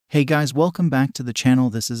Hey guys, welcome back to the channel.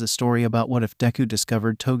 This is a story about what if Deku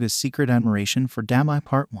discovered Toga's secret admiration for Dabi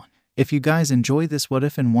part 1. If you guys enjoy this what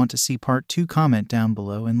if and want to see part 2, comment down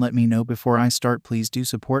below and let me know before I start. Please do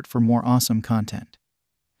support for more awesome content.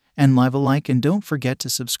 And leave a like and don't forget to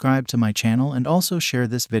subscribe to my channel and also share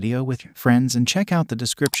this video with your friends and check out the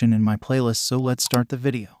description in my playlist. So let's start the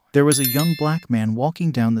video. There was a young black man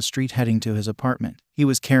walking down the street heading to his apartment. He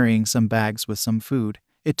was carrying some bags with some food.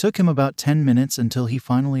 It took him about 10 minutes until he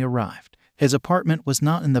finally arrived. His apartment was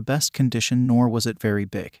not in the best condition, nor was it very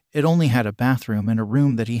big. It only had a bathroom and a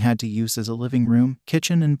room that he had to use as a living room,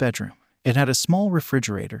 kitchen, and bedroom. It had a small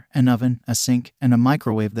refrigerator, an oven, a sink, and a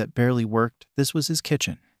microwave that barely worked. This was his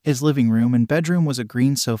kitchen. His living room and bedroom was a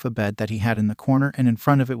green sofa bed that he had in the corner, and in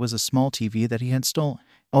front of it was a small TV that he had stolen.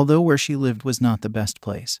 Although where she lived was not the best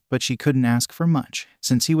place, but she couldn't ask for much,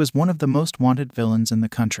 since he was one of the most wanted villains in the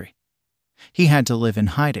country. He had to live in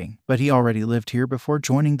hiding, but he already lived here before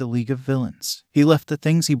joining the League of Villains. He left the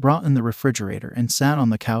things he brought in the refrigerator and sat on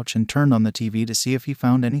the couch and turned on the TV to see if he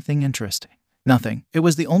found anything interesting. Nothing. It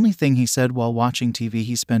was the only thing he said while watching TV.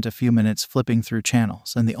 He spent a few minutes flipping through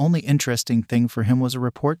channels, and the only interesting thing for him was a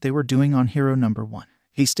report they were doing on Hero Number 1.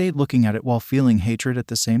 He stayed looking at it while feeling hatred at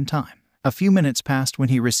the same time. A few minutes passed when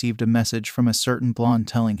he received a message from a certain blonde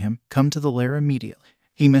telling him, "Come to the lair immediately."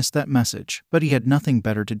 He missed that message, but he had nothing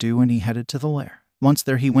better to do and he headed to the lair. Once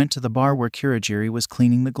there, he went to the bar where Kurogiri was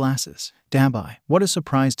cleaning the glasses. "Dabi, what a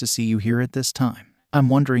surprise to see you here at this time. I'm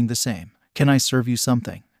wondering the same. Can I serve you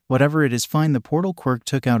something?" "Whatever it is, fine." The portal clerk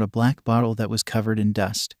took out a black bottle that was covered in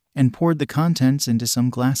dust and poured the contents into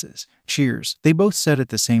some glasses. "Cheers," they both said at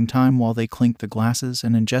the same time while they clinked the glasses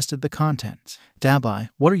and ingested the contents. "Dabi,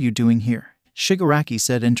 what are you doing here?" Shigaraki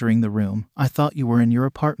said, entering the room. "I thought you were in your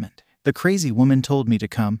apartment. The crazy woman told me to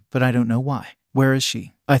come, but I don't know why." "Where is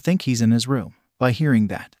she?" "I think he's in his room." By hearing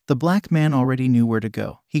that, the black man already knew where to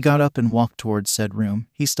go. He got up and walked towards said room.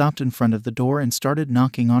 He stopped in front of the door and started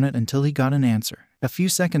knocking on it until he got an answer. A few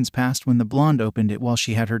seconds passed when the blonde opened it while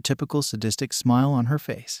she had her typical sadistic smile on her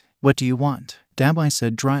face. "What do you want?" Dabi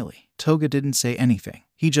said dryly. Toga didn't say anything.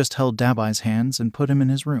 He just held Dabi's hands and put him in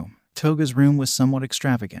his room. Toga's room was somewhat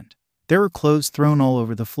extravagant. There were clothes thrown all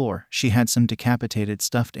over the floor. She had some decapitated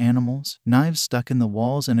stuffed animals, knives stuck in the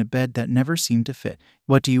walls, and a bed that never seemed to fit.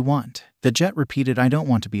 "What do you want?" The jet repeated. "I don't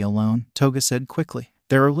want to be alone," Toga said quickly.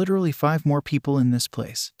 "There are literally 5 more people in this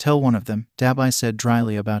place. Tell one of them," Dabi said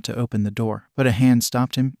dryly, about to open the door, but a hand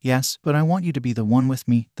stopped him. "Yes, but I want you to be the one with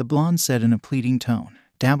me," the blonde said in a pleading tone.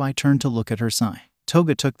 Dabi turned to look at her sigh.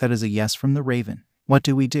 Toga took that as a yes from the raven. "What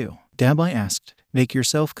do we do?" Dabi asked. "Make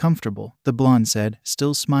yourself comfortable," the blonde said,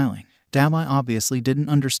 still smiling. Dabi obviously didn't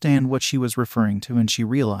understand what she was referring to, and she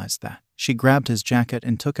realized that. She grabbed his jacket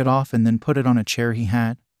and took it off and then put it on a chair he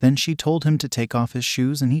had. Then she told him to take off his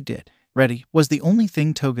shoes, and he did. "Ready," was the only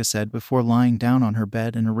thing Toga said before lying down on her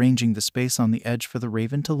bed and arranging the space on the edge for the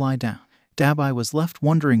raven to lie down. Dabi was left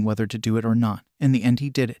wondering whether to do it or not. In the end, he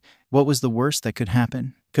did it. What was the worst that could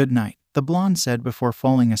happen? "Good night," the blonde said before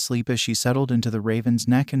falling asleep as she settled into the raven's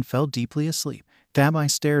neck and fell deeply asleep.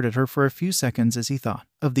 Dabi stared at her for a few seconds as he thought.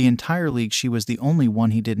 Of the entire league, she was the only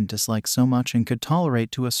one he didn't dislike so much and could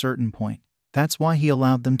tolerate to a certain point. That's why he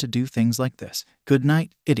allowed them to do things like this. "Good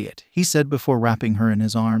night, idiot," he said before wrapping her in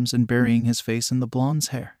his arms and burying his face in the blonde's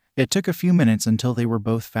hair. It took a few minutes until they were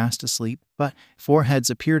both fast asleep, but 4 heads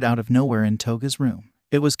appeared out of nowhere in Toga's room.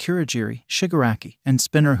 It was Kurogiri, Shigaraki, and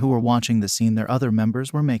Spinner who were watching the scene their other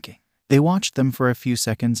members were making. They watched them for a few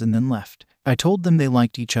seconds and then left. "I told them they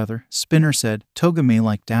liked each other," Spinner said. "Toga may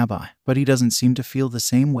like Dabi, but he doesn't seem to feel the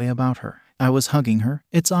same way about her." "I was hugging her.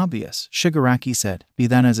 It's obvious," Shigaraki said. "Be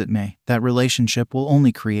that as it may, that relationship will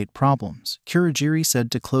only create problems," Kurogiri said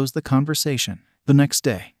to close the conversation. The next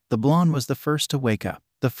day, the blonde was the first to wake up.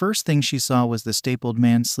 The first thing she saw was the stapled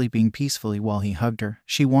man sleeping peacefully while he hugged her.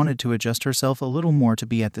 She wanted to adjust herself a little more to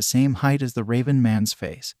be at the same height as the raven man's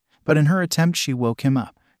face, but in her attempt she woke him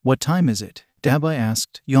up. "What time is it?" Dabi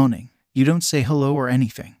asked, yawning. "You don't say hello or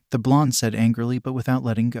anything," the blonde said angrily but without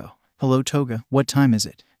letting go. "Hello, Toga, what time is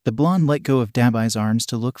it?" The blonde let go of Dabi's arms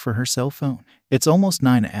to look for her cell phone. "It's almost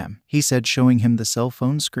 9 a.m., he said, showing him the cell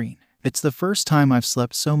phone screen. "It's the first time I've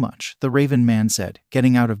slept so much," the raven man said,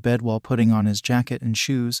 getting out of bed while putting on his jacket and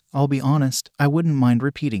shoes. "I'll be honest, I wouldn't mind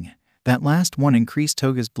repeating it." That last one increased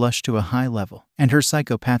Toga's blush to a high level, and her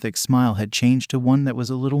psychopathic smile had changed to one that was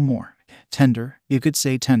a little more tender. You could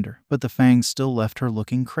say tender, but the fangs still left her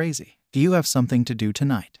looking crazy. "Do you have something to do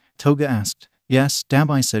tonight?" Toga asked. "Yes,"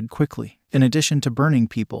 Dabi said quickly. "In addition to burning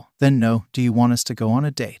people." "Then no. Do you want us to go on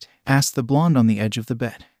a date?" asked the blonde on the edge of the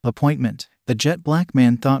bed. "Appointment?" The jet black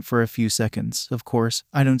man thought for a few seconds. "Of course,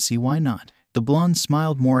 I don't see why not." The blonde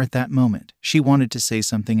smiled more at that moment. She wanted to say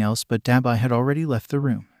something else, but Dabi had already left the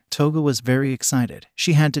room. Toga was very excited.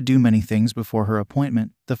 She had to do many things before her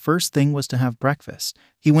appointment. The first thing was to have breakfast.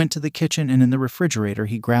 He went to the kitchen and in the refrigerator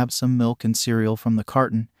he grabbed some milk and cereal from the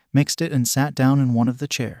carton, mixed it and sat down in one of the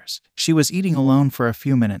chairs. She was eating alone for a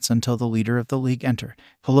few minutes until the leader of the league entered.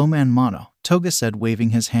 "Hello 𝗵𝗲, Toga said, waving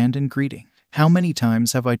his hand in greeting. "How many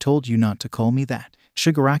times have I told you not to call me that?"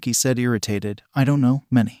 Shigaraki said, irritated. "I don't know,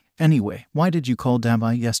 many. Anyway, why did you call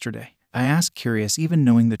Dabi yesterday?" I asked, curious even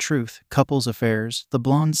knowing the truth. "Couples affairs," the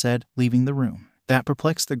blonde said, leaving the room. That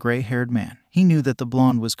perplexed the gray-haired man. He knew that the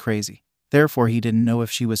blonde was crazy. Therefore, he didn't know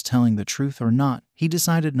if she was telling the truth or not. He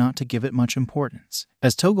decided not to give it much importance.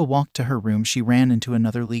 As Toga walked to her room, she ran into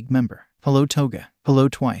another league member. "Hello, Toga." "Hello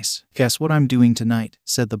twice." "Guess what I'm doing tonight?"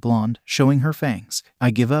 said the blonde, showing her fangs.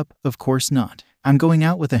 "I give up." "Of course not." "I'm going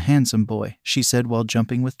out with a handsome boy," she said while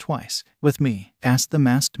jumping with Twice. "With me?" asked the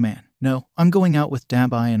masked man. "No, I'm going out with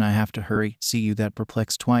Dabi and I have to hurry." "See you?" That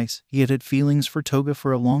perplexed Twice. He had had feelings for Toga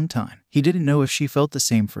for a long time. He didn't know if she felt the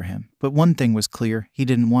same for him. But one thing was clear, he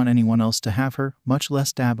didn't want anyone else to have her, much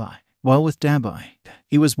less Dabi. While with Dabi,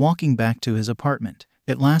 he was walking back to his apartment.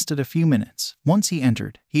 It lasted a few minutes. Once he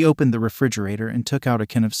entered, he opened the refrigerator and took out a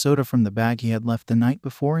can of soda from the bag he had left the night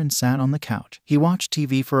before and sat on the couch. He watched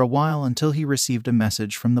TV for a while until he received a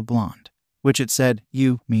message from the blonde, which it said,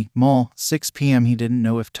 "You, me, mall, 6 p.m. He didn't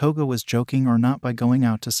know if Toga was joking or not by going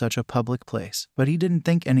out to such a public place, but he didn't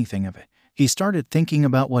think anything of it. He started thinking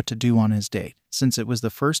about what to do on his date, since it was the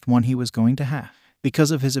first one he was going to have.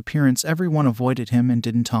 Because of his appearance, everyone avoided him and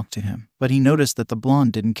didn't talk to him. But he noticed that the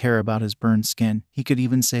blonde didn't care about his burned skin. He could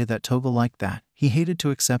even say that Toga liked that. He hated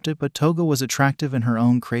to accept it, but Toga was attractive in her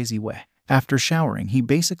own crazy way. After showering, he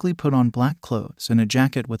basically put on black clothes and a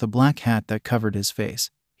jacket with a black hat that covered his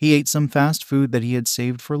face. He ate some fast food that he had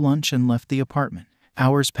saved for lunch and left the apartment.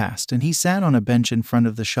 Hours passed and he sat on a bench in front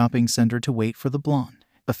of the shopping center to wait for the blonde.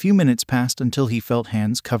 A few minutes passed until he felt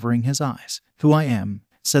hands covering his eyes. "Who I am,"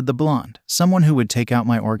 said the blonde. "Someone who would take out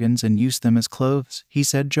my organs and use them as clothes," he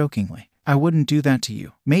said jokingly. "I wouldn't do that to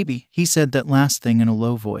you." "Maybe." He said that last thing in a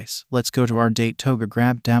low voice. "Let's go to our date." Toga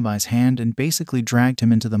grabbed Dabi's hand and basically dragged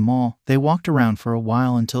him into the mall. They walked around for a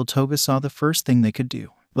while until Toga saw the first thing they could do.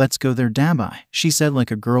 "Let's go there, Dabi," she said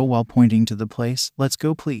like a girl while pointing to the place. "Let's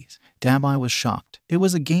go, please." Dabi was shocked. It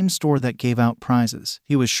was a game store that gave out prizes.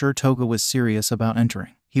 He was sure Toga was serious about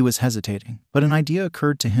entering. He was hesitating, but an idea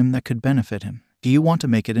occurred to him that could benefit him. "Do you want to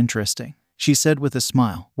make it interesting?" she said with a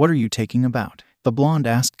smile. "What are you taking about?" the blonde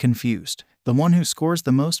asked, confused. "The one who scores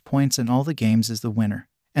the most points in all the games is the winner.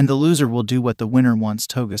 And the loser will do what the winner wants."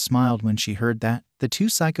 Toga smiled when she heard that. The two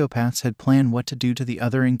psychopaths had planned what to do to the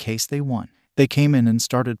other in case they won. They came in and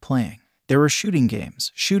started playing. There were shooting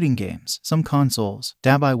games, some consoles.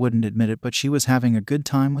 Dabi wouldn't admit it, but she was having a good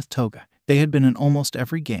time with Toga. They had been in almost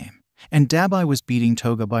every game. And Dabi was beating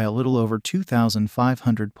Toga by a little over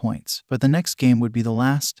 2,500 points. But the next game would be the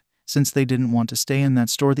last, since they didn't want to stay in that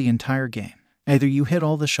store the entire game. "Either you hit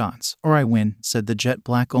all the shots, or I win," said the jet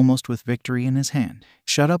black almost with victory in his hand.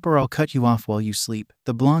 "Shut up or I'll cut you off while you sleep,"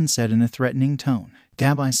 the blonde said in a threatening tone.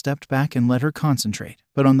 Dabi stepped back and let her concentrate,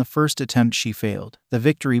 but on the first attempt she failed. The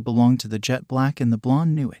victory belonged to the jet black and the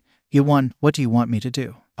blonde knew it. "You won. What do you want me to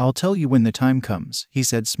do?" "I'll tell you when the time comes," he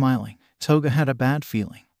said smiling. Toga had a bad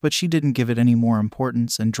feeling, but she didn't give it any more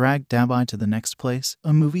importance and dragged Dabi to the next place,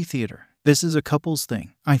 a movie theater. "This is a couple's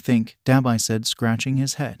thing, I think," Dabi said, scratching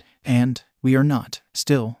his head. "And we are not."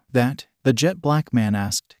 "Still, that?" the jet black man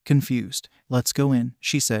asked, confused. "Let's go in,"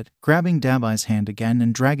 she said, grabbing Dabi's hand again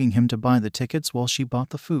and dragging him to buy the tickets while she bought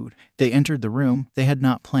the food. They entered the room. They had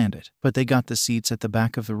not planned it, but they got the seats at the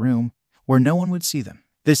back of the room, where no one would see them.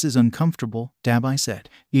 "This is uncomfortable," Dabi said.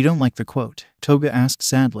 "You don't like the quote?" Toga asked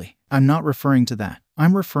sadly. "I'm not referring to that.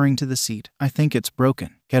 I'm referring to the seat. I think it's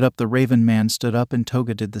broken." "Get up." The raven man stood up and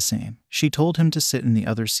Toga did the same. She told him to sit in the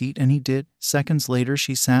other seat and he did. Seconds later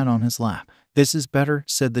she sat on his lap. "This is better,"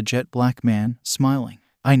 said the jet black man, smiling.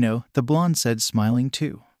 "I know," the blonde said, smiling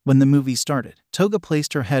too. When the movie started, Toga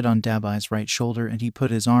placed her head on Dabi's right shoulder and he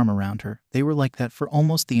put his arm around her. They were like that for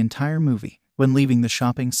almost the entire movie. When leaving the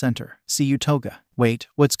shopping center, "See you, Toga." "Wait,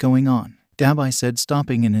 what's going on?" Dabi said,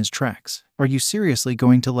 stopping in his tracks. "Are you seriously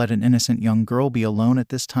going to let an innocent young girl be alone at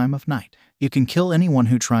this time of night? You can kill anyone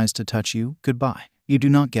who tries to touch you. Goodbye." "You do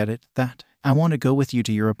not get it, that. I want to go with you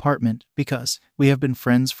to your apartment, because we have been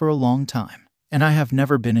friends for a long time. And I have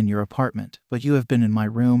never been in your apartment, but you have been in my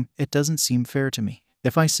room. It doesn't seem fair to me.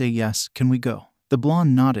 If I say yes, can we go?" The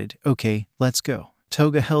blonde nodded. "Okay, let's go."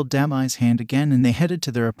 Toga held Dabi's hand again and they headed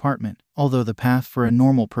to their apartment. Although the path for a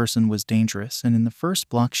normal person was dangerous and in the first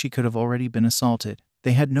block she could have already been assaulted,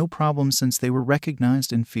 They had no problem since they were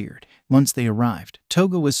recognized and feared. Once they arrived,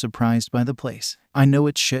 Toga was surprised by the place. I know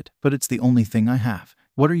it's shit, but it's the only thing I have.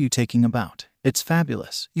 What are you taking about? It's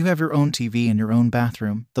fabulous. You have your own TV and your own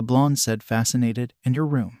bathroom, the blonde said, fascinated, and your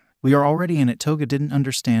room. We are already in it. Toga didn't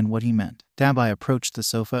understand what he meant. Dabi approached the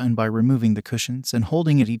sofa and by removing the cushions and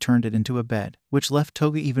holding it he turned it into a bed, which left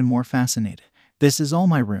Toga even more fascinated. This is all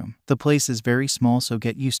my room. The place is very small, so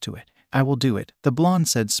get used to it. I will do it, the blonde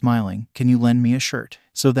said, smiling. Can you lend me a shirt?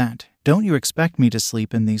 So that, don't you expect me to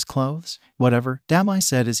sleep in these clothes? Whatever, Dabi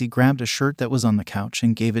said as he grabbed a shirt that was on the couch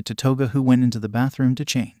and gave it to Toga, who went into the bathroom to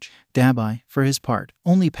change. Dabi, for his part,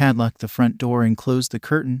 only padlocked the front door and closed the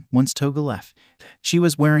curtain once Toga left. She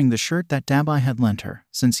was wearing the shirt that Dabi had lent her.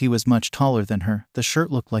 Since he was much taller than her, the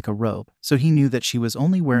shirt looked like a robe, so he knew that she was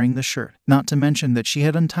only wearing the shirt. Not to mention that she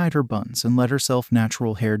had untied her buns and let herself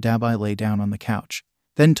natural hair. Dabi lay down on the couch.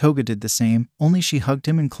 Then Toga did the same, only she hugged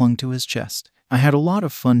him and clung to his chest. I had a lot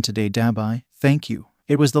of fun today, Dabi. Thank you.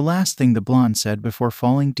 It was the last thing the blonde said before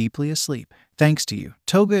falling deeply asleep. Thanks to you,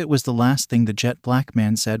 Toga. It was the last thing the jet black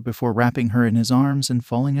man said before wrapping her in his arms and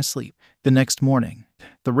falling asleep. The next morning,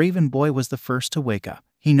 the Raven boy was the first to wake up.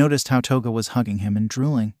 He noticed how Toga was hugging him and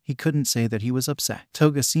drooling. He couldn't say that he was upset.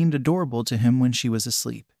 Toga seemed adorable to him when she was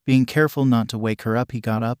asleep. Being careful not to wake her up, he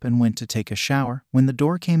got up and went to take a shower. When the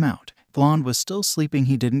door came out, Blonde was still sleeping.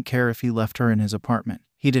 He didn't care if he left her in his apartment.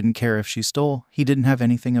 He didn't care if she stole. He didn't have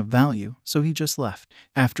anything of value, so he just left.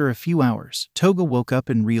 After a few hours, Toga woke up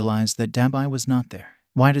and realized that Dabi was not there.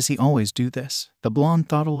 Why does he always do this? The blonde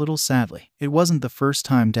thought a little sadly. It wasn't the first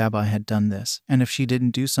time Dabi had done this, and if she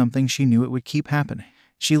didn't do something, she knew it would keep happening.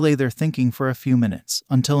 She lay there thinking for a few minutes,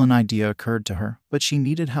 until an idea occurred to her, but she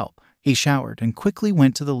needed help. He showered and quickly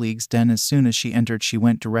went to the League's den. As soon as she entered, she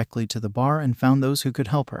went directly to the bar and found those who could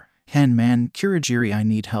help her. 𝗵𝗃 I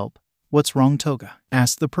need help. What's wrong, Toga?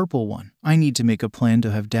 Asked the purple one. I need to make a plan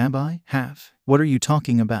to have Dabi have. What are you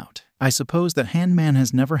talking about? I suppose that 𝗵𝗃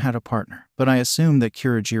has never had a partner, but I assume that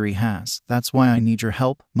𝗂𝐴𝐺 has. That's why I need your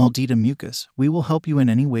help, maldita mucus. We will help you in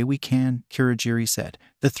any way we can, 𝗂𝐴𝐺 said.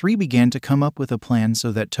 The three began to come up with a plan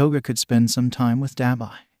so that Toga could spend some time with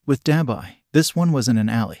Dabi. With Dabi, this one was in an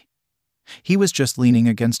alley. He was just leaning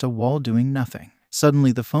against a wall doing nothing.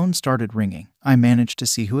 Suddenly the phone started ringing. I managed to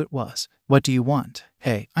see who it was. What do you want?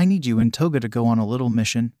 Hey, I need you and Toga to go on a little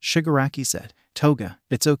mission, Shigaraki said. Toga,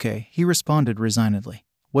 it's okay, he responded resignedly.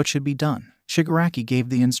 What should be done? Shigaraki gave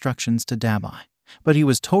the instructions to Dabi, but he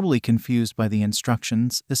was totally confused by the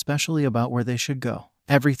instructions, especially about where they should go.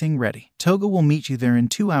 Everything ready. Toga will meet you there in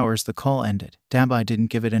 2 hours. The call ended. Dabi didn't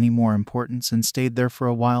give it any more importance and stayed there for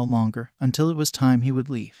a while longer, until it was time he would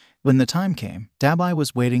leave. When the time came, Dabi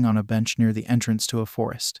was waiting on a bench near the entrance to a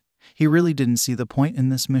forest. He really didn't see the point in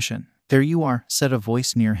this mission. There you are, said a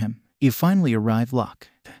voice near him. You finally arrived, Locke.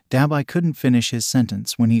 Dabi couldn't finish his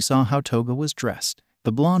sentence when he saw how Toga was dressed.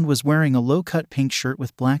 The blonde was wearing a low-cut pink shirt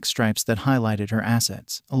with black stripes that highlighted her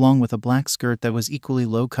assets, along with a black skirt that was equally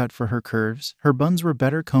low-cut for her curves. Her buns were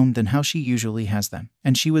better combed than how she usually has them,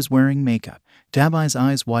 and she was wearing makeup. Dabi's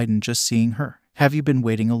eyes widened just seeing her. Have you been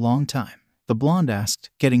waiting a long time? The blonde asked,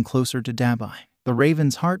 getting closer to Dabi. The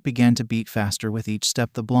Raven's heart began to beat faster with each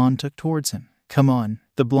step the blonde took towards him. Come on,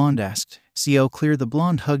 the blonde asked. See how clear? The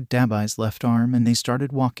blonde hugged Dabi's left arm and they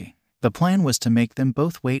started walking. The plan was to make them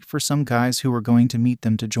both wait for some guys who were going to meet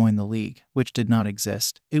them to join the League, which did not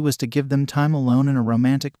exist. It was to give them time alone in a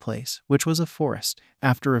romantic place, which was a forest.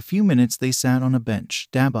 After a few minutes they sat on a bench.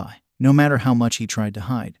 Dabi, no matter how much he tried to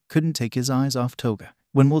hide, couldn't take his eyes off Toga.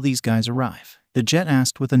 When will these guys arrive? The jet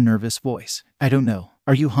asked with a nervous voice. I don't know.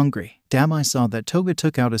 Are you hungry? Dabi saw that Toga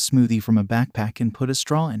took out a smoothie from a backpack and put a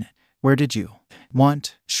straw in it. Where did you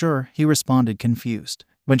want? Sure, he responded, confused.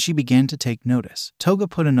 When she began to take notice, Toga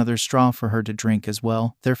put another straw for her to drink as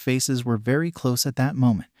well. Their faces were very close at that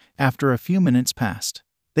moment. After a few minutes passed,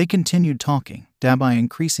 they continued talking. Dabi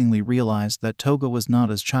increasingly realized that Toga was not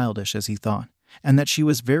as childish as he thought, and that she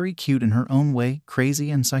was very cute in her own way, crazy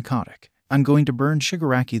and psychotic. I'm going to burn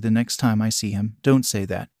Shigaraki the next time I see him. Don't say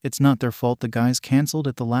that. It's not their fault the guys cancelled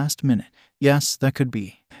at the last minute. Yes, that could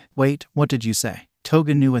be. Wait, what did you say?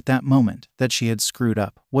 Toga knew at that moment that she had screwed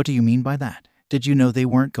up. What do you mean by that? Did you know they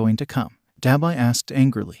weren't going to come? Dabi asked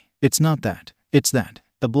angrily. It's not that. It's that.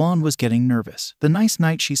 The blonde was getting nervous. The nice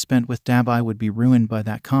night she spent with Dabi would be ruined by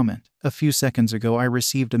that comment. A few seconds ago I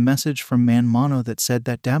received a message from Mono that said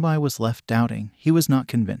that Dabi was left doubting. He was not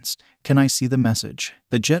convinced. Can I see the message?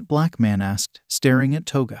 The jet black man asked, staring at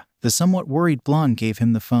Toga. The somewhat worried blonde gave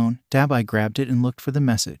him the phone. Dabi grabbed it and looked for the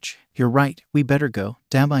message. You're right, we better go,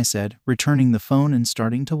 Dabi said, returning the phone and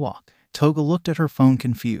starting to walk. Toga looked at her phone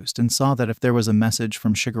confused and saw that if there was a message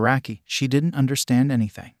from Shigaraki, she didn't understand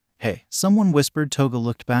anything. Hey, someone whispered. Toga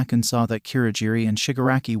looked back and saw that Kurogiri and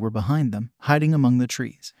Shigaraki were behind them, hiding among the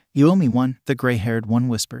trees. You owe me one, the gray-haired one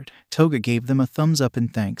whispered. Toga gave them a thumbs up in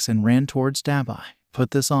thanks and ran towards Dabi.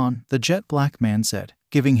 Put this on, the jet black man said,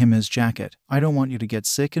 giving him his jacket. I don't want you to get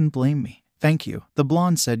sick and blame me. Thank you, the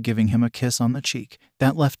blonde said, giving him a kiss on the cheek.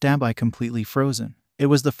 That left Dabi completely frozen. It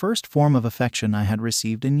was the first form of affection I had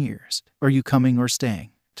received in years. Are you coming or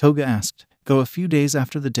staying? Toga asked. Go. A few days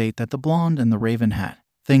after the date that the blonde and the raven had.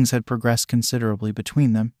 Things had progressed considerably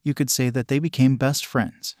between them. You could say that they became best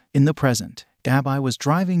friends. In the present, Dabi was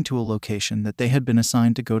driving to a location that they had been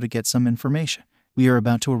assigned to go to get some information. We are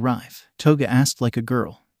about to arrive, Toga asked like a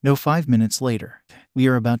girl. No. 5 minutes later. We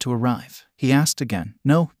are about to arrive, he asked again.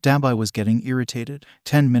 No, Dabi was getting irritated.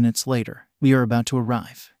 10 minutes later. We are about to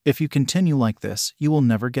arrive. If you continue like this, you will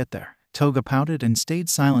never get there. Toga pouted and stayed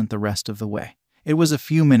silent the rest of the way. It was a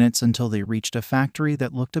few minutes until they reached a factory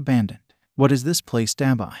that looked abandoned. What is this place,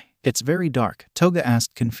 Dabi? It's very dark, Toga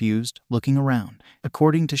asked, confused, looking around.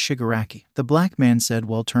 According to Shigaraki, the black man said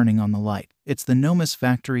while turning on the light, it's the 𝗏𝗏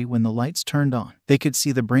factory. When the lights turned on, they could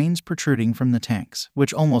see the brains protruding from the tanks,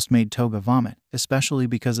 which almost made Toga vomit, especially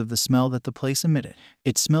because of the smell that the place emitted.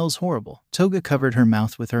 It smells horrible. Toga covered her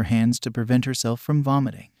mouth with her hands to prevent herself from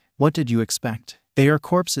vomiting. What did you expect? They are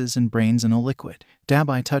corpses and brains in a liquid.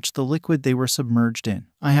 Dabi touched the liquid they were submerged in.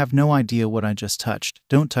 I have no idea what I just touched.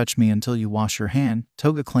 Don't touch me until you wash your hand,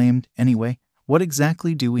 Toga claimed. Anyway, what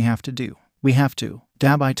exactly do we have to do? We have to.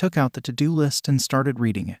 Dabi took out the to-do list and started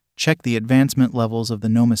reading it. Check the advancement levels of the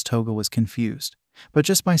𝗏𝗏. Toga was confused. But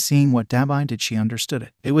just by seeing what Dabi did, she understood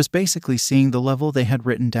it. It was basically seeing the level they had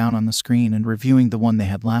written down on the screen and reviewing the one they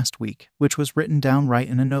had last week, which was written down right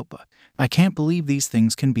in a notebook. I can't believe these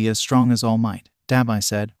things can be as strong as All Might, Dabi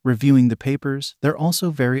said, reviewing the papers. They're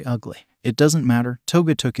also very ugly. It doesn't matter,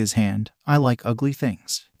 Toga took his hand. I like ugly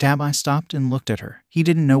things. Dabi stopped and looked at her. He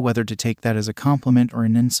didn't know whether to take that as a compliment or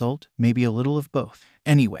an insult, maybe a little of both.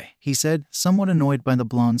 Anyway, he said, somewhat annoyed by the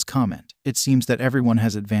blonde's comment. It seems that everyone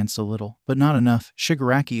has advanced a little, but not enough.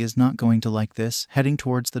 Shigaraki is not going to like this, heading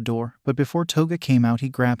towards the door, but before Toga came out he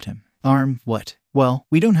grabbed him. What? Well,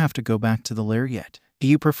 we don't have to go back to the lair yet. Do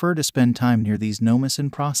you prefer to spend time near these 𝗏𝗏 in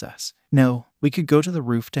process? No, we could go to the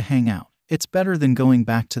roof to hang out. It's better than going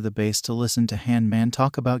back to the base to listen to Handman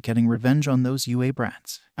talk about getting revenge on those UA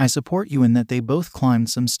brats. I support you in that. They both climbed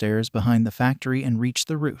some stairs behind the factory and reached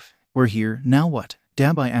the roof. We're here, now what?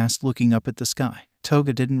 Dabi asked, looking up at the sky.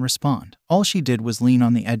 Toga didn't respond. All she did was lean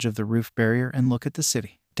on the edge of the roof barrier and look at the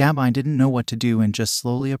city. Dabi didn't know what to do and just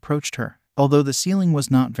slowly approached her. Although the ceiling was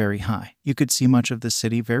not very high, you could see much of the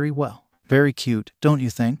city very well. Very cute, don't you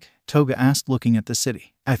think? Toga asked, looking at the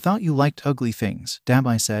city. I thought you liked ugly things,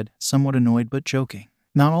 Dabi said, somewhat annoyed but joking.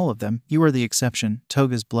 Not all of them, you are the exception.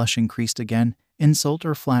 Toga's blush increased again. Insult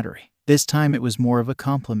or flattery? This time it was more of a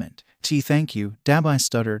compliment. Thank you, Dabi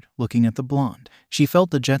stuttered, looking at the blonde. She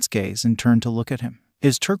felt the jet's gaze and turned to look at him.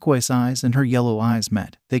 His turquoise eyes and her yellow eyes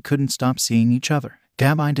met. They couldn't stop seeing each other.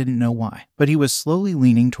 Dabi didn't know why, but he was slowly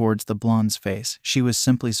leaning towards the blonde's face. She was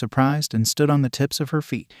simply surprised and stood on the tips of her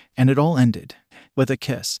feet. And it all ended with a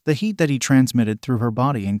kiss. The heat that he transmitted through her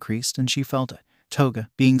body increased and she felt it. Toga,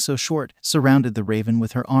 being so short, surrounded the raven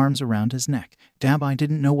with her arms around his neck. Dabi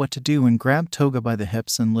didn't know what to do and grabbed Toga by the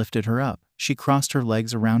hips and lifted her up. She crossed her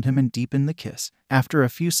legs around him and deepened the kiss. After a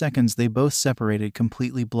few seconds they both separated,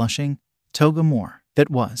 completely blushing. Toga more. That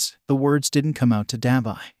was. The words didn't come out to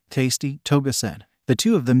Dabi. Tasty, Toga said. The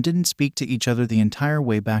two of them didn't speak to each other the entire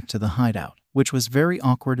way back to the hideout, which was very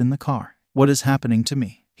awkward in the car. What is happening to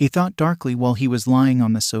me? He thought darkly while he was lying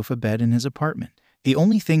on the sofa bed in his apartment. The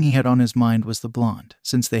only thing he had on his mind was the blonde.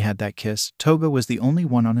 Since they had that kiss, Toga was the only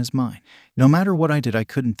one on his mind. No matter what I did, I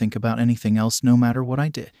couldn't think about anything else. No matter what I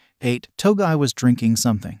did. 8. Toga, I was drinking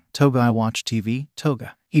something. Toga, I watched TV.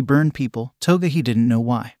 Toga, he burned people. Toga, he didn't know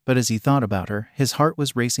why, but as he thought about her, his heart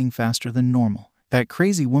was racing faster than normal. That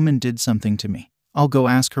crazy woman did something to me. I'll go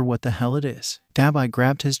ask her what the hell it is. Dabi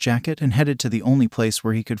grabbed his jacket and headed to the only place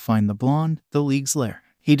where he could find the blonde, the League's lair.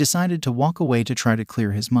 He decided to walk away to try to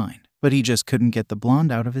clear his mind, but he just couldn't get the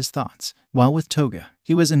blonde out of his thoughts. While with Toga,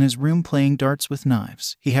 he was in his room playing darts with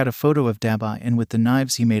knives. He had a photo of Dabi and with the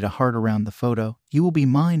knives he made a heart around the photo. You will be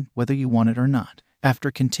mine, whether you want it or not.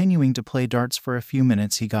 After continuing to play darts for a few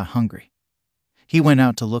minutes, he got hungry. He went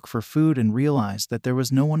out to look for food and realized that there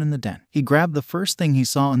was no one in the den. He grabbed the first thing he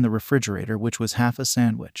saw in the refrigerator, which was half a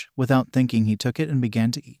sandwich. Without thinking, he took it and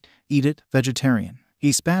began to eat. Eat it, vegetarian.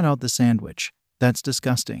 He spat out the sandwich. That's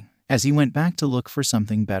disgusting. As he went back to look for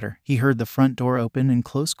something better, he heard the front door open and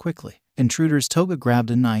close quickly. Intruders. Toga grabbed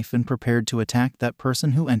a knife and prepared to attack that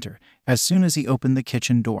person who entered. As soon as he opened the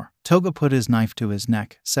kitchen door, Toga put his knife to his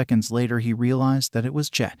neck. Seconds later he realized that it was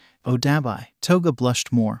Jet. "Oh Dabi." Toga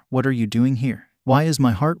blushed more. "What are you doing here? Why is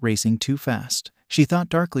my heart racing too fast?" she thought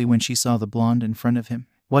darkly when she saw the blonde in front of him.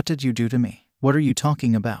 "What did you do to me? What are you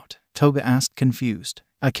talking about?" Toga asked, confused.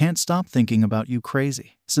 "I can't stop thinking about you,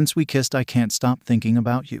 crazy. Since we kissed I can't stop thinking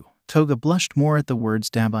about you." Toga blushed more at the words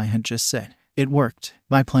Dabi had just said. It worked.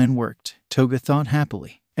 My plan worked, Toga thought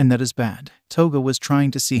happily. And that is bad. Toga was trying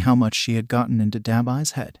to see how much she had gotten into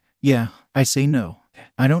Dabi's head. "Yeah, I say no.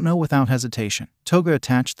 I don't know." Without hesitation, Toga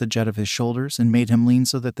attached the jet of his shoulders and made him lean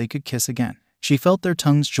so that they could kiss again. She felt their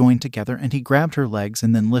tongues join together and he grabbed her legs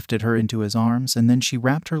and then lifted her into his arms and then she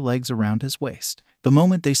wrapped her legs around his waist. The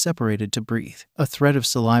moment they separated to breathe, a thread of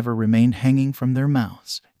saliva remained hanging from their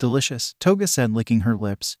mouths. "Delicious," Toga said, licking her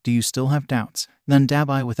lips. "Do you still have doubts?" Then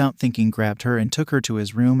Dabi, without thinking, grabbed her and took her to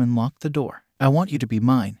his room and locked the door. "I want you to be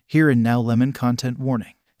mine. Here and now. Lemon content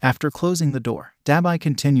warning." After closing the door, Dabi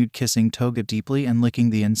continued kissing Toga deeply and licking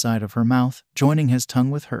the inside of her mouth, joining his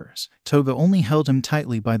tongue with hers. Toga only held him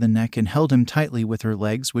tightly by the neck and held him tightly with her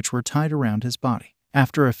legs, which were tied around his body.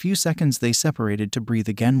 After a few seconds they separated to breathe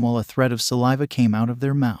again while a thread of saliva came out of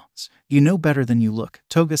their mouths. "You know better than you look,"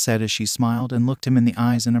 Toga said as she smiled and looked him in the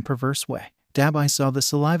eyes in a perverse way. Dabi saw the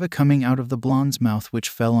saliva coming out of the blonde's mouth, which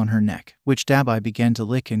fell on her neck, which Dabi began to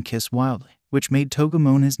lick and kiss wildly, which made Toga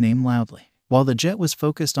moan his name loudly. While the jet was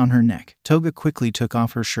focused on her neck, Toga quickly took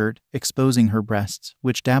off her shirt, exposing her breasts,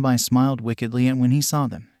 which Dabi smiled wickedly at when he saw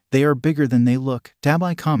them. "They are bigger than they look,"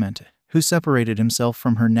 Dabi commented, who separated himself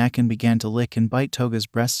from her neck and began to lick and bite Toga's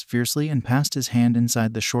breasts fiercely and passed his hand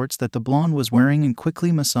inside the shorts that the blonde was wearing and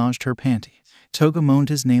quickly massaged her panties. Toga moaned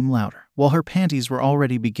his name louder, while her panties were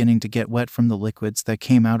already beginning to get wet from the liquids that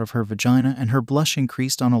came out of her vagina, and her blush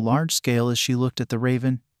increased on a large scale as she looked at the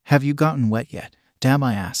raven. "Have you gotten wet yet?"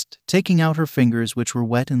 Dabi asked, taking out her fingers which were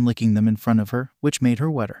wet and licking them in front of her, which made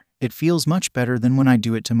her wetter. "It feels much better than when I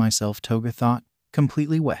do it to myself," Toga thought.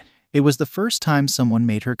 Completely wet. It was the first time someone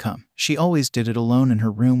made her come. She always did it alone in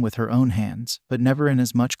her room with her own hands, but never in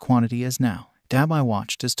as much quantity as now. Dabi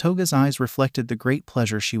watched as Toga's eyes reflected the great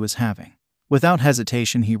pleasure she was having. Without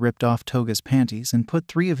hesitation he ripped off Toga's panties and put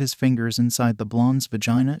 3 of his fingers inside the blonde's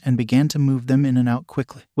vagina and began to move them in and out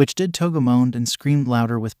quickly, which did Toga moaned and screamed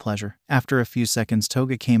louder with pleasure. After a few seconds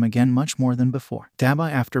Toga came again much more than before.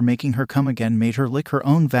 Dabi, after making her come again, made her lick her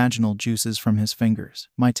own vaginal juices from his fingers.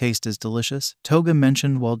 "My taste is delicious," Toga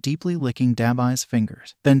mentioned while deeply licking Dabi's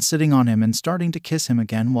fingers. Then sitting on him and starting to kiss him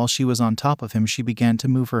again while she was on top of him, she began to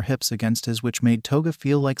move her hips against his, which made Toga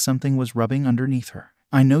feel like something was rubbing underneath her.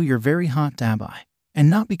 "I know you're very hot, Dabi. And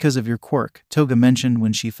not because of your quirk," Toga mentioned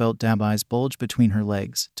when she felt Dabi's bulge between her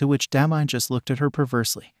legs, to which Dabi just looked at her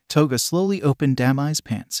perversely. Toga slowly opened Dabi's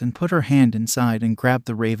pants and put her hand inside and grabbed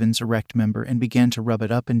the raven's erect member and began to rub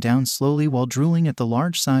it up and down slowly while drooling at the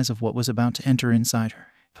large size of what was about to enter inside her.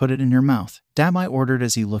 "Put it in your mouth," Dabi ordered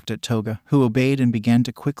as he looked at Toga, who obeyed and began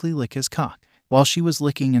to quickly lick his cock. While she was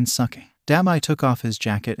licking and sucking, Dabi took off his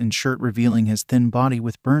jacket and shirt, revealing his thin body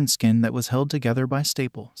with burned skin that was held together by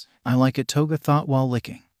staples. "I like it," Toga thought while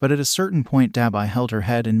licking. But at a certain point Dabi held her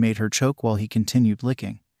head and made her choke while he continued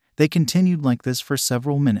licking. They continued like this for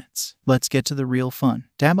several minutes. "Let's get to the real fun,"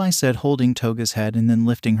 Dabi said, holding Toga's head and then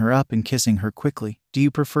lifting her up and kissing her quickly. "Do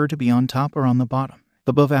you prefer to be on top or on the bottom?"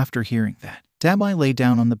 Above. After hearing that, Dabi lay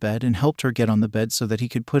down on the bed and helped her get on the bed so that he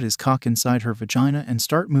could put his cock inside her vagina and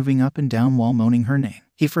start moving up and down while moaning her name.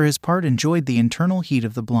 He for his part enjoyed the internal heat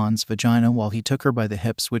of the blonde's vagina while he took her by the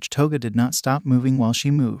hips, which Toga did not stop moving while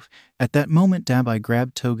she moved. At that moment Dabi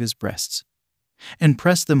grabbed Toga's breasts and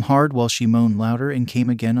pressed them hard while she moaned louder and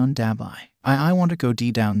came again on Dabi. I want to go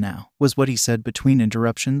down now," was what he said between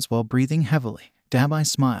interruptions while breathing heavily. Dabi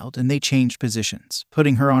smiled and they changed positions,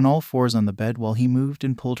 putting her on all fours on the bed while he moved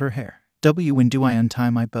and pulled her hair. "When do I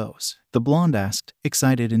untie my bows?" the blonde asked,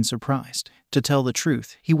 excited and surprised. To tell the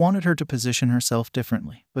truth, he wanted her to position herself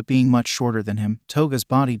differently, but being much shorter than him, Toga's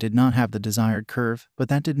body did not have the desired curve, but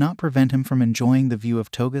that did not prevent him from enjoying the view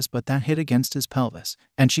of Toga's butt that hit against his pelvis,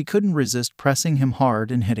 and she couldn't resist pressing him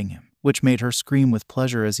hard and hitting him, which made her scream with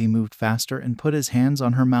pleasure as he moved faster and put his hands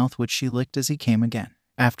on her mouth, which she licked as he came again.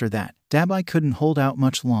 After that, Dabi couldn't hold out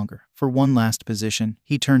much longer. For one last position,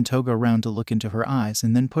 he turned Toga around to look into her eyes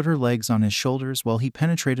and then put her legs on his shoulders while he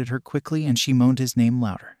penetrated her quickly and she moaned his name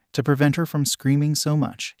louder. To prevent her from screaming so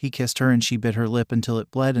much, he kissed her and she bit her lip until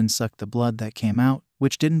it bled and sucked the blood that came out,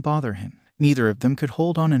 which didn't bother him. Neither of them could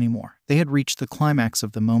hold on anymore. They had reached the climax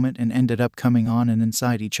of the moment and ended up coming on and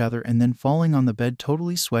inside each other and then falling on the bed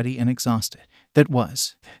totally sweaty and exhausted. It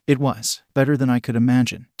was better than I could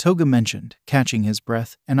imagine, Toga mentioned, catching his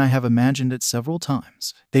breath, and I have imagined it several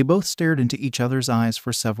times. They both stared into each other's eyes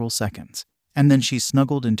for several seconds. And then she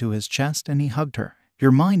snuggled into his chest and he hugged her. You're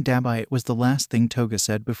mine, 𝗑𝗵𝗲, it was the last thing Toga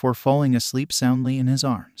said before falling asleep soundly in his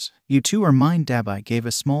arms. You two are mine, 𝗑𝗵𝗲 gave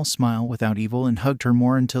a small smile without evil and hugged her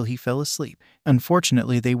more until he fell asleep.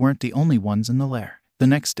 Unfortunately, they weren't the only ones in the lair. The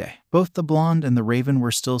next day, both the blonde and the raven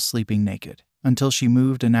were still sleeping naked, until she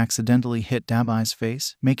moved and accidentally hit 𝗑𝗵𝗲's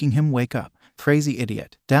face, making him wake up. Crazy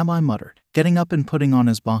idiot, 𝗑𝗵𝗲 muttered, getting up and putting on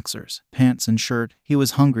his boxers, pants and shirt. He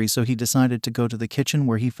was hungry, so he decided to go to the kitchen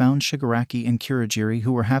where he found 𝗧𝗵𝗲 and 𝗂𝐻𝗫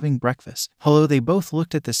who were having breakfast. Hello, they both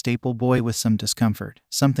looked at the staple boy with some discomfort,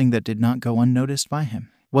 something that did not go unnoticed by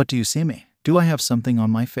him. What do you see me? Do I have something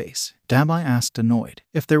on my face? 𝗑𝗵𝗲 asked, annoyed.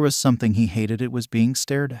 If there was something he hated, it was being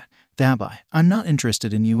stared at. 𝗑𝗵𝗲, I'm not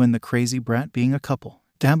interested in you and the crazy brat being a couple.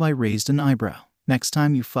 𝗑𝗵𝗲 raised an eyebrow. Next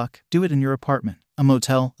time you fuck, do it in your apartment, a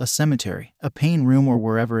motel, a cemetery, a pain room, or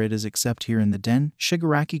wherever it is except here in the den,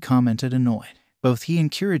 𝗧𝗵𝗲 commented, annoyed. Both he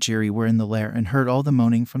and 𝗂𝐻𝗫 were in the lair and heard all the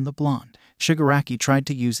moaning from the blonde. 𝗧𝗵𝗲 tried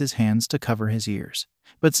to use his hands to cover his ears,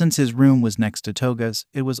 but since his room was next to Toga's,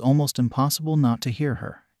 it was almost impossible not to hear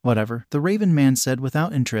her. Whatever, the raven man said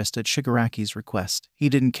without interest at 𝗧𝗵𝗲's request. He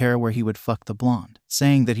didn't care where he would fuck the blonde,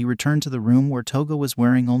 saying that he returned to the room where Toga was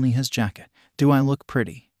wearing only his jacket. Do I look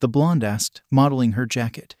pretty? The blonde asked, modeling her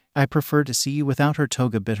jacket. I prefer to see you without her.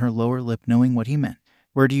 Toga bit her lower lip, knowing what he meant.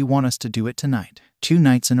 Where do you want us to do it tonight? 2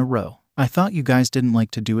 nights in a row. I thought you guys didn't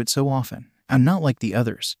like to do it so often. I'm not like the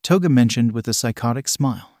others, Toga mentioned with a psychotic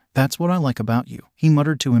smile. That's what I like about you, he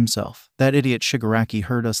muttered to himself. That idiot 𝗧𝗵𝗲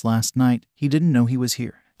heard us last night. He didn't know he was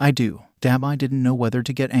here. I do. 𝗑𝗵𝗲 didn't know whether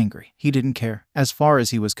to get angry. He didn't care. As far as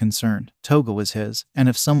he was concerned, Toga was his, and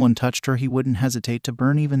if someone touched her, he wouldn't hesitate to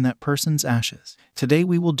burn even that person's ashes. Today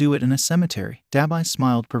we will do it in a cemetery. 𝗑𝗵𝗲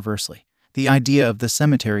smiled perversely. The idea of the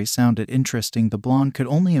cemetery sounded interesting. The blonde could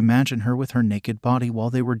only imagine her with her naked body while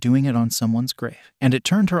they were doing it on someone's grave, and it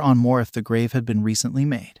turned her on more if the grave had been recently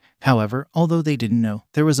made. However, although they didn't know,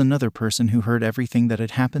 there was another person who heard everything that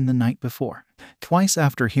had happened the night before. Twice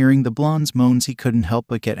after hearing the blonde's moans, he couldn't help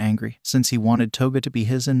but get angry, since he wanted Toga to be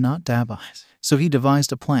his and not 𝗑𝗵𝗲's. So he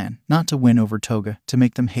devised a plan, not to win over Toga, to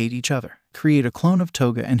make them hate each other. Create a clone of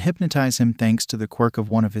Toga and hypnotize him thanks to the quirk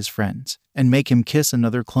of one of his friends, and make him kiss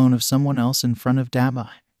another clone of someone else in front of 𝗑𝗵𝗲.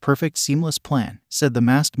 Perfect, seamless plan, said the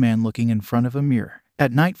masked man looking in front of a mirror.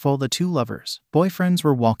 At nightfall, the two lovers, boyfriends,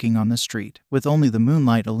 were walking on the street, with only the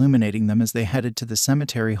moonlight illuminating them as they headed to the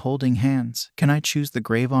cemetery holding hands. Can I choose the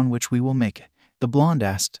grave on which we will make it? The blonde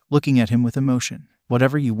asked, looking at him with emotion.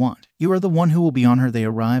 Whatever you want. You are the one who will be on her. They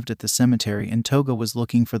arrived at the cemetery and Toga was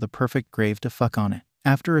looking for the perfect grave to fuck on it.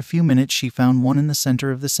 After a few minutes, she found one in the center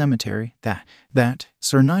of the cemetery. That. 𝗧𝗏𝗍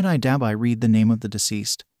𝗑𝗵𝗲, read the name of the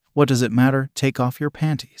deceased. What does it matter? Take off your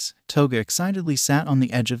panties. Toga excitedly sat on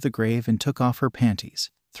the edge of the grave and took off her panties,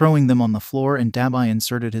 throwing them on the floor, and 𝗑𝗵𝗲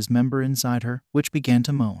inserted his member inside her, which began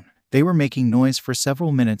to moan. They were making noise for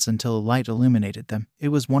several minutes until a light illuminated them. It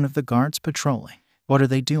was one of the guards patrolling. What are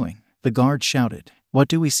they doing? The guard shouted. What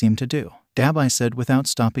do we seem to do? 𝗑𝗵𝗲 said without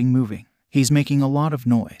stopping moving. He's making a lot of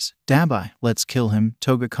noise. 𝗑𝗵𝗲, let's kill him,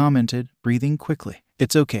 Toga commented, breathing quickly.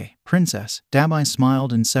 It's okay, princess. 𝗑𝗵𝗲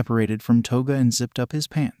smiled and separated from Toga and zipped up his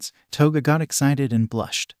pants. Toga got excited and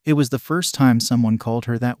blushed. It was the first time someone called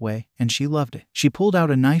her that way, and she loved it. She pulled out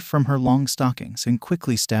a knife from her long stockings and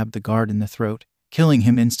quickly stabbed the guard in the throat, killing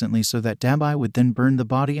him instantly so that 𝗑𝗵𝗲 would then burn the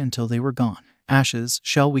body until they were gone. Ashes,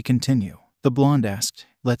 shall we continue? The blonde asked.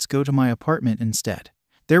 Let's go to my apartment instead.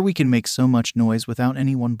 There we can make so much noise without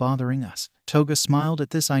anyone bothering us. Toga smiled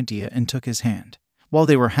at this idea and took his hand. While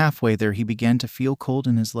they were halfway there, he began to feel cold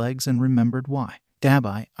in his legs and remembered why.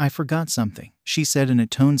 𝗑𝗵𝗲, I forgot something, she said in a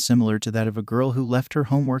tone similar to that of a girl who left her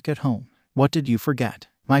homework at home. What did you forget?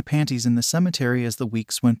 My panties in the cemetery. As the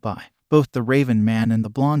weeks went by, both the raven man and the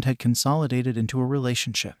blonde had consolidated into a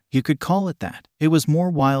relationship. You could call it that. It was more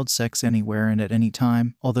wild sex anywhere and at any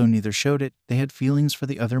time. Although neither showed it, they had feelings for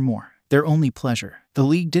the other more. Their only pleasure. The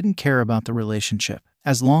League didn't care about the relationship,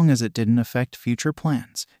 as long as it didn't affect future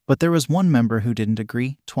plans. But there was one member who didn't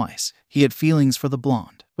agree. Twice. He had feelings for the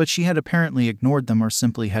blonde, but she had apparently ignored them or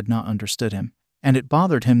simply had not understood him. And it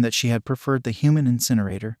bothered him that she had preferred the human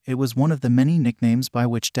incinerator. It was one of the many nicknames by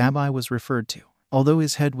which 𝗑𝗵𝗲 was referred to. Although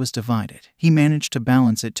his head was divided, he managed to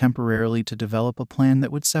balance it temporarily to develop a plan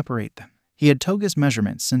that would separate them. He had Toga's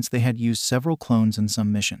measurements since they had used several clones in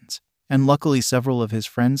some missions, and luckily several of his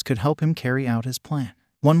friends could help him carry out his plan.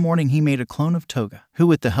 One morning he made a clone of Toga, who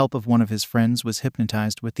with the help of one of his friends was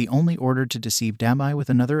hypnotized with the only order to deceive Dabi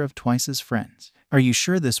with another of Twice's friends. "Are you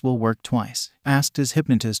sure this will work, Twice?" asked his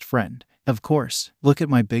hypnotist friend. "Of course. Look at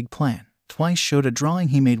my big plan." Twice showed a drawing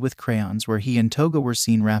he made with crayons where he and Toga were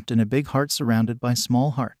seen wrapped in a big heart surrounded by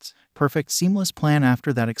small hearts. Perfect, seamless plan.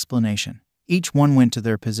 After that explanation, each one went to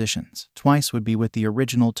their positions. Twice would be with the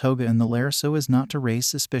original Toga in the lair so as not to raise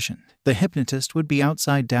suspicion. The hypnotist would be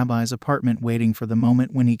outside Dabi's apartment waiting for the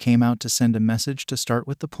moment when he came out to send a message to start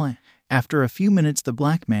with the plan. After a few minutes, the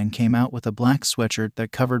black man came out with a black sweatshirt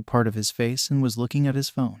that covered part of his face and was looking at his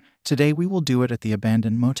phone. "Today we will do it at the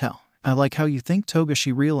abandoned motel. I like how you think, Toga."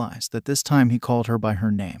 She realized that this time he called her by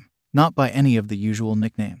her name, not by any of the usual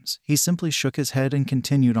nicknames. He simply shook his head and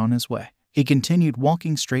continued on his way. He continued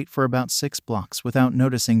walking straight for about 6 blocks without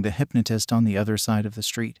noticing the hypnotist on the other side of the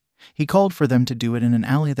street. He called for them to do it in an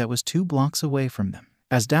alley that was 2 blocks away from them.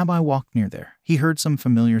 As Dabi walked near there, he heard some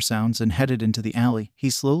familiar sounds and headed into the alley. He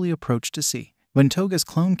slowly approached to see. When Toga's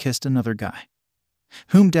clone kissed another guy,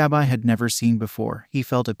 whom Dabi had never seen before, he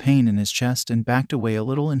felt a pain in his chest and backed away a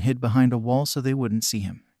little and hid behind a wall so they wouldn't see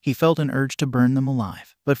him. He felt an urge to burn them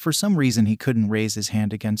alive, but for some reason he couldn't raise his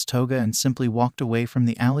hand against Toga and simply walked away from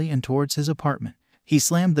the alley and towards his apartment. He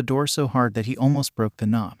slammed the door so hard that he almost broke the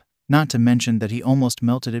knob, not to mention that he almost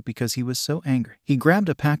melted it because he was so angry. He grabbed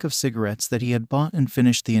a pack of cigarettes that he had bought and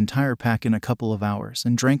finished the entire pack in a couple of hours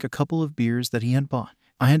and drank a couple of beers that he had bought.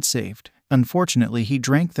 I had saved. Unfortunately, he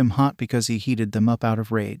drank them hot because he heated them up out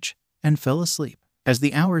of rage, and fell asleep. As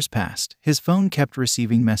the hours passed, his phone kept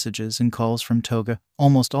receiving messages and calls from Toga.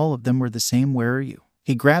 Almost all of them were the same "Where are you?"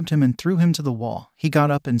 He grabbed him and threw him to the wall. He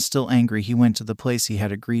got up and, still angry, he went to the place he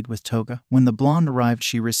had agreed with Toga. When the blonde arrived,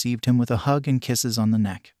 she received him with a hug and kisses on the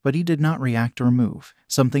neck, but he did not react or move.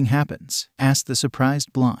 "Something happens?" asked the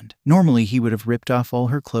surprised blonde. Normally he would have ripped off all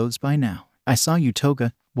her clothes by now. "I saw you,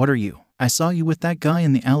 Toga. What are you?" "I saw you with that guy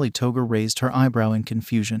in the alley." Toga raised her eyebrow in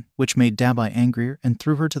confusion, which made Dabi angrier and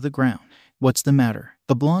threw her to the ground. "What's the matter?"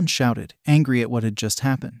 the blonde shouted, angry at what had just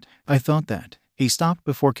happened. "I thought that." He stopped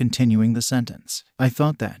before continuing the sentence. "I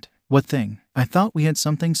thought that." "What thing?" "I thought we had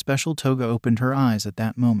something special." Toga opened her eyes at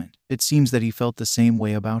that moment. It seems that he felt the same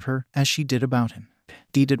way about her as she did about him.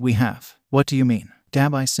 Did we have? What do you mean?"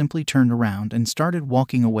 Dabi simply turned around and started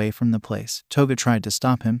walking away from the place. Toga tried to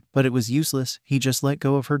stop him, but it was useless. He just let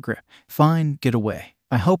go of her grip. "Fine, get away.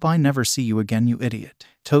 I hope I never see you again, you idiot."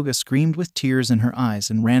 Toga screamed with tears in her eyes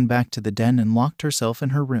and ran back to the den and locked herself in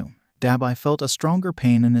her room. Dabi felt a stronger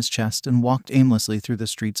pain in his chest and walked aimlessly through the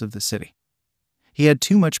streets of the city. He had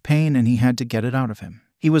too much pain and he had to get it out of him.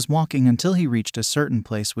 He was walking until he reached a certain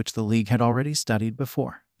place which the League had already studied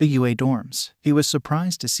before. The UA dorms. He was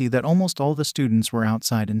surprised to see that almost all the students were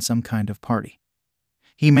outside in some kind of party.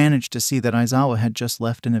 He managed to see that Aizawa had just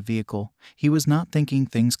left in a vehicle. He was not thinking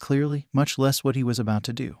things clearly, much less what he was about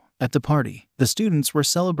to do. At the party, the students were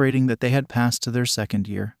celebrating that they had passed to their 2nd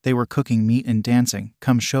year. They were cooking meat and dancing.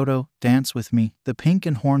 "𝗵𝗲𝗱, dance with me," the pink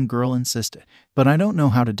and horn girl insisted. "But I don't know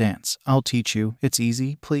how to dance." "I'll teach you. It's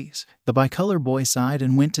easy, please." The bicolor boy sighed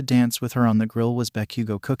and went to dance with her. On the grill was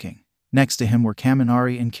Bakugo cooking. Next to him were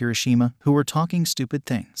Kaminari and Kirishima, who were talking stupid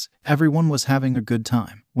things. Everyone was having a good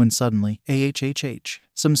time, when suddenly,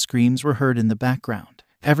 some screams were heard in the background.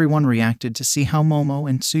 Everyone reacted to see how Momo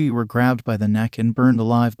and Tsuyu were grabbed by the neck and burned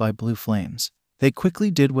alive by blue flames. They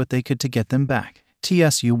quickly did what they could to get them back.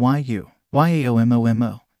 "TSUYU,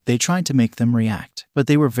 They tried to make them react, but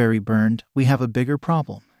they were very burned. "We have a bigger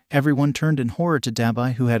problem." Everyone turned in horror to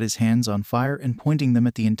Dabi, who had his hands on fire and pointing them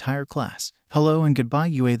at the entire class. "Hello and goodbye,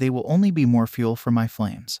 UA. They will only be more fuel for my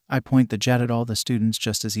flames. I point the jet at all the students."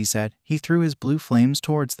 Just as he said, he threw his blue flames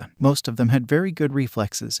towards them. Most of them had very good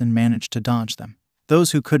reflexes and managed to dodge them.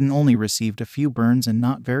 Those who couldn't only received a few burns in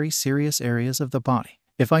not very serious areas of the body.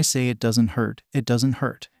 "If I say it doesn't hurt, it doesn't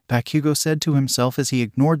hurt," Bakugo said to himself as he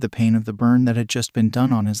ignored the pain of the burn that had just been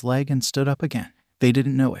done on his leg and stood up again. They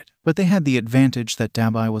didn't know it, but they had the advantage that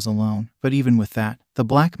Dabi was alone. But even with that, the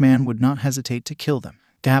black man would not hesitate to kill them.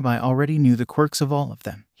 Dabi already knew the quirks of all of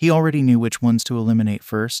them. He already knew which ones to eliminate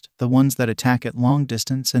first, the ones that attack at long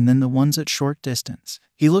distance and then the ones at short distance.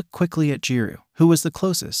 He looked quickly at Jiru, who was the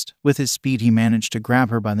closest. With his speed he managed to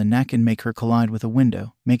grab her by the neck and make her collide with a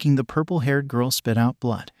window, making the purple-haired girl spit out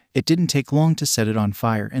blood. It didn't take long to set it on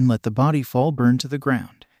fire and let the body fall burn to the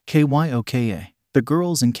ground. "KYOKA. The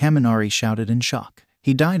girls and Kaminari shouted in shock.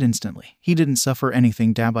 He died instantly. He didn't suffer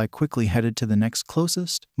anything. Dabi quickly headed to the next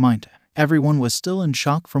closest, Minta. Everyone was still in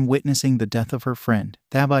shock from witnessing the death of her friend.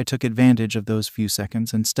 Dabi took advantage of those few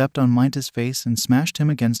seconds and stepped on Minta's face and smashed him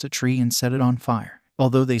against a tree and set it on fire.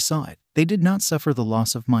 Although they saw it, They did not suffer the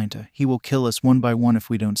loss of 𝗵𝗲. He will kill us one by one if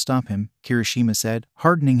we don't stop him, Kirishima said,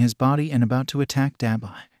 hardening his body and about to attack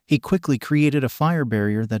Dabi. He quickly created a fire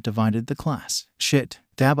barrier that divided the class. Shit.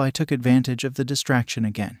 Dabi took advantage of the distraction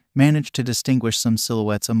again, managed to distinguish some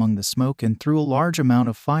silhouettes among the smoke and threw a large amount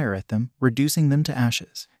of fire at them, reducing them to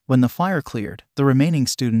ashes. When the fire cleared, the remaining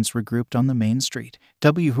students regrouped on the main street.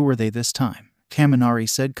 Who were they this time? Kaminari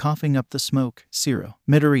said, coughing up the smoke. 𝗧𝗏,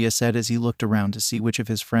 Midoriya said as he looked around to see which of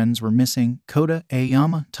his friends were missing. Koda,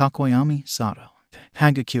 Aoyama, Tokoyami, Sato.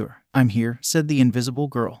 Hagakure. I'm here, said the invisible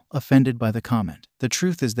girl, offended by the comment. The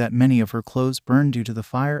truth is that many of her clothes burned due to the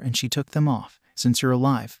fire and she took them off. Since you're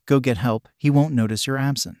alive, go get help. He won't notice your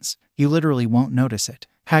absence. You literally won't notice it.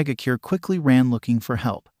 Hagakure quickly ran looking for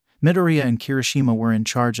help. Midoriya and Kirishima were in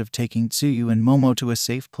charge of taking Tsuyu and Momo to a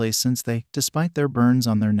safe place since they, despite their burns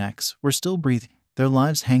on their necks, were still breathing, their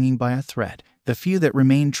lives hanging by a thread. The few that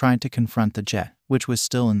remained tried to confront the jet, which was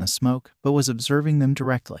still in the smoke, but was observing them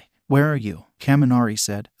directly. Where are you? Kaminari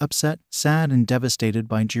said, upset, sad and devastated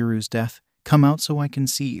by Jiru's death. Come out so I can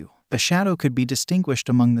see you. A shadow could be distinguished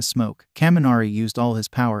among the smoke. Kaminari used all his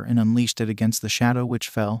power and unleashed it against the shadow which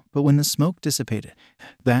fell, but when the smoke dissipated,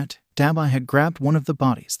 Dabi had grabbed one of the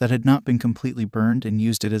bodies that had not been completely burned and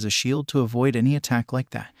used it as a shield to avoid any attack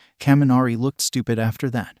like that. Kaminari looked stupid after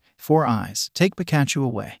that. 4 eyes. Take Pikachu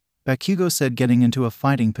away. Bakugo said, getting into a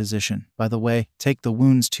fighting position. By the way, take the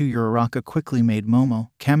wounds too. Uraraka quickly made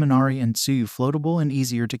Momo, Kaminari and Tsuyu floatable and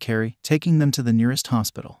easier to carry, taking them to the nearest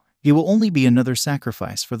hospital. You will only be another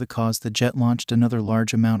sacrifice for the cause. The jet launched another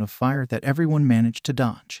large amount of fire that everyone managed to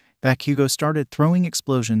dodge. Bakugo started throwing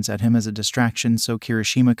explosions at him as a distraction so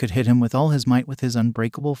Kirishima could hit him with all his might with his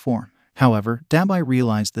unbreakable form. However, Dabi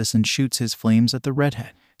realized this and shoots his flames at the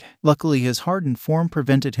redhead. Luckily, his hardened form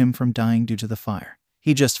prevented him from dying due to the fire.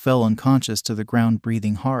 He just fell unconscious to the ground,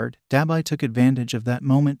 breathing hard. Dabi took advantage of that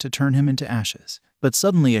moment to turn him into ashes. But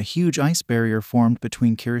suddenly a huge ice barrier formed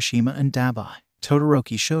between Kirishima and Dabi.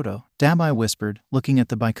 Todoroki Shoto, Dabi whispered, looking at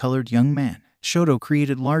the bicolored young man. Shoto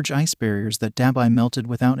created large ice barriers that Dabi melted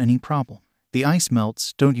without any problem. The ice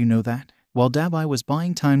melts, don't you know that? While Dabi was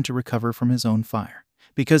buying time to recover from his own fire.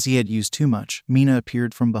 Because he had used too much, Mina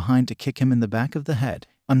appeared from behind to kick him in the back of the head.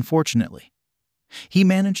 Unfortunately, he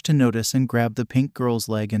managed to notice and grabbed the pink girl's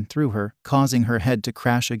leg and threw her, causing her head to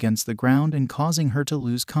crash against the ground and causing her to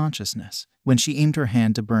lose consciousness. When she aimed her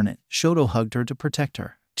hand to burn it, Shoto hugged her to protect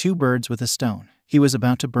her. 2 birds with a stone. He was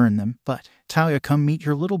about to burn them, but Tauya, come meet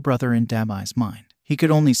your little brother. In Dabi's mind, he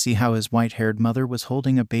could only see how his white-haired mother was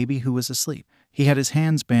holding a baby who was asleep. He had his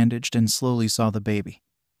hands bandaged and slowly saw the baby,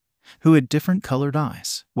 who had different colored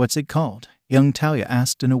eyes. What's it called? Young Tauya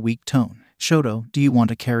asked in a weak tone. Shoto, do you want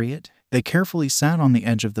to carry it? They carefully sat on the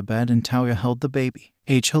edge of the bed and Tauya held the baby.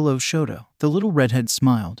 Hello Shoto. The little redhead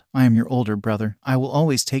smiled. I am your older brother. I will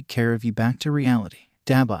always take care of you back to reality.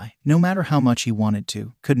 Dabi, no matter how much he wanted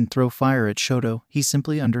to, couldn't throw fire at Shoto. He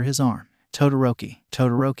simply under his arm.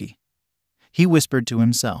 Todoroki. He whispered to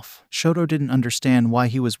himself. Shoto didn't understand why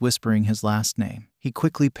he was whispering his last name. He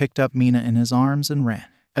quickly picked up Mina in his arms and ran.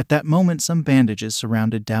 At that moment, some bandages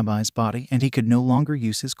surrounded Dabi's body and he could no longer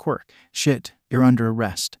use his quirk. Shit, you're under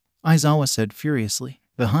arrest, Aizawa said furiously.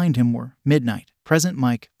 Behind him were Midnight, Present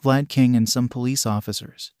Mike, Vlad King and some police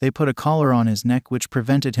officers. They put a collar on his neck which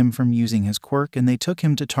prevented him from using his quirk and they took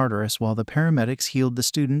him to Tartarus while the paramedics healed the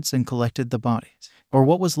students and collected the bodies. Or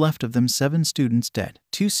what was left of them. 7 students dead,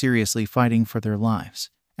 2 seriously fighting for their lives,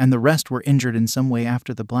 and the rest were injured in some way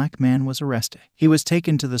after the black man was arrested. He was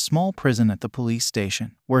taken to the small prison at the police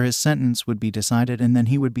station, where his sentence would be decided and then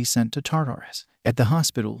he would be sent to Tartarus. At the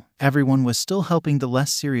hospital, everyone was still helping the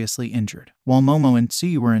less seriously injured. While Momo and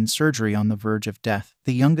Tsuyu were in surgery on the verge of death,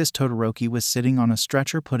 the youngest Todoroki was sitting on a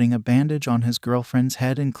stretcher putting a bandage on his girlfriend's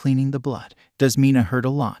head and cleaning the blood. Does Mina hurt a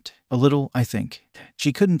lot? A little, I think.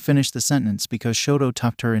 She couldn't finish the sentence because Shoto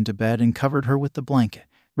tucked her into bed and covered her with the blanket.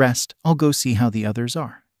 Rest, I'll go see how the others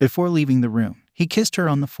are. Before leaving the room, he kissed her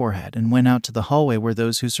on the forehead and went out to the hallway where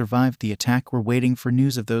those who survived the attack were waiting for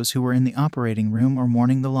news of those who were in the operating room or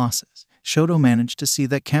mourning the losses. Shoto managed to see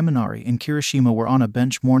that Kaminari and Kirishima were on a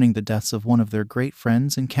bench mourning the deaths of one of their great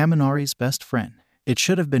friends and Kaminari's best friend. It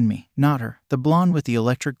should have been me, not her, the blonde with the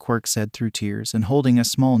electric quirk said through tears and holding a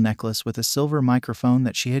small necklace with a silver microphone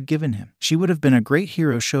that she had given him. She would have been a great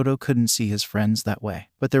hero. Shoto couldn't see his friends that way,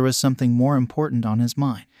 but there was something more important on his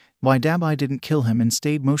mind. Why Dabi didn't kill him and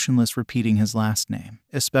stayed motionless repeating his last name,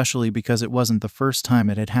 especially because it wasn't the first time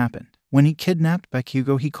it had happened. When he kidnapped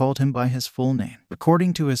Bakugo, he called him by his full name.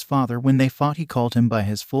 According to his father, when they fought he called him by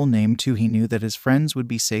his full name too. He knew that his friends would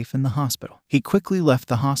be safe in the hospital. He quickly left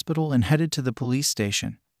the hospital and headed to the police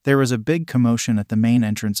station, There was a big commotion at the main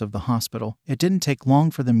entrance of the hospital. It didn't take long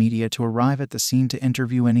for the media to arrive at the scene to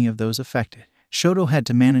interview any of those affected. 𝗧𝗪 had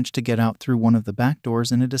to manage to get out through one of the back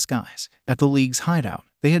doors in a disguise. At the League's hideout,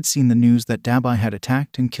 they had seen the news that Dabi had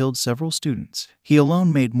attacked and killed several students. He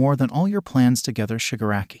alone made more than all your plans together,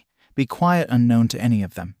 Shigaraki. Be quiet, unknown to any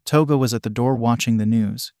of them. Toga was at the door watching the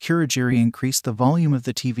news. Kurogiri increased the volume of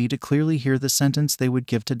the TV to clearly hear the sentence they would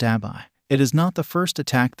give to Dabi. It is not the first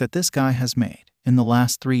attack that this guy has made. In the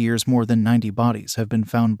last 3 years, more than 90 bodies have been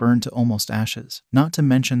found burned to almost ashes, not to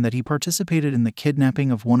mention that he participated in the kidnapping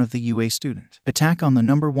of one of the UA students. Attack on the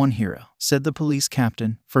 #1 hero, said the police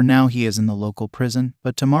captain. For now he is in the local prison,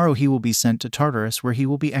 but tomorrow he will be sent to Tartarus where he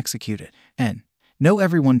will be executed. No,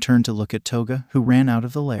 everyone turned to look at Toga, who ran out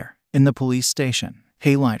of the lair. In the police station,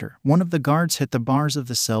 "Hey Lighter," one of the guards hit the bars of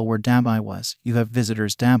the cell where Dabi was. "You have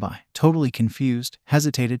visitors." Dabi, totally confused,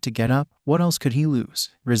 hesitated to get up. What else could he lose?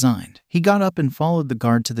 Resigned. He got up and followed the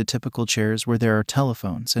guard to the typical chairs where there are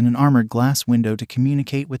telephones and an armored glass window to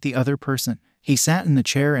communicate with the other person. He sat in the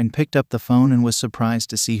chair and picked up the phone and was surprised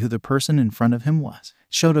to see who the person in front of him was.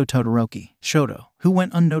 Shoto Todoroki. Shoto, who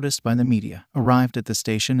went unnoticed by the media, arrived at the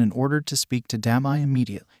station and ordered to speak to Dabi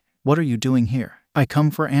immediately. "What are you doing here?" "I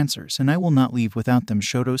come for answers, and I will not leave without them."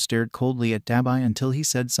 Shoto stared coldly at Dabi until he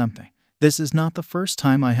said something. "This is not the first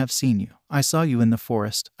time I have seen you. I saw you in the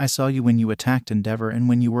forest. I saw you when you attacked Endeavor, and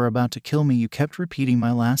when you were about to kill me you kept repeating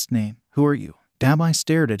my last name. Who are you?" Dabi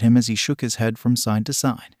stared at him as he shook his head from side to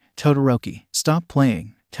side. "Todoroki, stop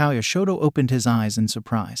playing." Tauya. Shoto opened his eyes in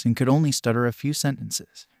surprise and could only stutter a few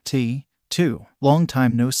sentences. T2. Long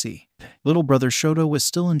time no see. Little brother Shoto was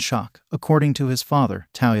still in shock. According to his father,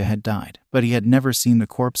 Tauya had died, but he had never seen the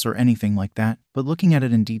corpse or anything like that. But looking at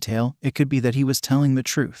it in detail, it could be that he was telling the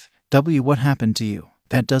truth. What happened to you?"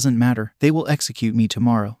 "That doesn't matter. They will execute me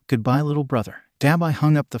tomorrow. Goodbye, little brother." Dabi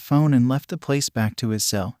hung up the phone and left the place back to his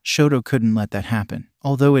cell. Shoto couldn't let that happen.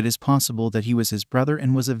 Although it is possible that he was his brother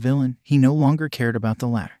and was a villain, he no longer cared about the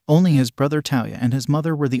latter. Only his brother Tauya and his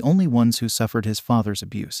mother were the only ones who suffered his father's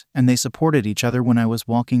abuse, and they supported each other. When I was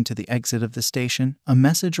walking to the exit of the station, a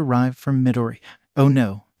message arrived from Midori. "Oh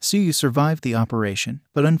no. Tsuyu survived the operation,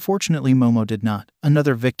 but unfortunately Momo did not.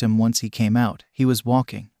 Another victim once he came out. He was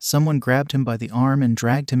walking. Someone grabbed him by the arm and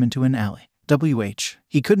dragged him into an alley.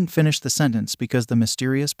 He couldn't finish the sentence because the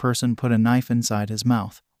mysterious person put a knife inside his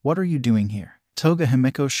mouth. What are you doing here?" Toga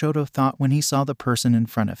Himeko. Shoto thought when he saw the person in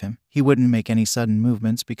front of him, he wouldn't make any sudden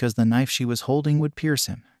movements because the knife she was holding would pierce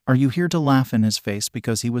him. "Are you here to laugh in his face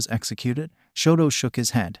because he was executed?" Shoto shook his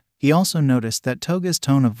head. He also noticed that Toga's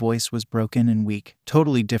tone of voice was broken and weak,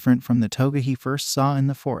 totally different from the Toga he first saw in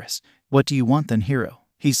the forest. "What do you want then, hero?"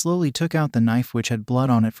 He slowly took out the knife which had blood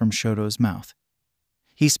on it from Shoto's mouth.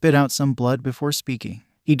 He spit out some blood before speaking.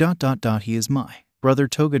 He is my brother."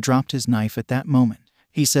 Toga dropped his knife at that moment.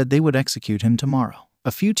 He said they would execute him tomorrow.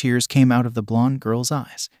 A few tears came out of the blonde girl's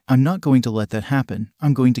eyes. "I'm not going to let that happen.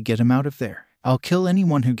 I'm going to get him out of there. I'll kill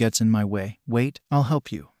anyone who gets in my way. Wait, I'll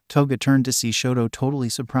help you." Toga turned to see Shoto, totally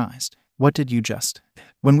surprised. "What did you just?"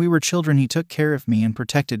 "When we were children he took care of me and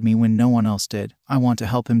protected me when no one else did. I want to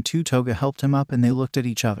help him too." Toga helped him up and they looked at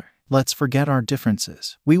each other. "Let's forget our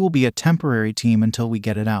differences. We will be a temporary team until we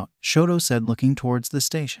get it out," Shoto said, looking towards the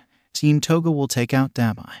station. "Team Toga will take out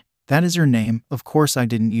Dabi." "That is your name?" "Of course I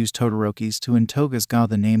didn't use Todoroki's too and Toga's ga.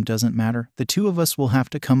 The name doesn't matter. The two of us will have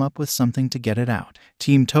to come up with something to get it out."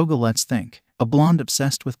 Team Toga. "Let's think." A blonde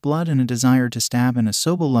obsessed with blood and a desire to stab and a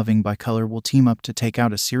soba loving bicolor will team up to take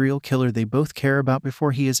out a serial killer they both care about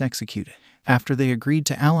before he is executed. After they agreed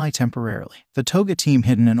to ally temporarily, the Toga team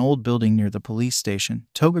hid in an old building near the police station.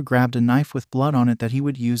 Toga grabbed a knife with blood on it that he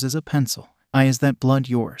would use as a pencil. "Is that blood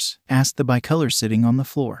yours?" asked the bicolor sitting on the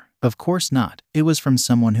floor. "Of course not. It was from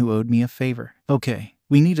someone who owed me a favor." "Okay.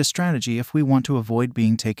 We need a strategy if we want to avoid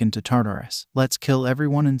being taken to Tartarus. Let's kill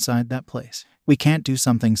everyone inside that place. We can't do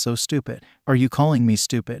something so stupid." "Are you calling me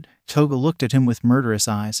stupid?" Toga looked at him with murderous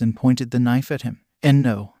eyes and pointed the knife at him. "And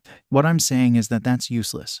no. What I'm saying is that that's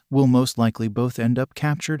useless. We'll most likely both end up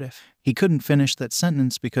captured if..." He couldn't finish that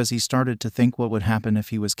sentence because he started to think what would happen if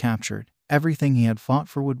he was captured. Everything he had fought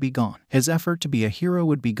for would be gone. His effort to be a hero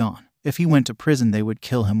would be gone. If he went to prison they would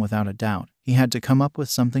kill him without a doubt. He had to come up with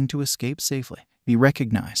something to escape safely. He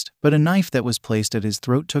recognized, but a knife that was placed at his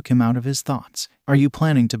throat took him out of his thoughts. "Are you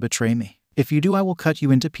planning to betray me? If you do I will cut you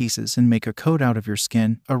into pieces and make a coat out of your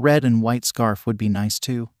skin. A red and white scarf would be nice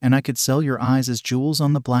too, and I could sell your eyes as jewels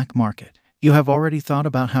on the black market." "You have already thought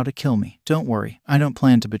about how to kill me. Don't worry, I don't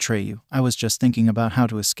plan to betray you. I was just thinking about how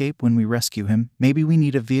to escape when we rescue him. Maybe we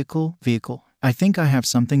need a vehicle. I think I have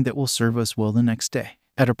something that will serve us well the next day."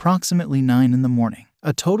 At approximately 9 in the morning,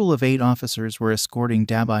 A total of 8 officers were escorting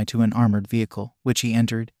Dabi to an armored vehicle, which he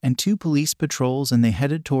entered, and 2 police patrols, and they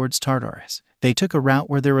headed towards Tartarus. They took a route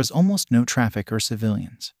where there was almost no traffic or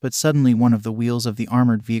civilians, but suddenly one of the wheels of the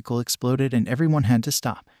armored vehicle exploded and everyone had to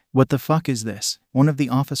stop. "What the fuck is this?" One of the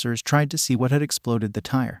officers tried to see what had exploded the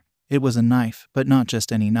tire. It was a knife, but not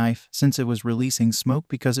just any knife, since it was releasing smoke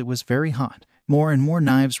because it was very hot. More and more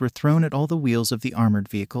knives were thrown at all the wheels of the armored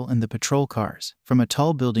vehicle and the patrol cars. From a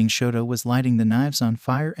tall building, 𝗧𝗪 was lighting the knives on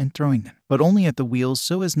fire and throwing them, but only at the wheels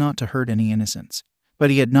so as not to hurt any innocents. But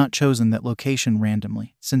he had not chosen that location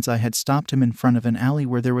randomly, since I had stopped him in front of an alley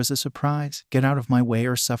where there was a surprise. "Get out of my way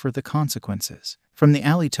or suffer the consequences." From the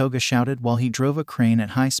alley, Toga shouted while he drove a crane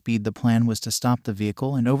at high speed. The plan was to stop the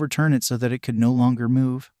vehicle and overturn it so that it could no longer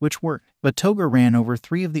move, which worked. But Toga ran over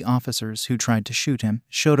 3 of the officers who tried to shoot him.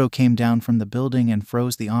 𝗧𝗪 came down from the building and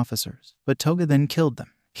froze the officers, but Toga then killed them.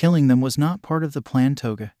 Killing them was not part of the plan,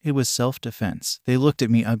 Toga. It was self-defense. "They looked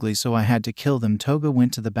at me ugly, so I had to kill them." Toga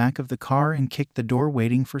went to the back of the car and kicked the door,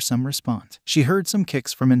 waiting for some response. She heard some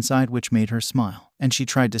kicks from inside which made her smile, and she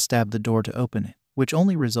tried to stab the door to open it, which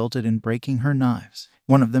only resulted in breaking her knives.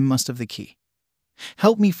 One of them must have the key.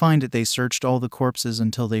 "Help me find it." They searched all the corpses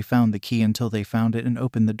until they found the key, until they found it and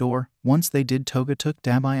opened the door. Once they did, Toga took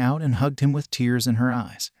Dabi out and hugged him with tears in her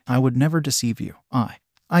eyes. "I would never deceive you.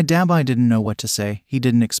 Dabi didn't know what to say. He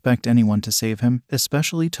didn't expect anyone to save him,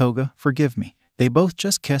 especially Toga. "Forgive me." They both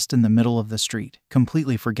just kissed in the middle of the street,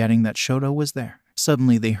 completely forgetting that 𝗧𝗪 was there.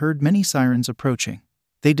 Suddenly they heard many sirens approaching.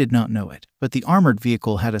 They did not know it, but the armored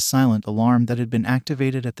vehicle had a silent alarm that had been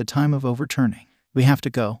activated at the time of overturning. "We have to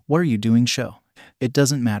go." "What are you doing, 𝗧𝗪?" "It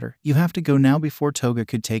doesn't matter. You have to go now." Before Toga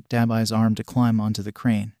could take Dabi's arm to climb onto the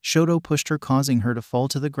crane, 𝗧𝗪 pushed her, causing her to fall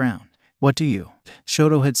to the ground. "What do you?"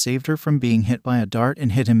 𝗧𝗪 had saved her from being hit by a dart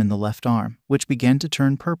and hit him in the left arm, which began to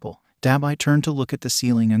turn purple. Dabi turned to look at the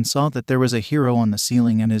ceiling and saw that there was a hero on the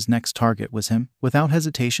ceiling and his next target was him. Without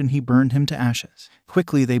hesitation, he burned him to ashes.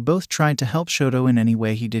 Quickly, they both tried to help 𝗧𝗪 in any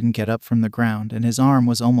way. He didn't get up from the ground and his arm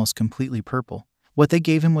was almost completely purple. What they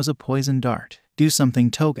gave him was a poison dart. "Do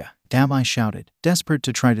something, Toga," Dabi shouted, desperate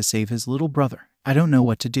to try to save his little brother. "I don't know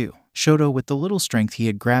what to do." 𝗧𝗪, with the little strength he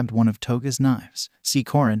had, grabbed one of Toga's knives. "See,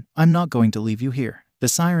 𝐒𝐭𝐴𝐴, I'm not going to leave you here." The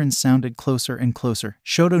sirens sounded closer and closer.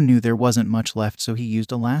 𝗧𝗪 knew there wasn't much left, so he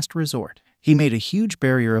used a last resort. He made a huge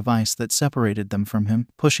barrier of ice that separated them from him,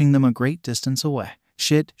 pushing them a great distance away.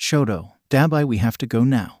 "Shit, 𝗧𝗪. Dabi, we have to go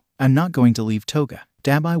now." "I'm not going to leave Toga."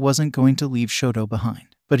 Dabi wasn't going to leave 𝗧𝗪 behind.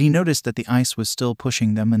 But he noticed that the ice was still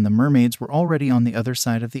pushing them and the mermaids were already on the other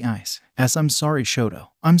side of the ice. "I'm sorry, 𝗧𝗪.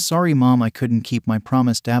 I'm sorry, Mom. I couldn't keep my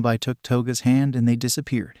promise." Dabi took Toga's hand and they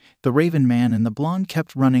disappeared. The Raven Man and the blonde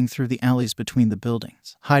kept running through the alleys between the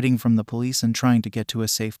buildings, hiding from the police and trying to get to a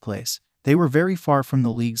safe place. They were very far from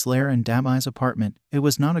the League's lair and Dabi's apartment. It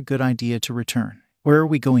was not a good idea to return. "Where are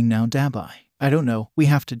we going now, Dabi?" "I don't know. We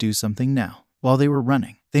have to do something now." While they were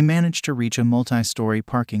running, they managed to reach a multi-story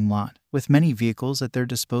parking lot with many vehicles at their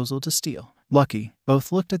disposal to steal. Lucky,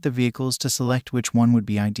 both looked at the vehicles to select which one would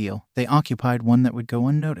be ideal. They occupied one that would go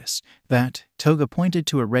unnoticed. Toga pointed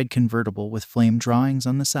to a red convertible with flame drawings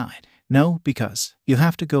on the side. "No, because you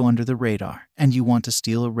have to go under the radar, and you want to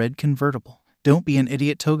steal a red convertible." "Don't be an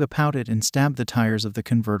idiot," Toga pouted and stabbed the tires of the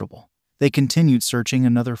convertible. They continued searching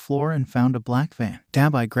another floor and found a black van.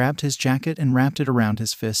 Dabi grabbed his jacket and wrapped it around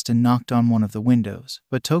his fist and knocked on one of the windows,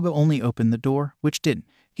 but Toga only opened the door, which didn't.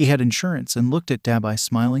 He had insurance and looked at Dabi,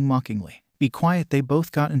 smiling mockingly. "Be quiet." They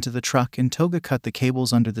both got into the truck and Toga cut the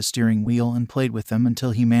cables under the steering wheel and played with them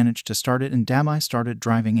until he managed to start it and Dabi started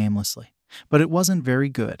driving aimlessly. But it wasn't very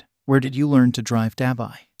good. "Where did you learn to drive,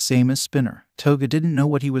 Dabi?" "Same as Spinner." Toga didn't know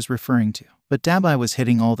what he was referring to, but Dabi was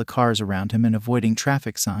hitting all the cars around him and avoiding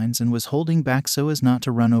traffic signs and was holding back so as not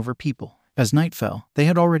to run over people. As night fell, they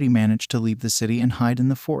had already managed to leave the city and hide in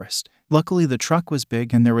the forest. Luckily, the truck was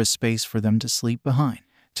big and there was space for them to sleep behind.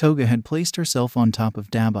 Toga had placed herself on top of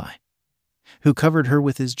Dabi, who covered her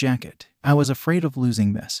with his jacket. "I was afraid of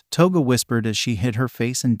losing this," Toga whispered as she hid her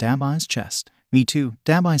face in Dabi's chest. "Me too,"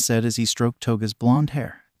 Dabi said as he stroked Toga's blonde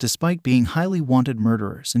hair. Despite being highly wanted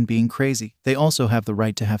murderers and being crazy, they also have the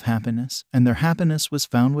right to have happiness, and their happiness was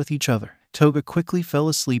found with each other. Toga quickly fell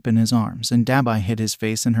asleep in his arms and Dabi hid his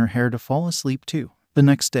face in her hair to fall asleep too. The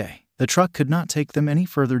next day, the truck could not take them any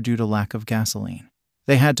further due to lack of gasoline.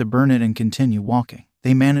 They had to burn it and continue walking.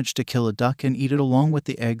 They managed to kill a duck and eat it along with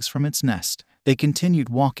the eggs from its nest. They continued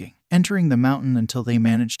walking, entering the mountain until they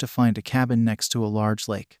managed to find a cabin next to a large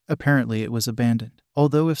lake. Apparently it was abandoned,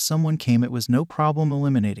 although if someone came it was no problem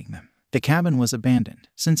eliminating them. The cabin was abandoned,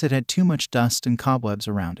 since it had too much dust and cobwebs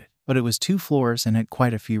around it, but it was 2 floors and had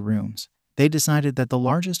quite a few rooms. They decided that the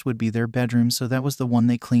largest would be their bedroom, so that was the one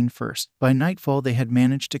they cleaned first. By nightfall, they had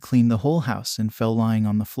managed to clean the whole house and fell lying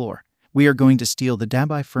on the floor. "We are going to steal the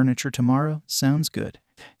Dabi furniture tomorrow. Sounds good.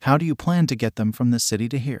 How do you plan to get them from the city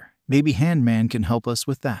to here? Maybe Handman can help us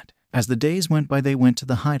with that." As the days went by, they went to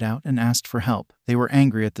the hideout and asked for help. They were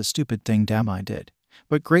angry at the stupid thing Dabi did,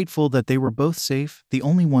 but grateful that they were both safe. The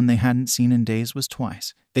only one they hadn't seen in days was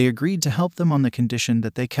Twice. They agreed to help them on the condition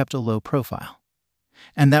that they kept a low profile,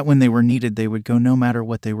 and that when they were needed they would go no matter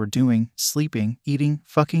what they were doing, sleeping, eating,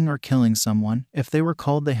 fucking, or killing someone. If they were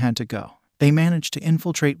called, they had to go. They managed to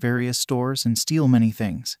infiltrate various stores and steal many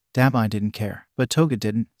things. Dabi didn't care, but Toga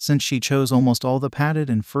didn't, since she chose almost all the padded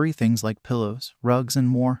and furry things like pillows, rugs, and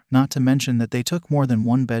more, not to mention that they took more than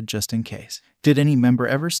one bed just in case. Did any member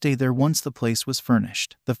ever stay there once the place was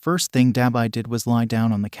furnished? The first thing Dabi did was lie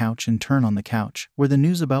down on the couch and turn on the couch, where the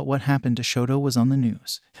news about what happened to 𝗧𝗪 was on the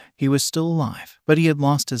news. He was still alive, but he had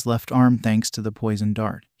lost his left arm thanks to the poison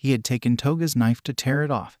dart. He had taken Toga's knife to tear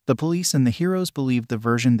it off. The police and the heroes believed the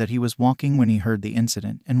version that he was walking when he heard the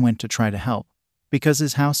incident and went to try to help. Because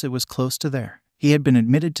his house, it was close to there. He had been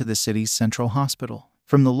admitted to the city's central hospital.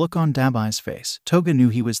 From the look on Dabi's face, Toga knew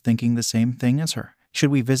he was thinking the same thing as her.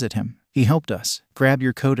 "Should we visit him? He helped us. Grab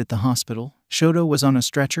your coat at the hospital." 𝗧𝗪 was on a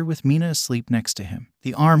stretcher with Mina asleep next to him.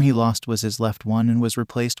 The arm he lost was his left one and was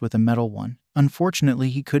replaced with a metal one. Unfortunately,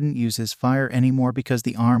 he couldn't use his fire anymore because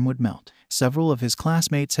the arm would melt. Several of his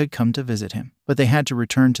classmates had come to visit him, but they had to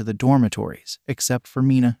return to the dormitories, except for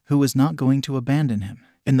Mina, who was not going to abandon him.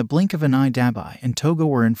 In the blink of an eye, Dabi and Toga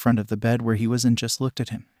were in front of the bed where he was and just looked at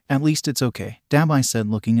him. "At least it's okay," Dabi said,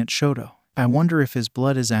 looking at 𝗧𝗪. "I wonder if his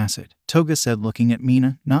blood is acid," Toga said, looking at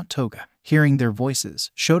Mina, not Toga. Hearing their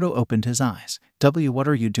voices, 𝗧𝗪 opened his eyes. "What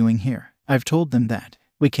are you doing here?" "I've told them that.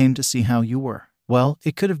 We came to see how you were." "Well,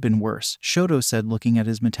 it could have been worse," 𝗧𝗪 said, looking at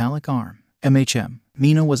his metallic arm.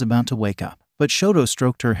 Mina was about to wake up, but 𝗧𝗪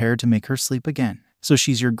stroked her hair to make her sleep again. "So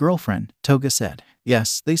she's your girlfriend?" Toga said.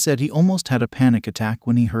 "Yes, they said he almost had a panic attack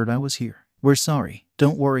when he heard I was here." "We're sorry."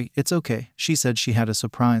 "Don't worry, it's okay. She said she had a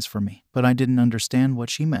surprise for me, but I didn't understand what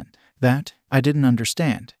she meant." "That? I didn't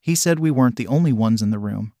understand. He said we weren't the only ones in the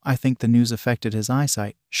room. I think the news affected his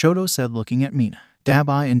eyesight," 𝗧𝗪 said, looking at Mina.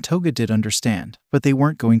 Dabi and Toga did understand, but they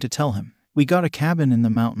weren't going to tell him. "We got a cabin in the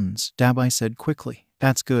mountains," Dabi said quickly.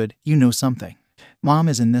 "That's good, you know something. Mom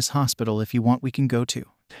is in this hospital. If you want, we can go too."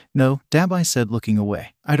 "No," Dabi said, looking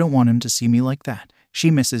away. "I don't want him to see me like that. She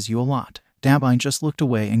misses you a lot." Dabi just looked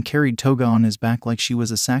away and carried Toga on his back like she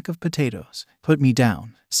was a sack of potatoes. "Put me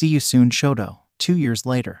down. See you soon, 𝗧𝗪." 2 years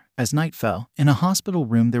later, as night fell, in a hospital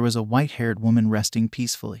room there was a white-haired woman resting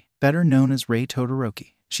peacefully, better known as Rei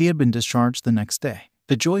Todoroki. She had been discharged the next day.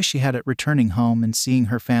 The joy she had at returning home and seeing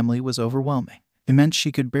her family was overwhelming. It meant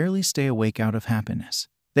she could barely stay awake out of happiness.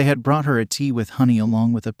 They had brought her a tea with honey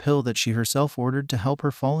along with a pill that she herself ordered to help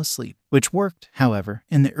her fall asleep, which worked. However,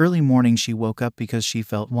 in the early morning she woke up because she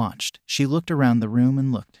felt watched. She looked around the room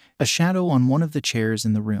and looked. A shadow on one of the chairs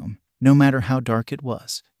in the room. No matter how dark it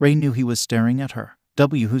was, Rei knew he was staring at her.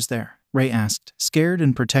 "Who's there?" Rei asked, scared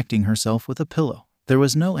and protecting herself with a pillow. There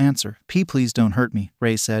was no answer. "Please don't hurt me,"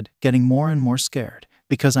 Rei said, getting more and more scared.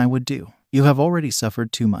 "Because I would do. You have already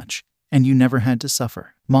suffered too much. And you never had to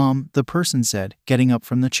suffer." "Mom," the person said, getting up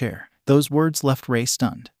from the chair. Those words left Rei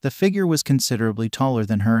stunned. The figure was considerably taller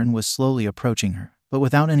than her and was slowly approaching her, but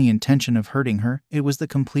without any intention of hurting her. It was the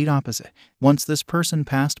complete opposite. Once this person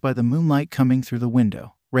passed by the moonlight coming through the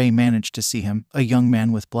window, Rei managed to see him, a young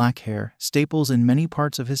man with black hair, staples in many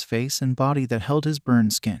parts of his face and body that held his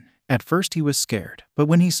burned skin. At first he was scared, but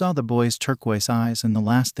when he saw the boy's turquoise eyes and the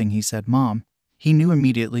last thing he said, "Mom," he knew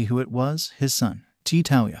immediately who it was, his son.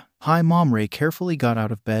 "𝗬𝗨𝗧." "Hi, Mom." Rei carefully got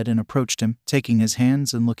out of bed and approached him, taking his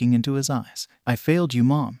hands and looking into his eyes. "I failed you,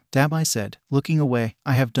 Mom," Dabi said, looking away.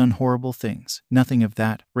 "I have done horrible things." "Nothing of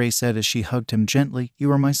that," Rei said as she hugged him gently. "You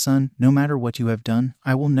are my son. No matter what you have done,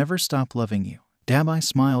 I will never stop loving you." Dabi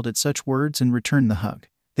smiled at such words and returned the hug.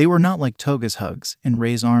 They were not like Toga's hugs. In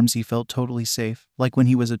Rei's arms he felt totally safe, like when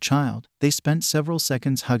he was a child. They spent several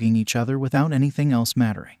seconds hugging each other without anything else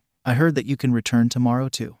mattering. "I heard that you can return tomorrow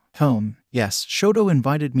too." "Home?" "Yes, 𝗧𝗪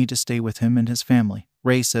invited me to stay with him and his family,"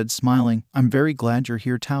 Rei said, smiling. "I'm very glad you're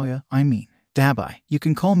here, 𝗬𝗨𝗧. Dabi, you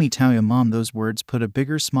can call me 𝗬𝗨𝗧, Mom." Those words put a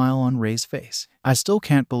bigger smile on Rei's face. "I still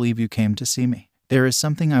can't believe you came to see me. There is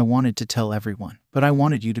something I wanted to tell everyone, but I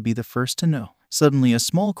wanted you to be the first to know." Suddenly a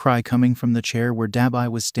small cry coming from the chair where Dabi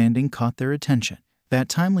was standing caught their attention. That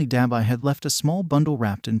timely Dabi had left a small bundle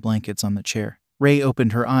wrapped in blankets on the chair. Rei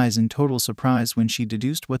opened her eyes in total surprise when she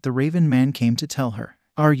deduced what the Raven Man came to tell her.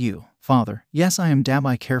 "Are you?" Father, yes, I am.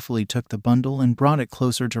 Dabi carefully took the bundle and brought it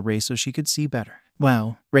closer to Ray so she could see better.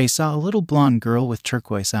 Wow. Ray saw a little blonde girl with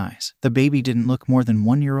turquoise eyes. The baby didn't look more than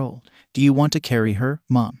 1 year old. Do you want to carry her,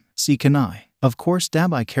 Mom? See, can I? Of course.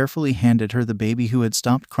 Dabi carefully handed her the baby, who had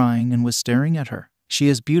stopped crying and was staring at her. She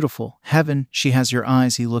is beautiful. Heaven, she has your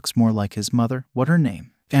eyes. He looks more like his mother. What her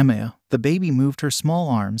name? 𝐿𝐴. The baby moved her small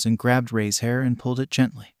arms and grabbed Ray's hair and pulled it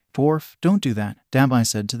gently. Dwarf, don't do that, Dabi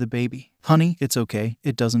said to the baby. Honey, it's okay,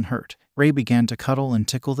 it doesn't hurt. Ray began to cuddle and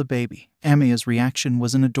tickle the baby. 𝐿𝐴's reaction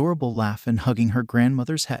was an adorable laugh and hugging her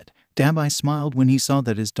grandmother's head. Dabi smiled when he saw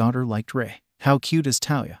that his daughter liked Ray. How cute is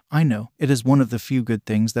𝐬𝐿? I know, it is one of the few good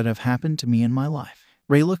things that have happened to me in my life.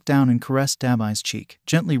 Ray looked down and caressed Dabi's cheek,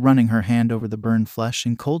 gently running her hand over the burned flesh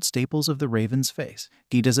and cold staples of the raven's face.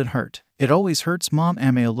 Does it hurt? It always hurts, Mom.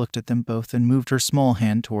 𝐿𝐴 looked at them both and moved her small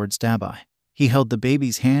hand towards Dabi. He held the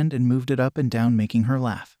baby's hand and moved it up and down, making her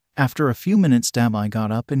laugh. After a few minutes, Dabi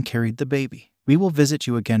got up and carried the baby. We will visit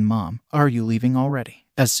you again, Mom. Are you leaving already?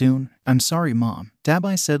 As soon? I'm sorry, Mom,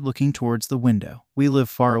 Dabi said, looking towards the window. We live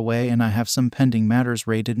far away and I have some pending matters.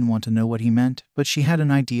 Ray didn't want to know what he meant, but she had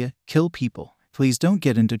an idea. Kill people. Please don't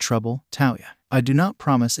get into trouble, 𝐬𝐿. I do not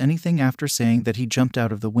promise anything. After saying that, he jumped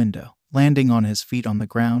out of the window, landing on his feet on the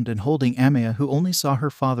ground and holding 𝐿𝐴, who only saw her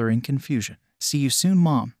father in confusion. See you soon,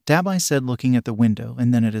 Mom, Dabi said, looking at the window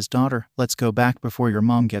and then at his daughter. Let's go back before your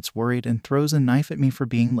mom gets worried and throws a knife at me for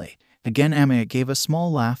being late. Again, 𝐿𝐴 gave a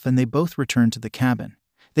small laugh and they both returned to the cabin.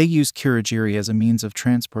 They used 𝐒𝐻𝐽𝐺 as a means of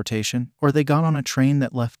transportation, or they got on a train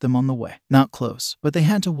that left them on the way. Not close, but they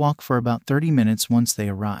had to walk for about 30 minutes once they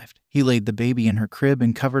arrived. He laid the baby in her crib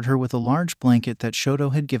and covered her with a large blanket that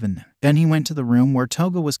𝐿𝐴 had given them. Then he went to the room where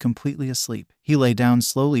Toga was completely asleep. He lay down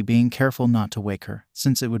slowly, being careful not to wake her,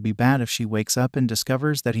 since it would be bad if she wakes up and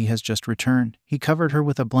discovers that he has just returned. He covered her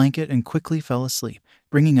with a blanket and quickly fell asleep.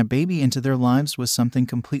 Bringing a baby into their lives was something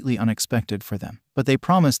completely unexpected for them, but they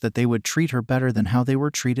promised that they would treat her better than how they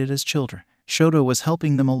were treated as children. 𝐿𝐴 was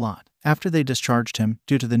helping them a lot. After they discharged him,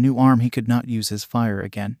 due to the new arm, he could not use his fire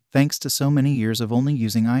again, thanks to so many years of only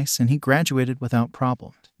using ice, and he graduated without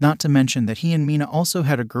problems. Not to mention that he and Mina also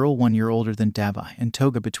had a girl 1 year older than Dabi and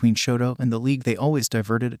Toga. Between 𝐿𝐴 and the League, they always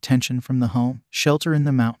diverted attention from the home shelter in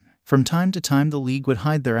the mountain. From time to time, the League would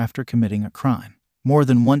hide there after committing a crime. More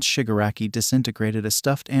than once, Shigaraki disintegrated a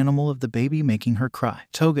stuffed animal of the baby, making her cry.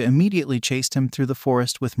 Toga immediately chased him through the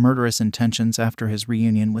forest with murderous intentions. After his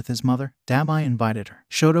reunion with his mother, Dabi invited her,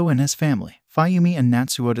 𝐿𝐴 and his family, 𝐼𝐼umi and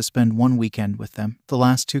Natsuo, to spend one weekend with them. The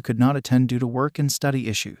last two could not attend due to work and study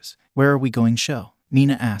issues. Where are we going, 𝐿𝐴?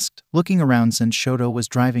 Mina asked, looking around since 𝐿𝐴 was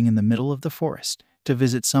driving in the middle of the forest. To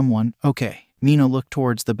visit someone. Okay. Mina looked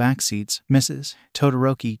towards the back seats. Mrs.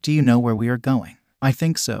 Todoroki, do you know where we are going? I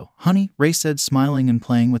think so, honey, Ray said, smiling and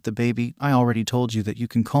playing with the baby. I already told you that you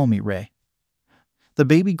can call me Ray. The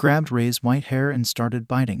baby grabbed Ray's white hair and started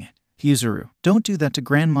biting it. Yuzuru, don't do that to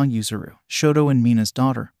Grandma. Yuzuru, 𝐿𝐴 and Mina's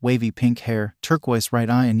daughter, wavy pink hair, turquoise right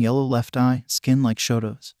eye and yellow left eye, skin like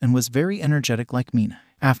𝐿𝐴's, and was very energetic like Mina.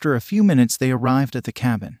 After a few minutes, they arrived at the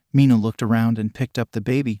cabin. Mina looked around and picked up the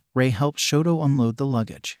baby. Ray helped 𝐿𝐴 unload the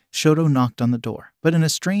luggage. 𝐿𝐴 knocked on the door, but in a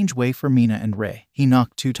strange way for Mina and Ray. He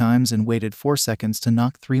knocked 2 times and waited 4 seconds to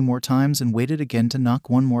knock 3 more times and waited again to knock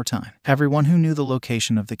 1 more time. Everyone who knew the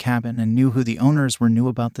location of the cabin and knew who the owners were knew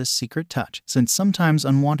about this secret touch, since sometimes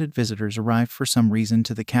unwanted visitors arrived for some reason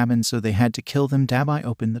to the cabin, so they had to kill them. Dabi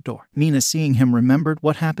opened the door. Mina, seeing him, remembered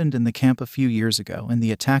what happened in the camp a few years ago and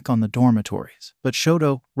the attack on the dormitories. But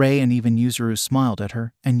𝐿𝐴, Ray and even Yuzuru smiled at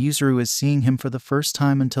her, and Yuzuru is seeing him for the first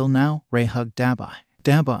time until now. Ray hugged Dabi.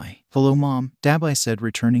 Dabi, hello Mom, Dabi said,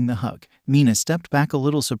 returning the hug. Mina stepped back a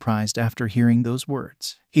little surprised after hearing those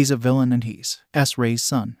words. He's a villain and he's Ray's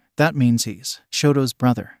son. That means he's 𝐿𝐴's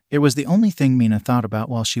brother. It was the only thing Mina thought about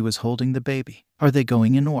while she was holding the baby. Are they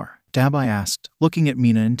going in or? Dabi asked, looking at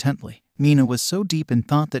Mina intently. Mina was so deep in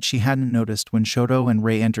thought that she hadn't noticed when 𝐿𝐴 and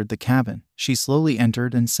Ray entered the cabin. She slowly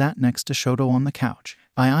entered and sat next to 𝐿𝐴 on the couch.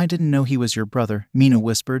 I didn't know he was your brother, Mina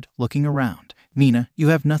whispered, looking around. Mina, you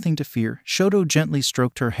have nothing to fear. 𝐿𝐴 gently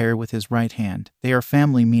stroked her hair with his right hand. They are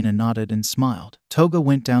family. Mina nodded and smiled. Toga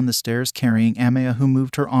went down the stairs carrying 𝐿𝐴, who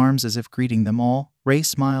moved her arms as if greeting them all. Ray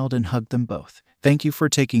smiled and hugged them both. Thank you for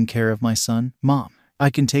taking care of my son, Mom.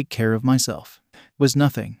 I can take care of myself. Was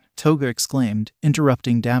nothing, Toga exclaimed,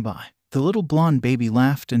 interrupting Dabi. The little blonde baby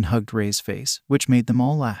laughed and hugged Ray's face, which made them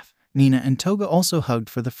all laugh. Mina and Toga also hugged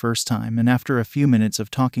for the first time, and after a few minutes of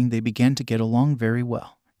talking they began to get along very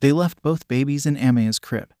well. They left both babies in 𝐿𝐴's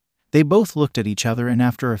crib. They both looked at each other, and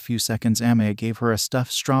after a few seconds 𝐿𝐴 gave her a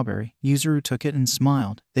stuffed strawberry. Yuzuru took it and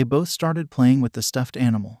smiled. They both started playing with the stuffed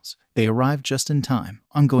animals. They arrived just in time.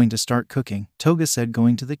 I'm going to start cooking, Toga said,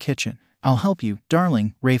 going to the kitchen. I'll help you,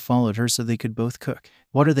 darling. Ray followed her so they could both cook.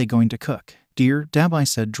 What are they going to cook? Deer, Dabi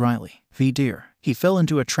said dryly. Deer. He fell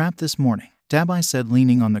into a trap this morning, Dabi said,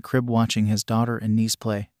 leaning on the crib watching his daughter and niece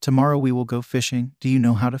play. Tomorrow we will go fishing. Do you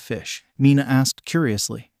know how to fish? Mina asked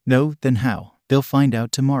curiously. No, then how? They'll find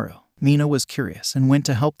out tomorrow. Mina was curious and went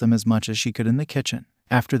to help them as much as she could in the kitchen.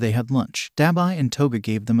 After they had lunch, Dabi and Toga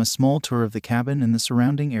gave them a small tour of the cabin and the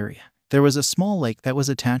surrounding area. There was a small lake that was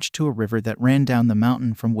attached to a river that ran down the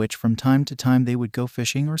mountain, from which from time to time they would go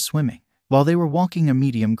fishing or swimming. While they were walking, a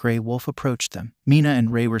medium gray wolf approached them. Mina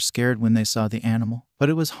and Ray were scared when they saw the animal, but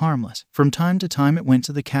it was harmless. From time to time it went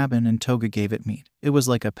to the cabin and Toga gave it meat. It was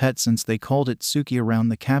like a pet since they called it 𝗧𝗍𝗪. Around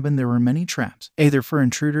the cabin there were many traps, either for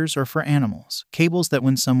intruders or for animals. Cables that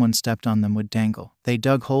when someone stepped on them would dangle. They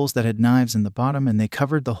dug holes that had knives in the bottom and they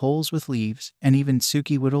covered the holes with leaves, and even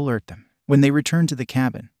𝗧𝗍𝗪 would alert them. When they returned to the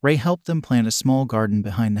cabin, Ray helped them plant a small garden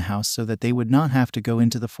behind the house so that they would not have to go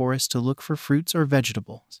into the forest to look for fruits or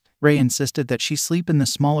vegetables. Ray insisted that she sleep in the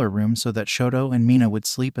smaller room so that 𝗧𝗪 and Mina would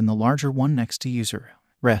sleep in the larger one next to 𝐒𝐻𝑢𝑟u.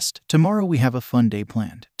 Rest. Tomorrow we have a fun day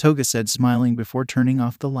planned, Toga said, smiling before turning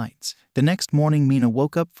off the lights. The next morning Mina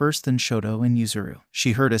woke up first, then 𝗧𝗪 and 𝐒𝐻𝑢𝑟u.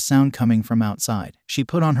 She heard a sound coming from outside. She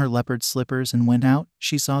put on her leopard slippers and went out.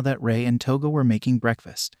 She saw that Ray and Toga were making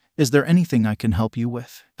breakfast. Is there anything I can help you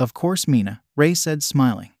with? Of course, Mina, Ray said,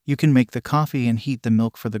 smiling. You can make the coffee and heat the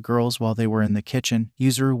milk for the girls. While they were in the kitchen,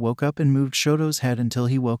 𝐒𝐻𝑢𝑟u woke up and moved 𝗧𝗪's head until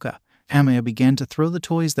he woke up. 𝐒𝐻𝐼 began to throw the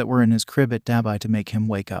toys that were in his crib at Dabi to make him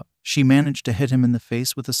wake up. She managed to hit him in the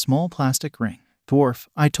face with a small plastic ring. Dwarf,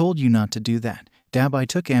 I told you not to do that. Dabi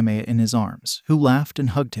took 𝗬𝐻𝐼 in his arms, who laughed and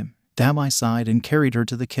hugged him. Dabi sighed and carried her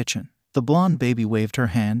to the kitchen. The blonde baby waved her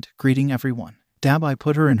hand, greeting everyone. Dabi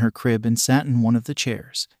put her in her crib and sat in one of the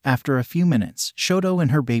chairs. After a few minutes, 𝗧𝗪 and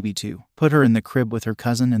her baby too put her in the crib with her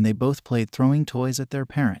cousin, and they both played throwing toys at their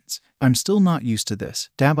parents. I'm still not used to this,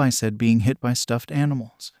 Dabi said, being hit by stuffed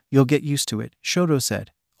animals. You'll get used to it, 𝗧𝗪 said.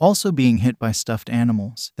 Also being hit by stuffed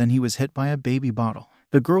animals, then he was hit by a baby bottle.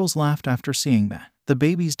 The girls laughed after seeing that. The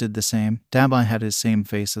babies did the same. Dabi had his same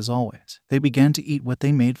face as always. They began to eat what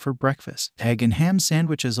they made for breakfast. Egg and ham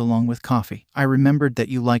sandwiches along with coffee. I remembered that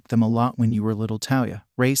you liked them a lot when you were little, 𝗬𝗪,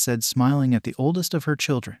 Ray said, smiling at the oldest of her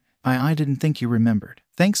children. I didn't think you remembered.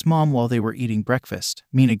 Thanks, Mom. While they were eating breakfast,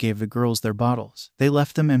 Mina gave the girls their bottles. They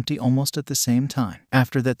left them empty almost at the same time.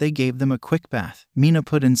 After that they gave them a quick bath. Mina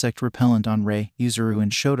put insect repellent on Ray, 𝗎𝗎𝑢𝑟u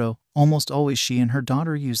and 𝗧𝗪. Almost always she and her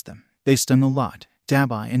daughter used them. They stung a lot.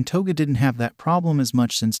 Dabi and Toga didn't have that problem as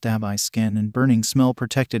much since Dabi's skin and burning smell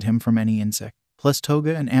protected him from any insect. Plus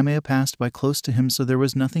Toga and 𝗬𝐼 passed by close to him, so there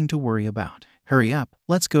was nothing to worry about. Hurry up,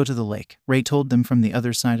 let's go to the lake, Ray told them from the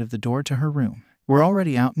other side of the door to her room. We're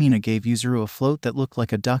already out. Mina gave 𝗎𝗎𝑢𝑟u a float that looked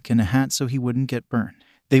like a duck in a hat so he wouldn't get burned.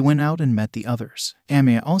 They went out and met the others.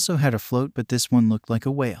 𝗬𝐼 also had a float, but this one looked like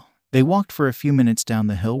a whale. They walked for a few minutes down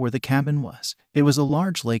the hill where the cabin was. It was a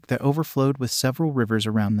large lake that overflowed with several rivers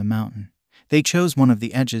around the mountain. They chose one of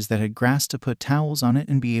the edges that had grass to put towels on it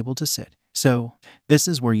and be able to sit. So, this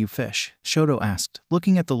is where you fish? 𝗧𝗪 asked,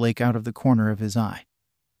 looking at the lake out of the corner of his eye.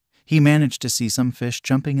 He managed to see some fish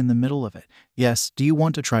jumping in the middle of it. Yes, do you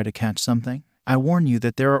want to try to catch something? I warn you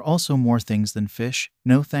that there are also more things than fish.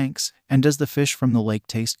 No thanks. And does the fish from the lake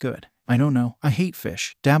taste good? I don't know. I hate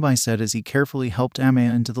fish, Dabi said as he carefully helped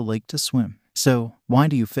𝗬𝐼 into the lake to swim. So, why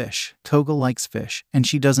do you fish? Toga likes fish, and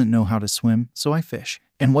she doesn't know how to swim, so I fish.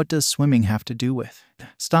 And what does swimming have to do with?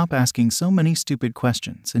 Stop asking so many stupid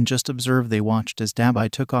questions and just observe. They watched as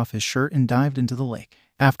Dabi took off his shirt and dived into the lake.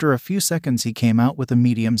 After a few seconds he came out with a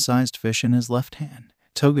medium-sized fish in his left hand.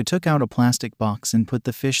 Toga took out a plastic box and put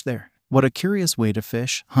the fish there. What a curious way to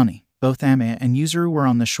fish, honey. Both 𝗬𝐼 and 𝗎𝗎𝑢𝑟u were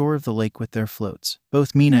on the shore of the lake with their floats.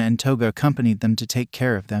 Both Mina and Toga accompanied them to take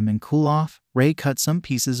care of them and cool off. Ray cut some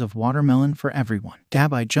pieces of watermelon for everyone.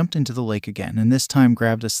 Dabi jumped into the lake again and this time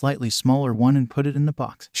grabbed a slightly smaller one and put it in the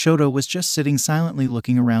box. 𝗧𝗪 was just sitting silently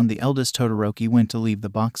looking around. The eldest Todoroki went to leave the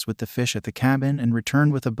box with the fish at the cabin and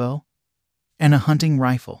returned with a bow and a hunting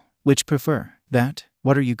rifle. Which prefer? That?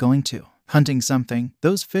 What are you going to? Hunting something?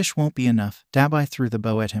 Those fish won't be enough. Dabi threw the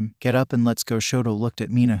bow at him. Get up and let's go. 𝗧𝗪 looked at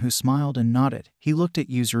Mina, who smiled and nodded. He looked at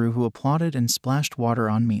𝗎𝗎𝑢𝑟u, who applauded and splashed water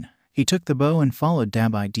on Mina. He took the bow and followed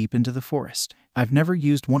Dabi deep into the forest. I've never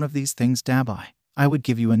used one of these things, Dabi. I would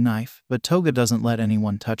give you a knife, but Toga doesn't let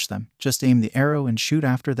anyone touch them. Just aim the arrow and shoot.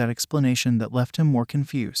 After that explanation that left him more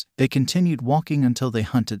confused, they continued walking until they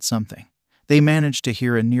hunted something. They managed to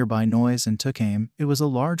hear a nearby noise and took aim. It was a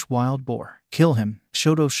large wild boar. Kill him.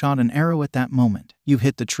 𝗧𝗪 shot an arrow at that moment. You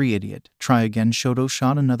hit the tree, idiot. Try again. 𝗧𝗪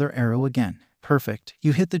shot another arrow again. Perfect.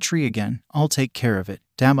 You hit the tree again. I'll take care of it.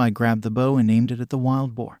 Dabi grabbed the bow and aimed it at the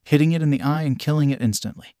wild boar, hitting it in the eye and killing it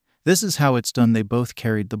instantly. This is how it's done. They both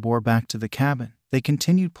carried the boar back to the cabin. They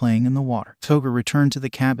continued playing in the water. Toga returned to the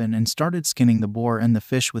cabin and started skinning the boar and the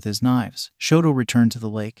fish with his knives. 𝗀𝗱 returned to the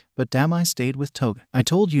lake, but 𝗪𝗵 stayed with Toga. I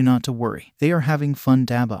told you not to worry. They are having fun,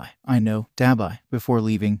 𝗪𝗵. I know, 𝗪𝗵. Before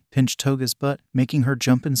leaving, pinched Toga's butt, making her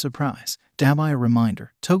jump in surprise. 𝗪𝗵 a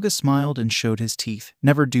reminder. Toga smiled and showed his teeth.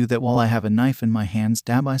 Never do that while I have a knife in my hands.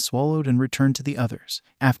 𝗪𝗵 swallowed and returned to the others.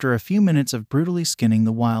 After a few minutes of brutally skinning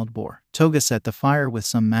the wild boar, Toga set the fire with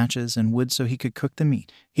some matches and wood so he could cook the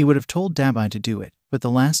meat. He would have told 𝗪𝗵 to do it, but the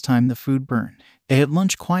last time the food burned. They had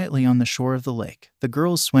lunch quietly on the shore of the lake. The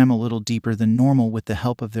girls swam a little deeper than normal with the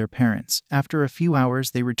help of their parents. After a few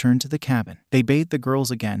hours, they returned to the cabin. They bathed the girls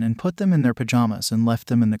again and put them in their pajamas and left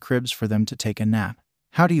them in the cribs for them to take a nap.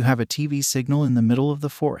 How do you have a TV signal in the middle of the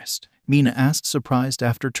forest? Mina asked, surprised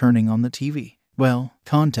after turning on the TV. Well,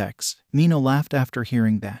 context. Mina laughed after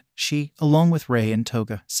hearing that. She, along with Ray and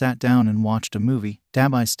Toga, sat down and watched a movie.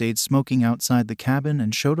 𝗪𝗵 stayed smoking outside the cabin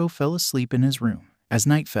and 𝗀𝗱 fell asleep in his room. As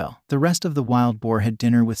night fell, the rest of the wild boar had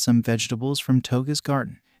dinner with some vegetables from Toga's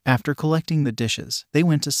garden. After collecting the dishes, they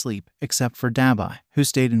went to sleep, except for 𝗪𝗵, who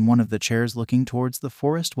stayed in one of the chairs looking towards the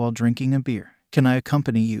forest while drinking a beer. Can I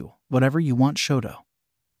accompany you? Whatever you want, 𝗀𝗱,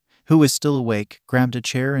 who was still awake, grabbed a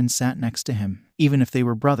chair and sat next to him. Even if they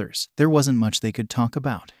were brothers, there wasn't much they could talk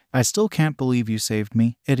about. I still can't believe you saved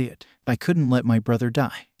me, idiot. I couldn't let my brother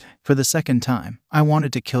die. For the second time, I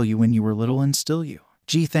wanted to kill you when you were little and still you.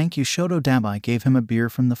 Gee, thank you, 𝗀𝗱. 𝗪𝗵 gave him a beer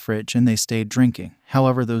from the fridge and they stayed drinking.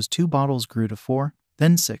 However, those 2 bottles grew to 4,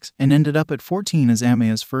 then 6, and ended up at 14 as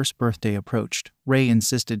𝗪𝗆's first birthday approached. Ray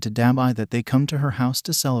insisted to 𝗪𝗵 that they come to her house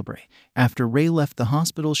to celebrate. After Ray left the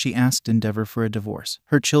hospital, she asked 𝗪𝗫 for a divorce.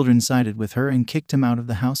 Her children sided with her and kicked him out of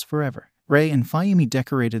the house forever. Ray and 𝗵𝗆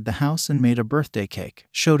decorated the house and made a birthday cake.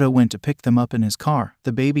 𝗀𝗱 went to pick them up in his car.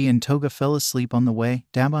 The baby and Toga fell asleep on the way.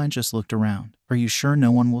 𝗪𝗵 just looked around. Are you sure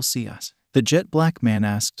no one will see us? The jet black man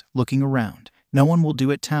asked, looking around. No one will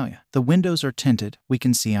do it, 𝗪𝗆. The windows are tinted, we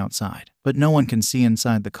can see outside. But no one can see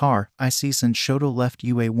inside the car. I see. Since 𝗀𝗱 left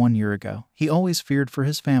UA 1 year ago, he always feared for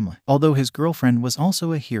his family. Although his girlfriend was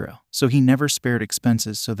also a hero, so he never spared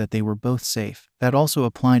expenses so that they were both safe. That also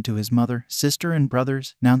applied to his mother, sister and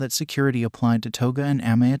brothers. Now that security applied to Toga and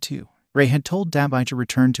𝗪𝗆 too. Ray had told 𝗪𝗆 to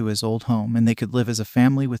return to his old home and they could live as a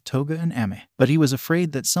family with Toga and 𝗪𝗆. But he was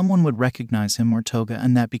afraid that someone would recognize him or Toga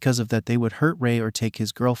and that because of that they would hurt Ray or take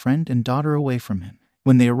his girlfriend and daughter away from him.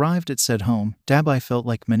 When they arrived at said home, 𝗪𝗆 felt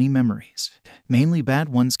like many memories. Mainly bad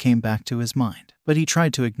ones came back to his mind. But he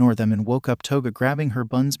tried to ignore them and woke up Toga grabbing her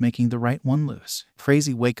buns, making the right one loose.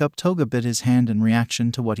 Crazy wake up. Toga bit his hand in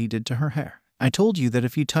reaction to what he did to her hair. I told you that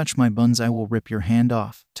if you touch my buns I will rip your hand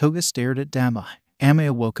off. Toga stared at 𝗪𝗆.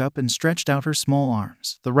 𝗪𝗆 woke up and stretched out her small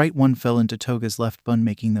arms. The right one fell into Toga's left bun,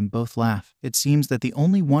 making them both laugh. It seems that the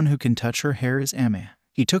only one who can touch her hair is 𝗪𝗆.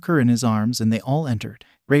 He took her in his arms and they all entered.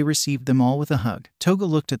 Ray received them all with a hug. Toga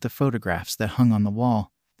looked at the photographs that hung on the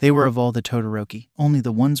wall. They were of all the Todoroki. Only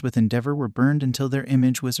the ones with 𝗪𝗫 were burned until their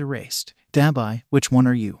image was erased. 𝗪𝗆, which one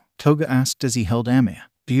are you? Toga asked as he held 𝗪𝗆.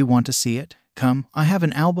 Do you want to see it? Come, I have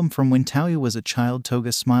an album from when 𝗪𝗆 was a child.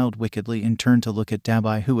 Toga smiled wickedly and turned to look at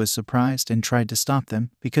𝗪𝗆, who was surprised and tried to stop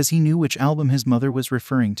them because he knew which album his mother was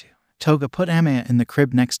referring to. Toga put 𝗪𝗆 in the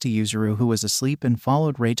crib next to Yuzuru, who was asleep, and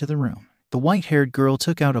followed Ray to the room. The white-haired girl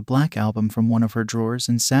took out a black album from one of her drawers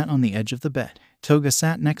and sat on the edge of the bed. Toga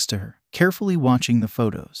sat next to her, carefully watching the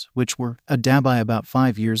photos, which were a 𝗪𝗆 about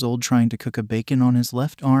 5 years old trying to cook a bacon on his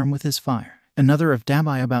left arm with his fire. Another of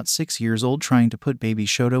𝗪𝗆 about 6 years old trying to put baby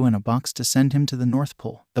𝗀𝗱 in a box to send him to the North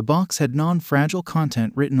Pole. The box had non-fragile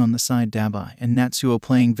content written on the side. 𝗪𝗆 and �natsuo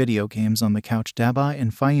playing video games on the couch. 𝗪𝗆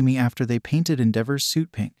and 𝗵𝗆 after they painted 𝗪𝗫's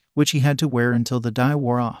suit pink, which he had to wear until the dye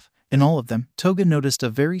wore off. In all of them, Toga noticed a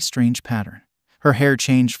very strange pattern. Her hair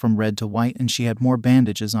changed from red to white and she had more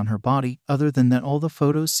bandages on her body. Other than that, all the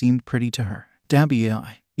photos seemed pretty to her. 𝗪𝗆,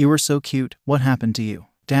 you were so cute. What happened to you?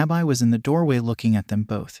 𝗪𝗆 was in the doorway looking at them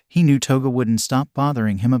both. He knew Toga wouldn't stop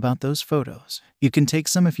bothering him about those photos. You can take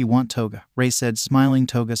some if you want, Toga, Ray said, smiling.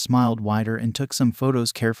 Toga smiled wider and took some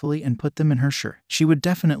photos carefully and put them in her shirt. She would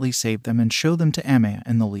definitely save them and show them to 𝗪𝗆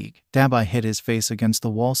and the League. 𝗪𝗆 hit his face against the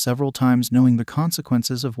wall several times, knowing the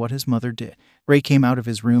consequences of what his mother did. Ray came out of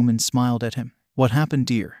his room and smiled at him. What happened,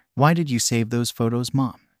 dear? Why did you save those photos,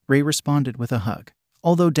 Mom? Ray responded with a hug.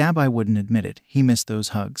 Although 𝗪𝗆 wouldn't admit it, he missed those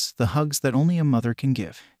hugs, the hugs that only a mother can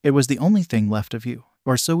give. It was the only thing left of you.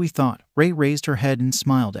 Or so we thought. Ray raised her head and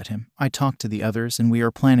smiled at him. I talked to the others and we are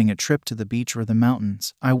planning a trip to the beach or the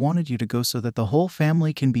mountains. I wanted you to go so that the whole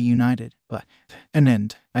family can be united. But,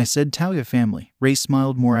 I said 𝗪𝗆 family. Ray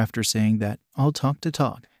smiled more after saying that. I'll talk to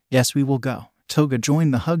Toga. Yes, we will go. Toga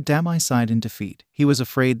joined the hug Dabi side in defeat. He was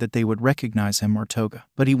afraid that they would recognize him or Toga,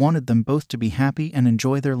 but he wanted them both to be happy and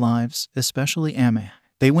enjoy their lives, especially 𝐻𝐻𝐵.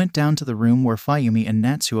 They went down to the room where 𝐵𝑃𝐲𝐵 and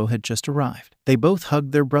Natsuo had just arrived. They both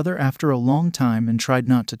hugged their brother after a long time and tried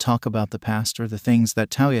not to talk about the past or the things that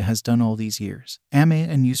Toga has done all these years. 𝐻𝐻𝐵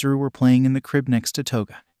and Yuzuru were playing in the crib next to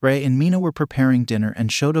Toga. Ray and Mina were preparing dinner and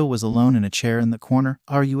Shoto was alone in a chair in the corner.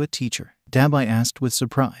 "Are you a teacher?" Dabi asked with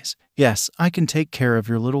surprise. "Yes, I can take care of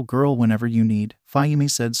your little girl whenever you need," 𝐵𝑃𝐲𝐵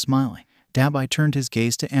said, smiling. Dabi turned his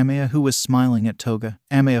gaze to 𝐻𝐻𝐵, who was smiling at Toga.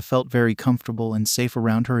 𝐻𝐻𝐵 felt very comfortable and safe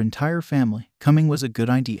around her entire family. Coming was a good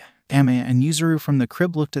idea. 𝐻𝐻𝐵 and Yuzuru from the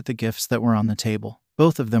crib looked at the gifts that were on the table.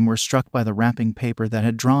 Both of them were struck by the wrapping paper that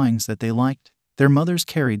had drawings that they liked. Their mothers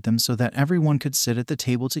carried them so that everyone could sit at the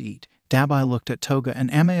table to eat. Dabi looked at Toga and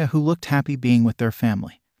𝐻𝐻𝐵, who looked happy being with their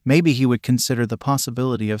family. Maybe he would consider the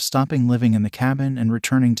possibility of stopping living in the cabin and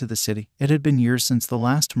returning to the city. It had been years since the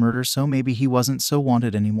last murder, so maybe he wasn't so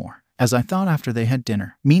wanted anymore. As I thought after they had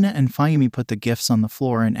dinner, Mina and 𝐵𝑃𝐲𝐵 put the gifts on the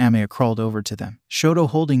floor and 𝐻𝐻𝐵 crawled over to them, Shoto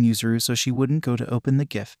holding Yuzuru so she wouldn't go to open the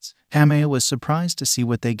gifts. 𝐻𝐻𝐵 was surprised to see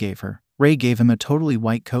what they gave her. Ray gave him a totally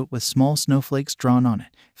white coat with small snowflakes drawn on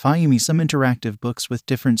it. 𝐵𝐲𝐵 some interactive books with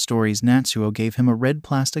different stories. Natsuo gave him a red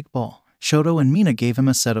plastic ball. Shoto and Mina gave him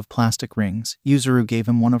a set of plastic rings. Yuzuru gave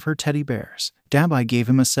him one of her teddy bears. Dabi gave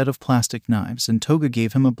him a set of plastic knives and Toga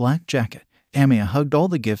gave him a black jacket. 𝐻𝐻𝐵 hugged all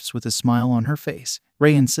the gifts with a smile on her face.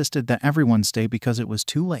 Ray insisted that everyone stay because it was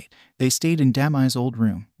too late. They stayed in Dabi's old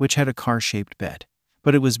room, which had a car-shaped bed.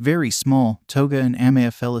 But it was very small. Toga and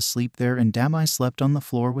𝐻𝐻𝐵 fell asleep there and Dabi slept on the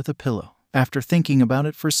floor with a pillow. After thinking about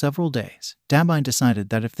it for several days, Dabi decided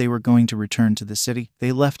that if they were going to return to the city,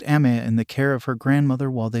 they left 𝐻𝐻𝐵 in the care of her grandmother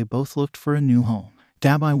while they both looked for a new home.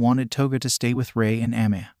 Dabi wanted Toga to stay with Ray and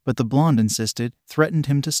𝐻𝐻𝐵, but the blonde insisted, threatened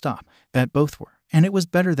him to stop. That both were. And it was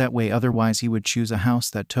better that way, otherwise he would choose a house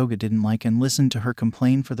that Toga didn't like and listen to her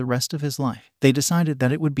complain for the rest of his life. They decided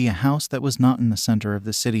that it would be a house that was not in the center of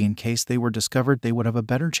the city. In case they were discovered, they would have a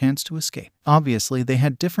better chance to escape. Obviously, they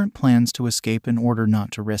had different plans to escape in order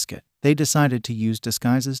not to risk it. They decided to use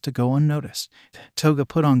disguises to go unnoticed. Toga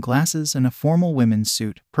put on glasses and a formal women's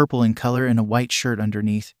suit, purple in color, and a white shirt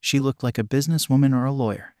underneath. She looked like a businesswoman or a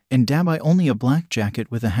lawyer. And Dabi only a black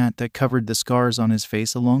jacket with a hat that covered the scars on his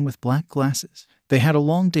face along with black glasses. They had a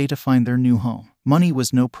long day to find their new home. Money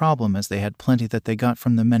was no problem as they had plenty that they got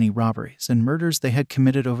from the many robberies and murders they had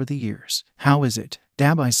committed over the years. "How is it?"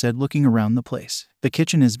 Dabi said, looking around the place. "The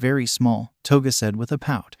kitchen is very small," Toga said with a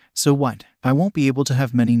pout. "So what? I won't be able to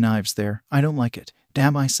have many knives there. I don't like it."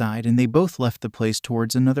 Dabi sighed and they both left the place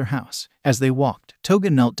towards another house. As they walked, Toga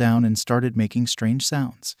knelt down and started making strange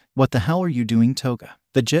sounds. "What the hell are you doing, Toga?"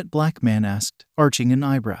 the jet black man asked, arching an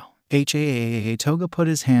eyebrow. Toga put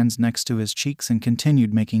his hands next to his cheeks and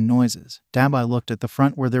continued making noises. Dabi looked at the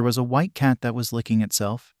front where there was a white cat that was licking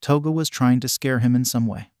itself. Toga was trying to scare him in some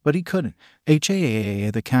way, but he couldn't.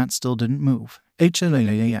 The cat still didn't move.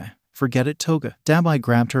 Forget it, Toga. Dabi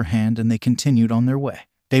grabbed her hand and they continued on their way.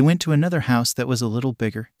 They went to another house that was a little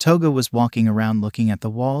bigger. Toga was walking around looking at the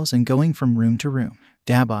walls and going from room to room.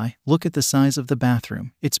 "Dabi, look at the size of the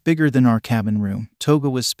bathroom. It's bigger than our cabin room." Toga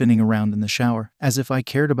was spinning around in the shower, as if I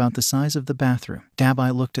cared about the size of the bathroom.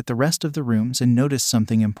 Dabi looked at the rest of the rooms and noticed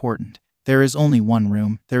something important. "There is only one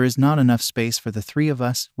room. There is not enough space for the three of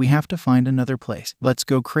us. We have to find another place." "Let's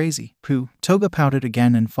go crazy, Pooh." Toga pouted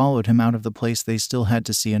again and followed him out of the place. They still had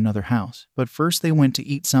to see another house, but first they went to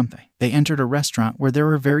eat something. They entered a restaurant where there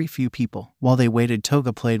were very few people. While they waited,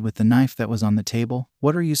 Toga played with the knife that was on the table.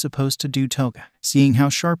 "What are you supposed to do, Toga?" Seeing how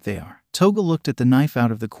sharp they are, Toga looked at the knife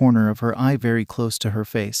out of the corner of her eye very close to her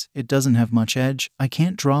face. "It doesn't have much edge. I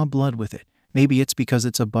can't draw blood with it." "Maybe it's because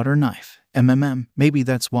it's a butter knife." Maybe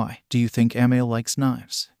that's why. "Do you think 𝐻𝐻𝐵 likes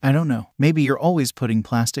knives?" "I don't know. Maybe you're always putting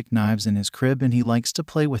plastic knives in his crib and he likes to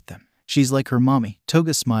play with them." "She's like her mommy."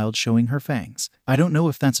 Toga smiled, showing her fangs. "I don't know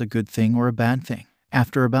if that's a good thing or a bad thing."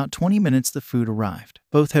 After about 20 minutes the food arrived.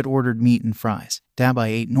 Both had ordered meat and fries. Dabi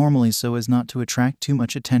ate normally so as not to attract too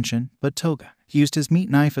much attention, but Toga used his meat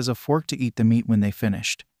knife as a fork to eat the meat when they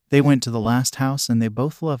finished. They went to the last house and they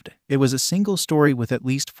both loved it. It was a single story with at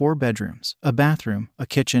least 4 bedrooms, a bathroom, a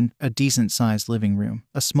kitchen, a decent-sized living room,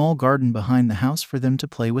 a small garden behind the house for them to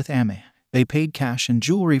play with 𝐻𝐻𝐵. They paid cash and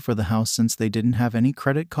jewelry for the house since they didn't have any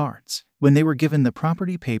credit cards. When they were given the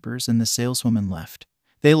property papers and the saleswoman left,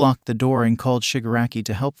 they locked the door and called Shigaraki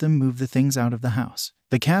to help them move the things out of the house.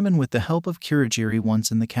 The cabin with the help of Kurogiri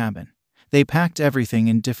once in the cabin. They packed everything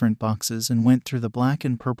in different boxes and went through the black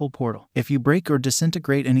and purple portal. "If you break or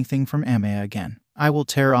disintegrate anything from 𝐻𝐻𝐵 again, I will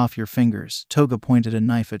tear off your fingers." Toga pointed a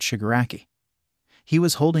knife at Shigaraki. He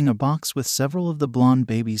was holding a box with several of the blonde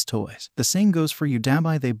baby's toys. The same goes for you,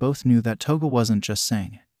 Dabi. They both knew that Toga wasn't just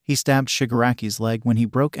saying it. He stabbed Shigaraki's leg when he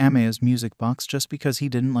broke 𝐻𝐻𝐵's music box just because he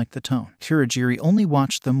didn't like the tone. Kurogiri only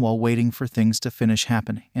watched them while waiting for things to finish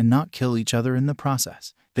happening and not kill each other in the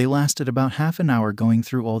process. They lasted about half an hour going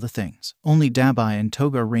through all the things. Only Dabi and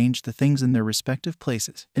Toga arranged the things in their respective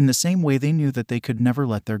places. In the same way, they knew that they could never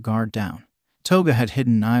let their guard down. Toga had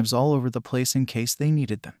hidden knives all over the place in case they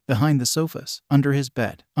needed them. Behind the sofas, under his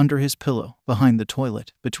bed, under his pillow, behind the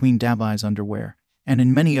toilet, between Dabi's underwear, and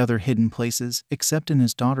in many other hidden places, except in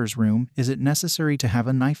his daughter's room. Is it necessary to have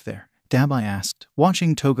a knife there? Dabi asked,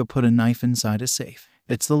 watching Toga put a knife inside a safe.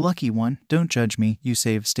 It's the lucky one. Don't judge me,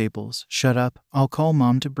 𝐒𝐭𝐚𝐲 Staples. Shut up, I'll call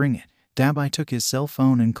Mom to bring it. Dabi took his cell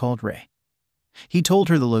phone and called Ray. He told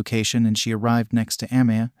her the location and she arrived next to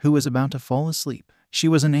𝐻𝐻𝐵, who was about to fall asleep. She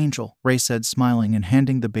was an angel, Ray said, smiling and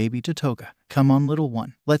handing the baby to Toga. Come on, little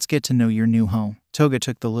one, let's get to know your new home. Toga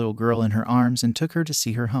took the little girl in her arms and took her to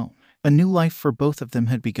see her home. A new life for both of them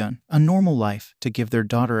had begun, a normal life, to give their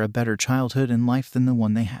daughter a better childhood and life than the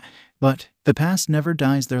one they had. But the past never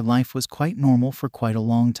dies. Their life was quite normal for quite a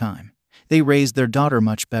long time. They raised their daughter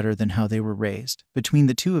much better than how they were raised. Between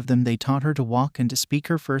the two of them, they taught her to walk and to speak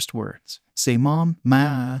her first words. Say mom,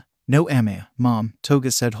 ma. No, 𝐻𝐻𝐵, mom,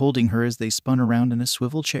 Toga said, holding her as they spun around in a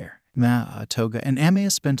swivel chair. Ma. Toga and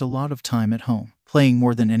𝐻𝐻𝐵 spent a lot of time at home, playing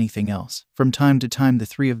more than anything else. From time to time, the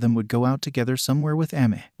three of them would go out together somewhere with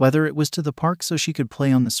𝐻𝐻𝐵, whether it was to the park so she could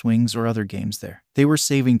play on the swings or other games there. They were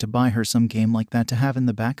saving to buy her some game like that to have in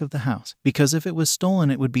the back of the house, because if it was stolen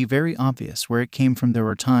it would be very obvious where it came from. There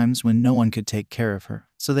were times when no one could take care of her,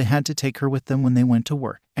 so they had to take her with them when they went to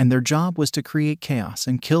work, and their job was to create chaos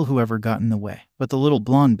and kill whoever got in the way. But the little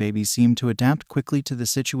blonde baby seemed to adapt quickly to the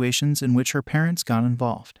situations in which her parents got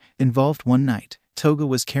involved. One night, Toga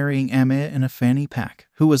was carrying 𝐻𝐻𝐵 in a fanny pack,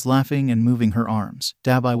 who was laughing and moving her arms.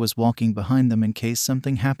 Dabi was walking behind them in case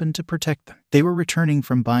something happened to protect them. They were returning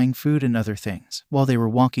from buying food and other things. While they were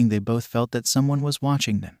walking, they both felt that someone was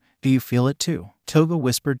watching them. Do you feel it too? Toga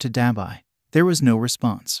whispered to Dabi. There was no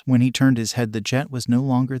response. When he turned his head, the jet was no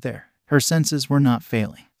longer there. Her senses were not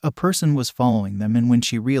failing. A person was following them, and when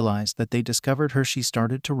she realized that they discovered her, she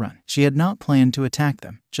started to run. She had not planned to attack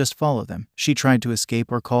them, just follow them. She tried to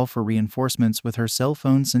escape or call for reinforcements with her cell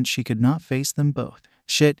phone since she could not face them both.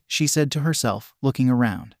 Shit, she said to herself, looking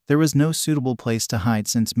around. There was no suitable place to hide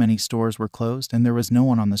since many stores were closed and there was no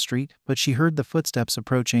one on the street, but she heard the footsteps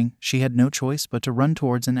approaching. She had no choice but to run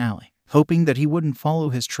towards an alley. Hoping that he wouldn't follow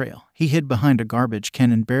his trail, he hid behind a garbage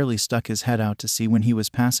can and barely stuck his head out to see when he was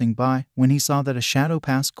passing by. When he saw that a shadow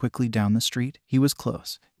passed quickly down the street, he was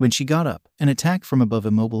close. When she got up, an attack from above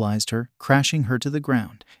immobilized her, crashing her to the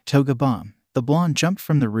ground. Toga bomb. The blonde jumped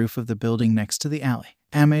from the roof of the building next to the alley.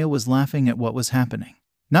 𝐻𝐻𝐵 was laughing at what was happening.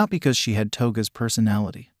 Not because she had Toga's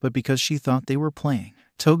personality, but because she thought they were playing.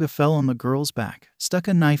 Toga fell on the girl's back, stuck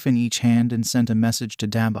a knife in each hand and sent a message to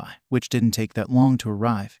Dabi, which didn't take that long to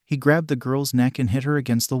arrive. He grabbed the girl's neck and hit her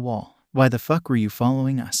against the wall. Why the fuck were you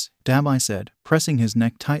following us? Dabi said, pressing his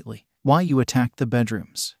neck tightly. Why you attacked the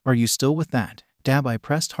bedrooms? Are you still with that? Dabi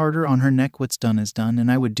pressed harder on her neck. What's done is done,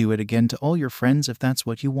 and I would do it again to all your friends if that's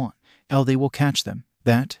what you want. They will catch them.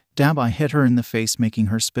 That? Dabi hit her in the face, making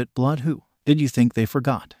her spit blood. Who? Did you think they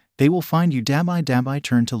forgot? They will find you. Dabi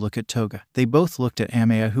turned to look at Toga. They both looked at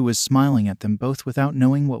𝐻𝐻𝐵, who was smiling at them both without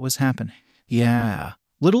knowing what was happening. Yeah.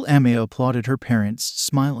 Little 𝐻𝐻𝐵 applauded her parents,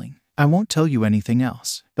 smiling. I won't tell you anything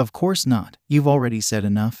else. Of course not. You've already said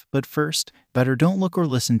enough, but first, better don't look or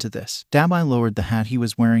listen to this. Dabi lowered the hat he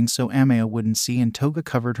was wearing so 𝐻𝐻𝐵 wouldn't see, and Toga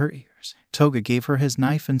covered her ears. Toga gave her his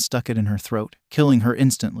knife and stuck it in her throat, killing her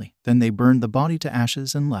instantly. Then they burned the body to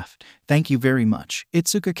ashes and left. Thank you very much.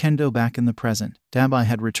 Itsuka Kendo back in the present. Dabi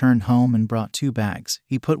had returned home and brought 2 bags.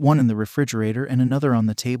 He put one in the refrigerator and another on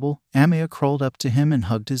the table. 𝐻𝐻𝐵 crawled up to him and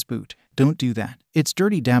hugged his boot. Don't do that. It's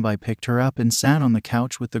dirty. Dabi picked her up and sat on the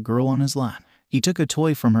couch with the girl on his lap. He took a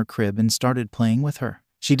toy from her crib and started playing with her.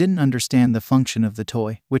 She didn't understand the function of the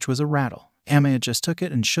toy, which was a rattle. 𝐻𝐻𝐵 just took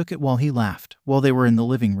it and shook it while he laughed. While they were in the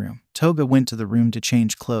living room, Toga went to the room to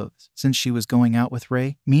change clothes. Since she was going out with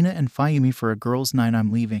Ray, Mina, and Fayumi for a girls' night,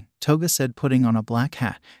 I'm leaving, Toga said, putting on a black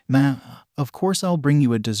hat. Of course I'll bring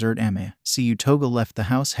you a dessert, 𝐻𝐻𝐵. See you. Toga left the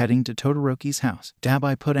house, heading to Todoroki's house.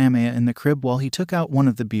 Dabi put 𝐻𝐻𝐵 in the crib while he took out one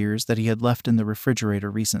of the beers that he had left in the refrigerator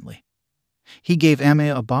recently. He gave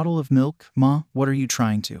𝐻𝐻𝐵 a bottle of milk. Ma, what are you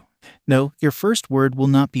trying to? No, your first word will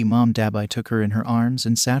not be mom. Dabi took her in her arms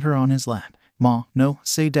and sat her on his lap. Ma, no,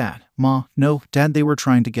 say dad. Ma, no, dad. They were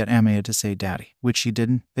trying to get 𝐻𝐻𝐵 to say daddy, which she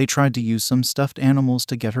didn't. They tried to use some stuffed animals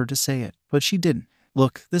to get her to say it, but she didn't.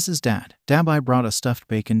 Look, this is dad. Dabi brought a stuffed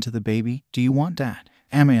bacon to the baby. Do you want dad?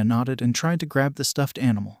 𝐼𝐚𝐲 nodded and tried to grab the stuffed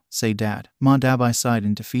animal. Say Dad. Dabi sighed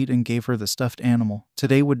in defeat and gave her the stuffed animal.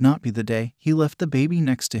 Today would not be the day. He left the baby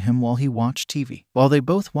next to him while he watched TV. While they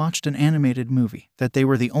both watched an animated movie, that they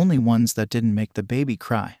were the only ones that didn't make the baby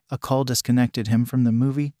cry. A call disconnected him from the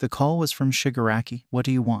movie. The call was from Shigaraki. What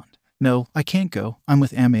do you want? No, I can't go. I'm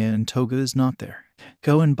with 𝐼𝐚𝐲 and Toga is not there.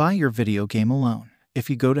 Go and buy your video game alone. If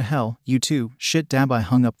you go to hell, you too. Shit. Dabi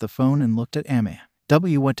hung up the phone and looked at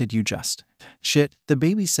𝐼𝐚𝐲. What did you just? Shit, the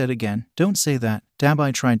baby said again. Don't say that.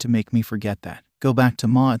 Dabi tried to make me forget that. Go back to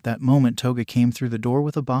Ma. At that moment Toga came through the door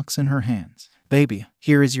with a box in her hands. Baby,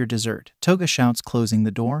 here is your dessert. Toga shouts, closing the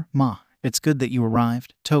door. Ma, it's good that you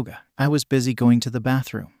arrived. Toga, I was busy going to the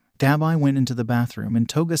bathroom. Dabi went into the bathroom and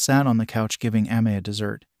Toga sat on the couch giving 𝐼𝐚𝐲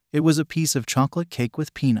dessert. It was a piece of chocolate cake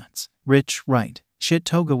with peanuts. Rich, right? Shit.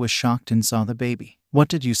 Toga was shocked and saw the baby. What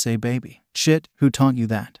did you say, baby? Shit, who taught you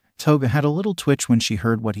that? Toga had a little twitch when she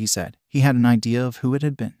heard what he said. He had an idea of who it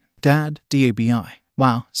had been. Dad, Dabi.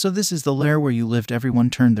 Wow, so this is the lair where you lived.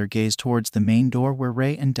 Everyone turned their gaze towards the main door where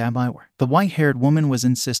Ray and Dabi were. The white-haired woman was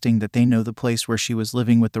insisting that they know the place where she was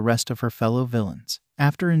living with the rest of her fellow villains.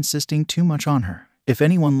 After insisting too much on her, if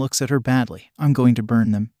anyone looks at her badly, I'm going to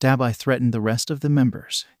burn them. Dabi threatened the rest of the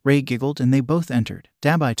members. Ray giggled and they both entered.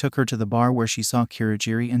 Dabi took her to the bar where she saw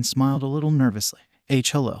Kirigiri and smiled a little nervously.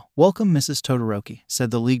 Hello. Welcome, Mrs. Todoroki,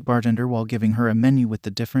 said the league bartender while giving her a menu with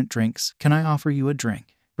the different drinks. Can I offer you a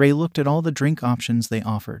drink? Ray looked at all the drink options they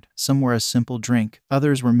offered. Some were a simple drink,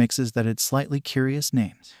 others were mixes that had slightly curious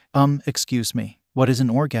names. Excuse me. What is an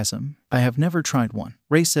orgasm? I have never tried one,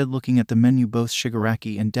 Ray said, looking at the menu. Both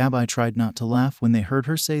Shigaraki and Dabi tried not to laugh when they heard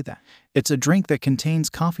her say that. It's a drink that contains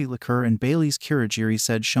coffee liqueur and Bailey's, Kirigiri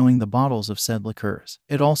said, showing the bottles of said liqueurs.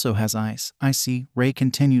 It also has ice. I see, Ray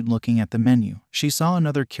continued, looking at the menu. She saw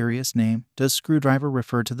another curious name. Does screwdriver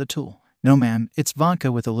refer to the tool? No ma'am, it's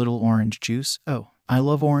vodka with a little orange juice. Oh, I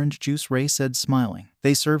love orange juice, Ray said, smiling.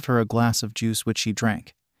 They served her a glass of juice which she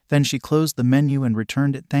drank. Then she closed the menu and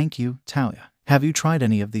returned it. Thank you, Talia. Have you tried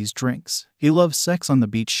any of these drinks? He loves sex on the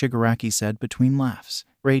beach, Shigaraki said between laughs.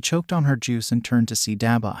 Ray choked on her juice and turned to see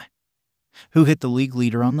Dabi, who hit the league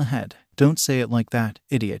leader on the head. Don't say it like that,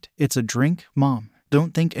 idiot. It's a drink, Mom.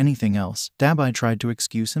 Don't think anything else. Dabi tried to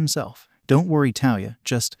excuse himself. Don't worry, Talia,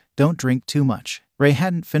 just don't drink too much. Ray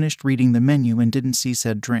hadn't finished reading the menu and didn't see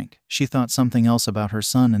said drink. She thought something else about her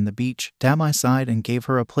son and the beach. Dabi sighed and gave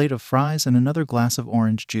her a plate of fries and another glass of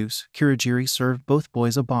orange juice. Kirigiri served both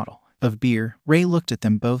boys a bottle of beer. Ray looked at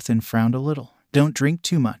them both and frowned a little. Don't drink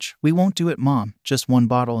too much. We won't do it, Mom. Just one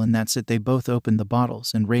bottle and that's it. They both opened the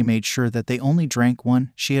bottles and Ray made sure that they only drank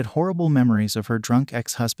one. She had horrible memories of her drunk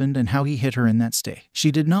ex-husband and how he hit her in that state. She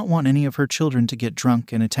did not want any of her children to get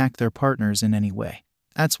drunk and attack their partners in any way.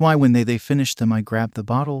 That's why when they finished them, I grabbed the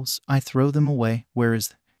bottles. I throw them away. Where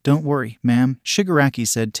is Don't worry, ma'am, Shigaraki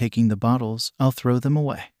said, taking the bottles. I'll throw them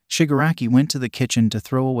away. Shigaraki went to the kitchen to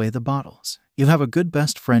throw away the bottles. You have a good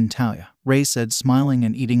best friend, Talia, Ray said, smiling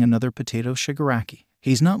and eating another potato. Shigaraki.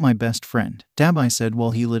 He's not my best friend, Dabi said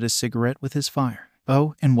while he lit a cigarette with his fire.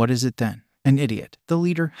 Oh, and what is it then? An idiot. The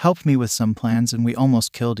leader helped me with some plans and we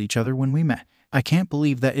almost killed each other when we met. I can't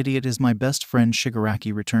believe that idiot is my best friend,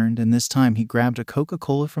 Shigaraki returned, and this time he grabbed a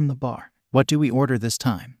Coca-Cola from the bar. What do we order this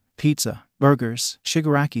time? Pizza, burgers,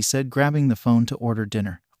 Shigaraki said, grabbing the phone to order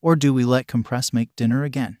dinner. Or do we let Compress make dinner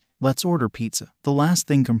again? Let's order pizza. The last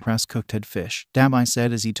thing Compress cooked had fish, Dabi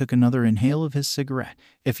said as he took another inhale of his cigarette.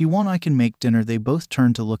 If you want, I can make dinner. They both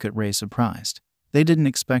turned to look at Ray, surprised. They didn't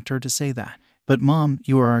expect her to say that. But Mom,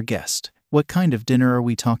 you are our guest. What kind of dinner are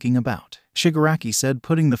we talking about? Shigaraki said,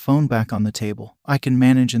 putting the phone back on the table. I can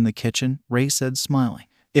manage in the kitchen, Ray said, smiling.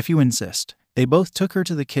 If you insist. They both took her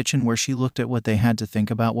to the kitchen where she looked at what they had to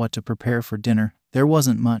think about what to prepare for dinner. There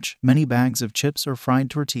wasn't much. Many bags of chips or fried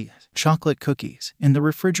tortillas, chocolate cookies. In the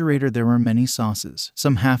refrigerator there were many sauces,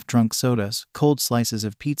 some half-drunk sodas, cold slices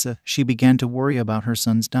of pizza. She began to worry about her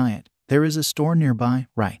son's diet. There is a store nearby,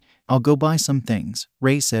 right? I'll go buy some things,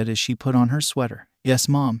 Ray said as she put on her sweater. Yes,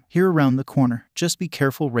 Mom, here around the corner. Just be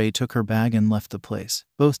careful. Ray took her bag and left the place.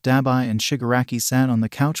 Both Dabi and Shigaraki sat on the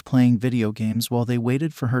couch playing video games while they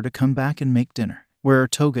waited for her to come back and make dinner. Where are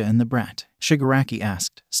Toga and the brat? Shigaraki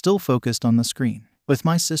asked, still focused on the screen. With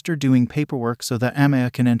my sister doing paperwork so that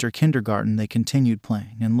𝐼𝐚𝐲 can enter kindergarten. They continued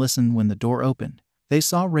playing and listened when the door opened. They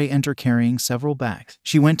saw Ray enter carrying several bags.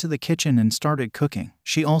 She went to the kitchen and started cooking.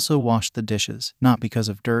 She also washed the dishes, not because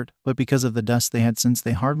of dirt, but because of the dust they had since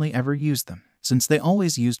they hardly ever used them. Since they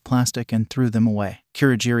always used plastic and threw them away.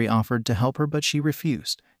 Kirigiri offered to help her but she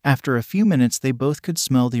refused. After a few minutes they both could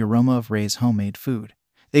smell the aroma of Ray's homemade food.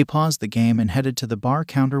 They paused the game and headed to the bar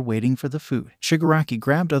counter waiting for the food. Shigaraki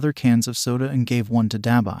grabbed other cans of soda and gave one to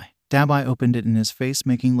Dabi. Dabi opened it in his face,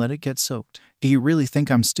 making let it get soaked. Do you really think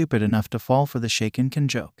I'm stupid enough to fall for the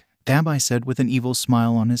𝐒𝐭𝐴𝐺? Dabi said with an evil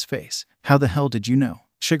smile on his face. How the hell did you know?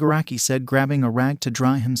 Shigaraki said, grabbing a rag to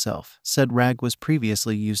dry himself. Said rag was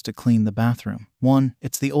previously used to clean the bathroom. 1.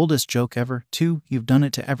 It's the oldest joke ever. 2. You've done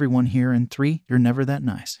it to everyone here. And 3. You're never that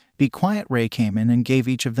nice. Be quiet. Ray came in and gave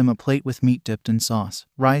each of them a plate with meat dipped in sauce,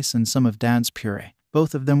 rice, and some of Dad's puree.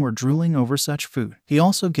 Both of them were drooling over such food. He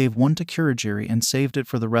also gave one to Kurogiri and saved it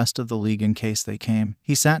for the rest of the league in case they came.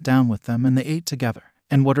 He sat down with them and they ate together.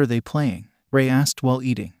 And what are they playing? Ray asked while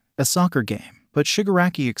eating. A soccer game. But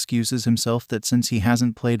Shigaraki excuses himself that since he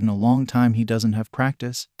hasn't played in a long time he doesn't have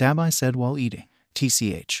practice, Dabi said while eating.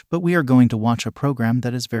 TCH. But we are going to watch a program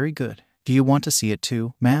that is very good. Do you want to see it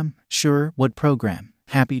too, ma'am? Sure. What program?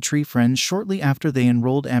 Happy Tree Friends. Shortly after they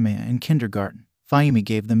enrolled Amiya in kindergarten, Fayumi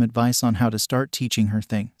gave them advice on how to start teaching her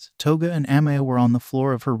things. Toga and Amiya were on the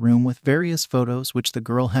floor of her room with various photos which the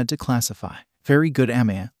girl had to classify. Very good,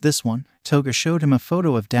 Amiya. This one. Toga showed him a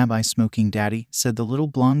photo of Dabi smoking. Daddy, said the little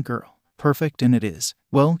blonde girl. Perfect, and it is.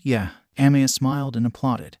 Well, yeah. Amiya smiled and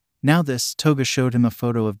applauded. Now this. Toga showed him a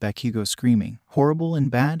photo of Bakugo screaming. Horrible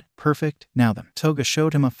and bad. Perfect. Now them. Toga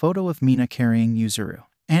showed him a photo of Mina carrying Yuzuru.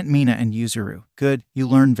 Aunt Mina and Yuzuru. Good. You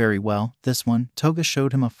learn very well. This one. Toga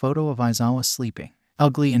showed him a photo of Aizawa sleeping.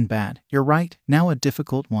 Ugly and bad. You're right. Now a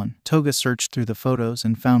difficult one. Toga searched through the photos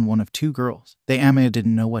and found one of 2 girls. Amiya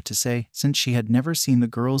didn't know what to say, since she had never seen the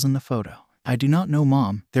girls in the photo. I do not know,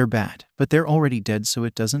 Mom. They're bad. But they're already dead, so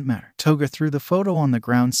it doesn't matter. Toga threw the photo on the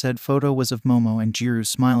ground. Said photo was of Momo and Jiru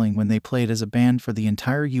smiling when they played as a band for the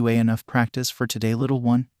entire UA. Enough practice for today, little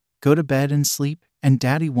one. Go to bed and sleep, and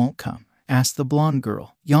Daddy won't come, asked the blonde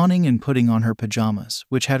girl, yawning and putting on her pajamas,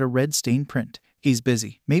 which had a red stain print. He's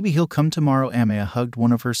busy. Maybe he'll come tomorrow. Amiya hugged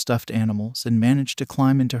one of her stuffed animals and managed to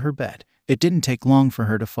climb into her bed. It didn't take long for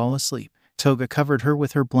her to fall asleep. Toga covered her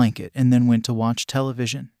with her blanket and then went to watch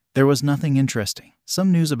television. There was nothing interesting.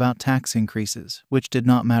 Some news about tax increases, which did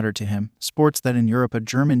not matter to him. Sports that in Europe a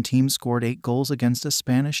German team scored 8 goals against a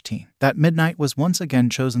Spanish team. That Midnight was once again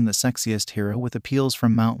chosen the sexiest hero with appeals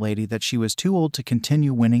from Mount Lady that she was too old to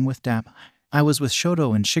continue winning with Dabi. I was with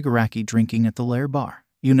Shoto and Shigaraki drinking at the Lair bar.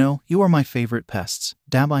 You know, you are my favorite pests,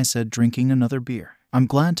 Dabi said, drinking another beer. I'm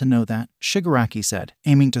glad to know that, Shigaraki said,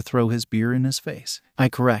 aiming to throw his beer in his face. I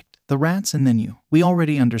correct. The rats and then you. We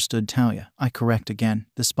already understood, Talia. I correct again.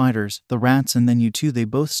 The spiders, the rats and then you too. They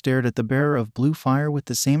both stared at the bearer of blue fire with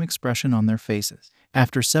the same expression on their faces.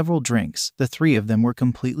 After several drinks, the 3 of them were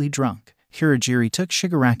completely drunk. Kurogiri took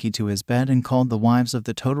Shigaraki to his bed and called the wives of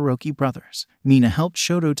the Todoroki brothers. Mina helped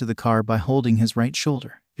Shoto to the car by holding his right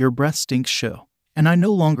shoulder. Your breath stinks, Sho. And I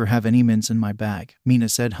no longer have any mints in my bag, Mina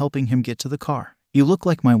said, helping him get to the car. You look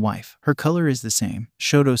like my wife. Her color is the same,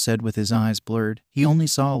 Shoto said with his eyes blurred. He only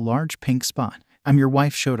saw a large pink spot. I'm your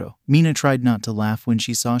wife, Shoto. Mina tried not to laugh when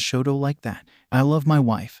she saw Shoto like that. I love my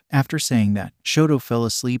wife. After saying that, Shoto fell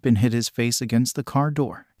asleep and hit his face against the car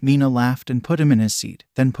door. Mina laughed and put him in his seat,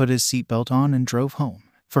 then put his seatbelt on and drove home.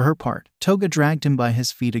 For her part, Toga dragged him by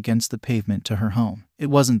his feet against the pavement to her home. It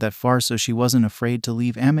wasn't that far, so she wasn't afraid to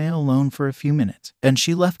leave Amiya alone for a few minutes. Then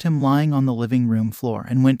she left him lying on the living room floor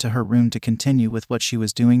and went to her room to continue with what she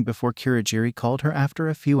was doing before Kurogiri called her after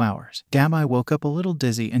a few hours. Dabi woke up a little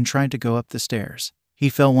dizzy and tried to go up the stairs. He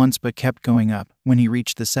fell once but kept going up. When he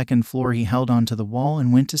reached the 2nd floor, he held onto the wall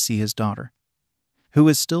and went to see his daughter, who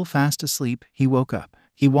was still fast asleep. He woke up.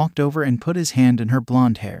 He walked over and put his hand in her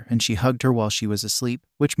blonde hair, and she hugged her while she was asleep,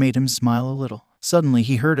 which made him smile a little. Suddenly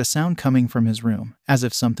he heard a sound coming from his room, as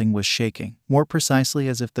if something was shaking, more precisely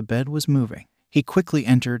as if the bed was moving. He quickly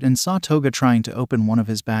entered and saw Toga trying to open one of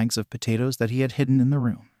his bags of potatoes that he had hidden in the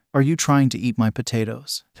room. Are you trying to eat my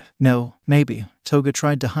potatoes? No, maybe. Toga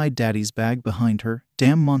tried to hide Daddy's bag behind her.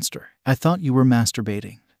 Damn monster. I thought you were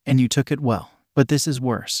masturbating. And you took it well. But this is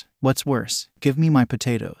worse. What's worse? Give me my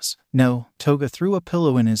potatoes. No. Toga threw a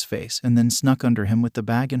pillow in his face and then snuck under him with the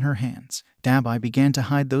bag in her hands. Dabi began to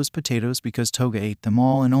hide those potatoes because Toga ate them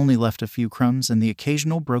all and only left a few crumbs and the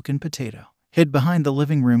occasional broken potato. Hid behind the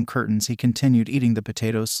living room curtains, he continued eating the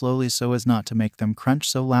potatoes slowly so as not to make them crunch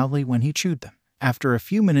so loudly when he chewed them. After a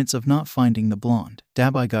few minutes of not finding the blonde,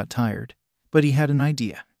 Dabi got tired. But he had an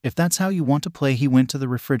idea. If that's how you want to play, he went to the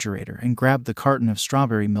refrigerator and grabbed the carton of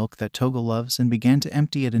strawberry milk that Toga loves and began to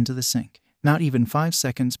empty it into the sink. Not even 5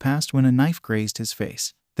 seconds passed when a knife grazed his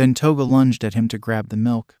face. Then Toga lunged at him to grab the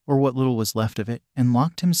milk, or what little was left of it, and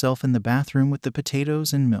locked himself in the bathroom with the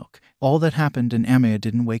potatoes and milk. All that happened and Amiya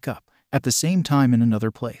didn't wake up. At the same time in another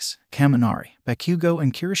place, Kaminari, Bakugo,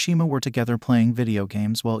 and Kirishima were together playing video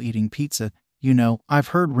games while eating pizza. You know, I've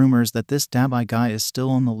heard rumors that this Dabi guy is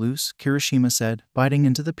still on the loose, Kirishima said, biting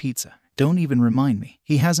into the pizza. Don't even remind me.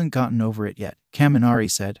 He hasn't gotten over it yet,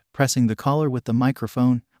 𝐭𝐚𝐲 said, pressing the collar with the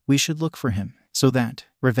microphone. We should look for him. So that,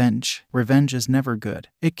 revenge is never good.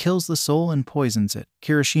 It kills the soul and poisons it,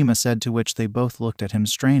 Kirishima said, to which they both looked at him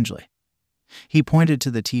strangely. He pointed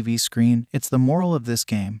to the TV screen. It's the moral of this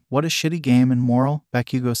game. What a shitty game and moral,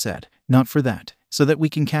 𝗵𝘃𝗀𝗁 said. Not for that. So that we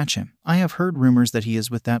can catch him. I have heard rumors that he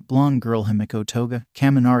is with that blonde girl Himiko Toga,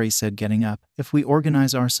 𝐭𝐚𝐲 said, getting up. If we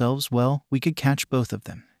organize ourselves well, we could catch both of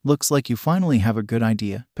them. Looks like you finally have a good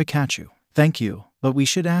idea, Pikachu. Thank you, but we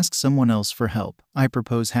should ask someone else for help. I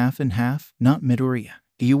propose half and half, not Midoriya.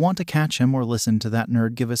 Do you want to catch him or listen to that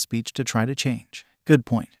nerd give a speech to try to change? Good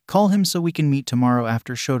point. Call him so we can meet tomorrow.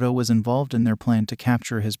 After Shoto was involved in their plan to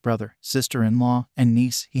capture his brother, sister-in-law, and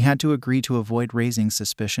niece, he had to agree to avoid raising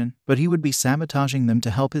suspicion, but he would be sabotaging them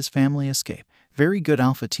to help his family escape. Very good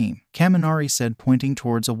Alpha Team, 𝐭𝐚𝐲 said, pointing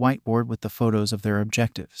towards a whiteboard with the photos of their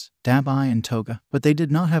objectives, Dabi and Toga, but they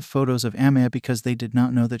did not have photos of 𝐴𝐚𝐲 because they did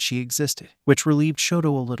not know that she existed, which relieved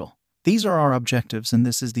Shoto a little. These are our objectives, and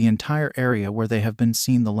this is the entire area where they have been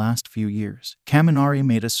seen the last few years. 𝐭𝐚𝐲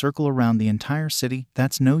made a circle around the entire city.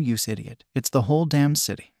 That's no use, idiot. It's the whole damn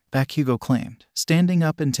city, 𝗵𝘃𝗀𝗁 claimed, standing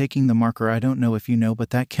up and taking the marker. I don't know if you know,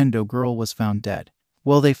 but that kendo girl was found dead.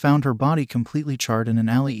 Well, they found her body completely charred in an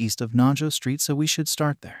alley east of Najo Street, so we should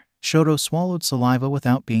start there. Shoto swallowed saliva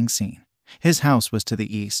without being seen. His house was to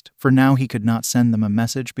the east. For now he could not send them a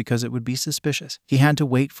message because it would be suspicious. He had to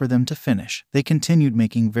wait for them to finish. They continued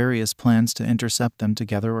making various plans to intercept them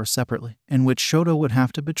together or separately, in which Shoto would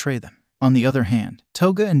have to betray them. On the other hand,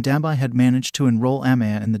 Toga and Dabi had managed to enroll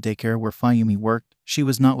𝐴𝐚𝐲 in the daycare where 𝐵𝘃𝗀𝗁 worked. She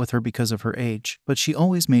was not with her because of her age, but she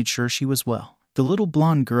always made sure she was well. The little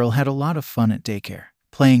blonde girl had a lot of fun at daycare.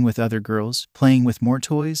 Playing with other girls, playing with more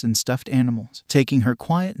toys and stuffed animals, taking her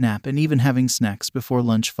quiet nap, and even having snacks before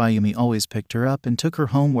lunch. 𝐵𝘃𝗀𝗁 always picked her up and took her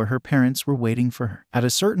home where her parents were waiting for her. At a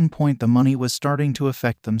certain point, the money was starting to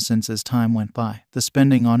affect them since as time went by, the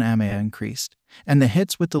spending on 𝐴𝐚𝐲 increased, and the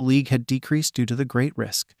hits with the league had decreased due to the great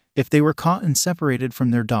risk. If they were caught and separated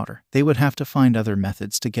from their daughter, they would have to find other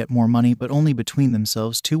methods to get more money, but only between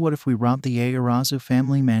themselves too. What if we robbed the Ieyasu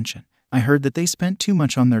family mansion? I heard that they spent too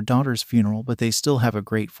much on their daughter's funeral, but they still have a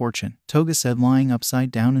great fortune, Toga said, lying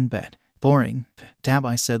upside down in bed. Boring,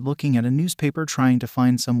 Dabi said, looking at a newspaper trying to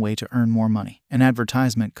find some way to earn more money. An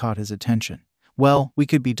advertisement caught his attention. Well, we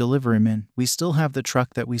could be delivering in. We still have the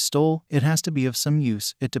truck that we stole. It has to be of some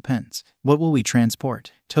use. It depends. What will we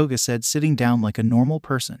transport? Toga said, sitting down like a normal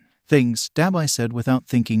person. Things, Dabi said without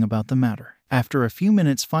thinking about the matter. After a few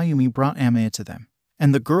minutes, 𝐵𝘃𝗀𝗁 brought 𝐴𝐚𝐲 to them,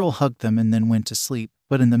 and the girl hugged them and then went to sleep.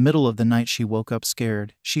 But in the middle of the night she woke up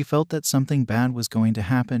scared. She felt that something bad was going to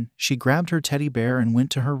happen. She grabbed her teddy bear and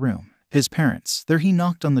went to her room. His parents. There he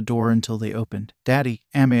knocked on the door until they opened. Daddy,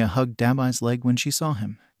 𝐴𝐚𝐲 hugged Dabi's leg when she saw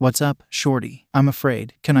him. What's up, shorty? I'm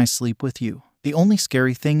afraid. Can I sleep with you? The only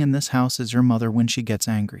scary thing in this house is your mother when she gets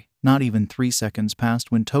angry. Not even 3 seconds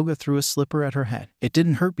passed when Toga threw a slipper at her head. It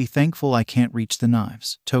didn't hurt. Be thankful I can't reach the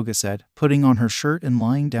knives, Toga said, putting on her shirt and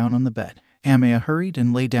lying down on the bed. 𝐴𝐚𝐲 hurried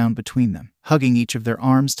and lay down between them, hugging each of their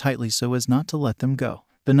arms tightly so as not to let them go.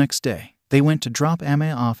 The next day, they went to drop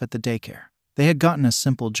𝐴𝐚𝐲 off at the daycare. They had gotten a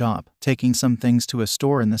simple job, taking some things to a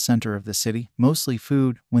store in the center of the city, mostly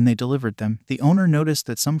food. When they delivered them, the owner noticed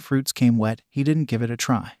that some fruits came wet. He didn't give it a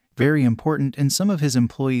try. Very important, and some of his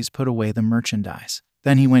employees put away the merchandise.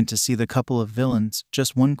 Then he went to see the couple of villains.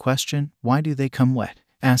 Just one question, why do they come wet?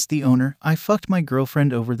 Asked the owner. I fucked my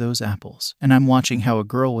girlfriend over those apples, and I'm watching how a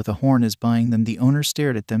girl with a horn is buying them. The owner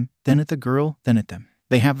stared at them, then at the girl, then at them.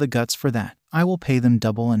 They have the guts for that. I will pay them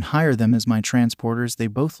double and hire them as my transporters. They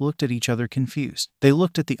both looked at each other confused. They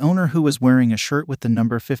looked at the owner, who was wearing a shirt with the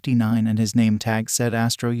number 59 and his name tag said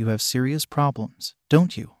Astro. You have serious problems,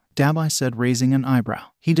 don't you? Dabi said, raising an eyebrow.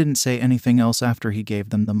 He didn't say anything else after he gave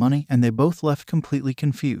them the money, and they both left completely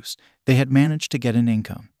confused. They had managed to get an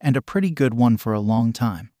income, and a pretty good one for a long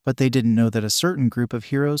time, but they didn't know that a certain group of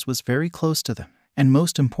heroes was very close to them. And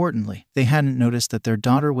most importantly, they hadn't noticed that their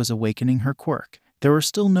daughter was awakening her quirk. There were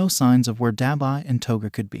still no signs of where Dabi and Toga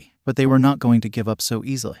could be, but they were not going to give up so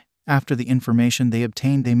easily. After the information they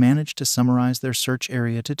obtained, they managed to summarize their search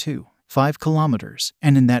area to 5 kilometers,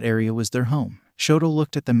 and in that area was their home. Shoto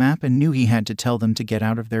looked at the map and knew he had to tell them to get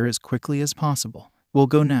out of there as quickly as possible. We'll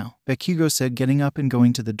go now, 𝗵𝘃𝗀𝗁 said, getting up and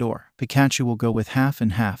going to the door. Pikachu will go with half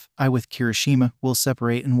and half. I with Kirishima will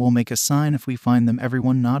separate and we'll make a sign if we find them.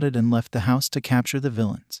 Everyone nodded and left the house to capture the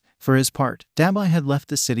villains. For his part, Dabi had left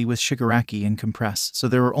the city with Shigaraki and Compress, so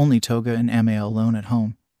there were only Toga and 𝐴𝐚𝐲 alone at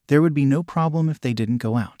home. There would be no problem if they didn't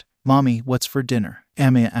go out. Mommy, what's for dinner?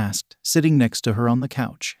 𝐼𝐚𝐲 asked, sitting next to her on the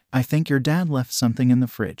couch. I think your dad left something in the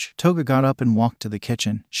fridge. Toga got up and walked to the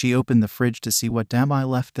kitchen. She opened the fridge to see what Dabi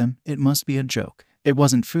left them. It must be a joke. It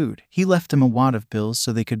wasn't food. He left them a wad of bills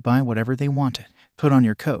so they could buy whatever they wanted. Put on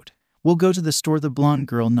your coat. We'll go to the store. The blonde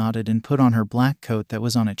girl nodded and put on her black coat that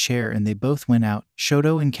was on a chair, and they both went out.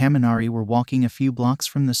 𝗧𝗪𝗧 and 𝐒𝐭𝐚𝐲 were walking a few blocks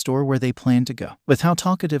from the store where they planned to go. With how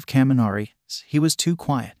talkative 𝐒𝐭𝐚𝐲 is, he was too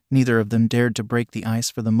quiet. Neither of them dared to break the ice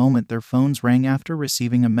for the moment their phones rang after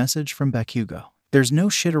receiving a message from 𝗵𝘃𝗀𝐻. There's no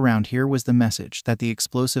shit around here was the message that the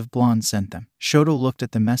explosive blonde sent them. 𝗧𝗪𝗧 looked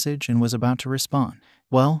at the message and was about to respond.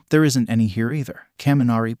 Well, there isn't any here either.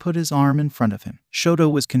 𝐒𝐭𝐚𝐲 put his arm in front of him.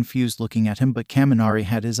 𝗧𝗪𝗧 was confused looking at him, but 𝐒𝐭𝐚𝐲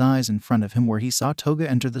had his eyes in front of him where he saw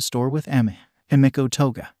Toga enter the store with 𝐒𝐴𝐚𝐻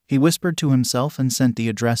Toga. He whispered to himself and sent the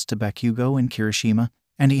address to 𝗵𝘃𝗀𝗀 and Kirishima,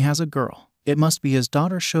 and he has a girl. It must be his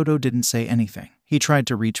daughter. 𝗧𝗪𝗧 didn't say anything. He tried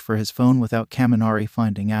to reach for his phone without 𝐒𝐭𝐚𝐲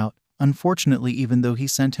finding out. Unfortunately, even though he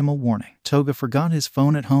sent him a warning, Toga forgot his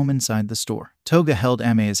phone at home inside the store. Toga held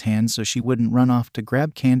𝐴𝐚𝐻's hand so she wouldn't run off to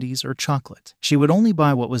grab candies or chocolates. She would only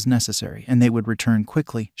buy what was necessary and they would return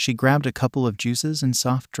quickly. She grabbed a couple of juices and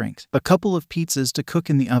soft drinks, a couple of pizzas to cook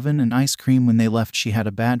in the oven, and ice cream. When they left, she had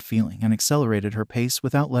a bad feeling and accelerated her pace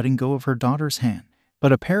without letting go of her daughter's hand.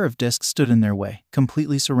 But a pair of discs stood in their way,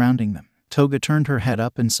 completely surrounding them. Toga turned her head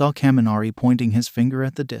up and saw 𝐭𝐚𝐲 pointing his finger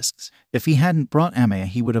at the discs. If he hadn't brought 𝐴𝐚𝐲,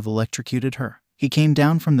 he would have electrocuted her. He came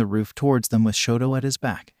down from the roof towards them with 𝗧𝗪𝗧 at his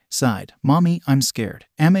back. Sighed, "Mommy, I'm scared."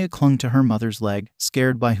 𝐴𝐚𝐲 clung to her mother's leg,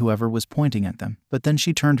 scared by whoever was pointing at them. But then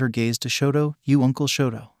she turned her gaze to 𝗧𝗪𝗧. "You Uncle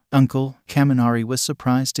𝗧𝗪𝗧." "Uncle?" 𝐭𝐚𝐻 was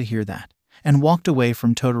surprised to hear that, and walked away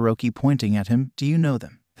from Todoroki pointing at him. "Do you know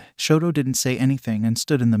them?" 𝗧𝗪𝗧 didn't say anything and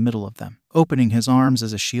stood in the middle of them, opening his arms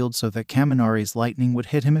as a shield so that 𝐭𝐚𝐻's lightning would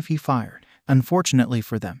hit him if he fired. Unfortunately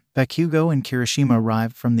for them, 𝗵𝘃𝗀𝗀 and Kirishima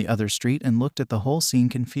arrived from the other street and looked at the whole scene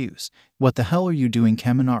confused. "What the hell are you doing,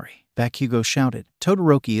 𝗭𝐚𝐻?" 𝗵𝘃𝗀𝗀 shouted.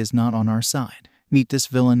 "Todoroki is not on our side. Meet this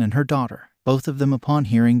villain and her daughter." Both of them, upon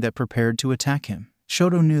hearing that, prepared to attack him.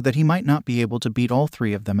 𝗧𝗪𝗧 knew that he might not be able to beat all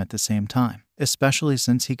three of them at the same time, especially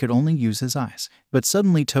since he could only use his eyes. But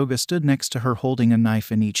suddenly Toga stood next to her holding a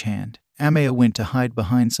knife in each hand. 𝐴𝐚𝐲 went to hide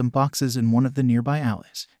behind some boxes in one of the nearby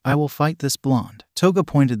alleys. "I will fight this blonde." Toga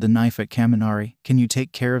pointed the knife at 𝗭𝐚𝐲. "Can you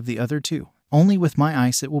take care of the other two?" "Only with my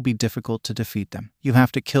ice it will be difficult to defeat them. You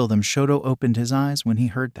have to kill them." 𝗧𝗪𝗧 opened his eyes when he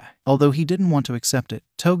heard that. Although he didn't want to accept it,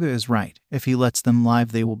 Toga is right. If he lets them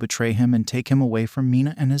live, they will betray him and take him away from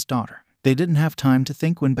Mina and his daughter. They didn't have time to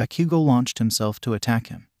think when 𝗵𝘃𝗀𝗀 launched himself to attack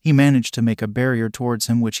him. He managed to make a barrier towards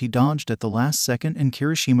him, which he dodged at the last second, and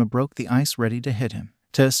Kirishima broke the ice ready to hit him.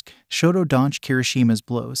 Tusk, 𝗧𝗪𝗧 dodged Kirishima's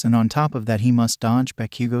blows, and on top of that he must dodge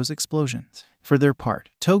𝗵𝘃𝗀𝗀's explosions. For their part,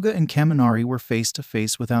 Toga and 𝗭𝐚𝐲 were face to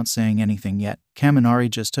face without saying anything yet.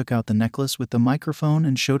 𝗭𝐚𝐲 just took out the necklace with the microphone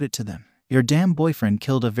and showed it to them. "Your damn boyfriend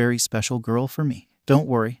killed a very special girl for me. Don't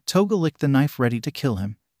worry." Toga licked the knife ready to kill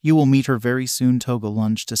him. "You will meet her very soon." Toga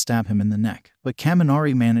lunged to stab him in the neck, but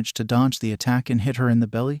𝗭𝐚𝐲 managed to dodge the attack and hit her in the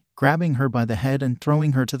belly, grabbing her by the head and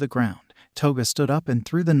throwing her to the ground. Toga stood up and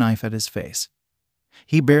threw the knife at his face.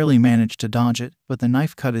 He barely managed to dodge it, but the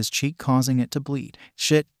knife cut his cheek, causing it to bleed.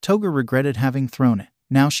 Shit, Toga regretted having thrown it.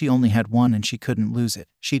 Now she only had one and she couldn't lose it.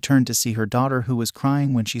 She turned to see her daughter, who was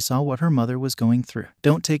crying when she saw what her mother was going through.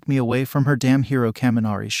 "Don't take me away from her, damn hero."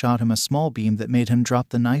 𝗭𝐚𝐲 shot him a small beam that made him drop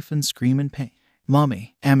the knife and scream in pain.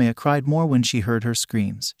 "Mommy." 𝗵𝐴𝐚𝐲 cried more when she heard her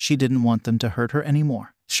screams. She didn't want them to hurt her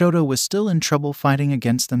anymore. 𝗧𝗪𝗧 was still in trouble fighting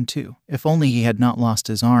against them too. If only he had not lost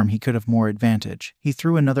his arm, he could have more advantage. He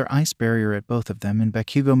threw another ice barrier at both of them, and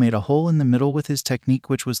𝗵𝘃𝗀𝗀 made a hole in the middle with his technique,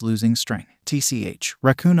 which was losing strength. "TCH,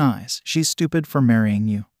 raccoon eyes, she's stupid for marrying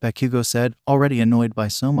you," 𝗵𝘃𝗀𝗀 said, already annoyed by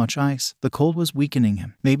so much ice. The cold was weakening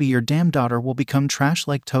him. "Maybe your damn daughter will become trash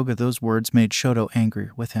like Toga." Those words made 𝗧𝗪𝗧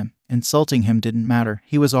angrier with him. Insulting him didn't matter,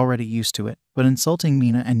 he was already used to it. But insulting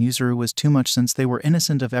Mina and Yuzuru was too much since they were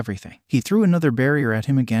innocent of everything. He threw another barrier at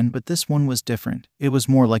him again, but this one was different. It was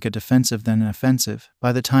more like a defensive than an offensive.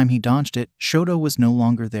 By the time he dodged it, 𝗧𝗪𝗧 was no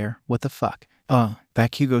longer there. "What the fuck?"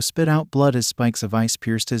 𝗵𝘃𝗀𝗀 spit out blood as spikes of ice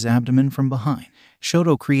pierced his abdomen from behind.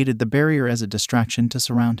 𝗧𝗪𝗧 created the barrier as a distraction to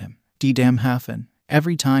surround him. "D-damn hafen."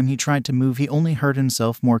 Every time he tried to move, he only hurt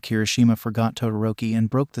himself more. Kirishima forgot Todoroki and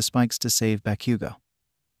broke the spikes to save 𝗵𝘃𝗀𝗀,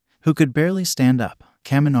 who could barely stand up.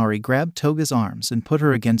 𝗭𝐚𝐲 grabbed Toga's arms and put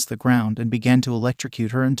her against the ground and began to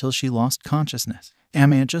electrocute her until she lost consciousness.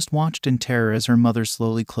 𝗵𝐴𝐚𝐲 just watched in terror as her mother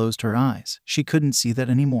slowly closed her eyes. She couldn't see that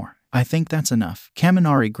anymore. "I think that's enough."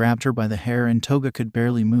 𝗭𝗚𝗲 grabbed her by the hair and Toga could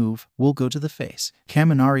barely move. "We'll go to the face."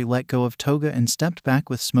 𝗭𝗚𝗲 let go of Toga and stepped back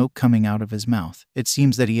with smoke coming out of his mouth. It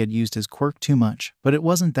seems that he had used his quirk too much, but it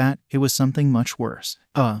wasn't that, it was something much worse.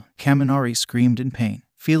 𝗭𝗚𝗲 screamed in pain.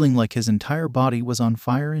 feeling like his entire body was on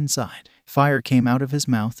fire inside. Fire came out of his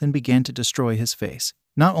mouth and began to destroy his face.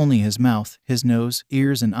 Not only his mouth, his nose,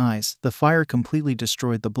 ears, and eyes. The fire completely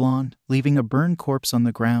destroyed the blonde, leaving a burned corpse on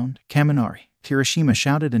the ground. Kaminari. Kirishima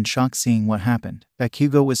shouted in shock seeing what happened.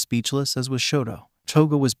 Bakugo was speechless, as was Shoto.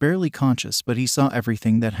 Toga was barely conscious, but he saw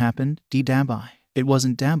everything that happened. Dabi. It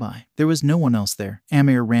wasn't Dabi. There was no one else there.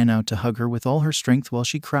 𝐴𝐵 ran out to hug her with all her strength while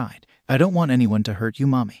she cried, "I don't want anyone to hurt you,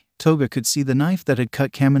 mommy." Toga could see the knife that had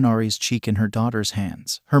cut Kaminari's cheek in her daughter's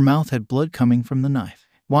hands. Her mouth had blood coming from the knife.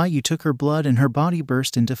 "Why, you took her blood," and her body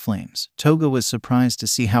burst into flames. Toga was surprised to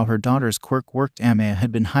see how her daughter's quirk worked. 𝐴𝐵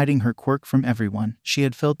had been hiding her quirk from everyone. She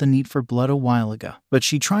had felt the need for blood a while ago, but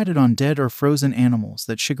she tried it on dead or frozen animals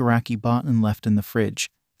that Shigaraki bought and left in the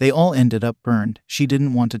fridge. They all ended up burned. She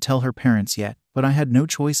didn't want to tell her parents yet, but I had no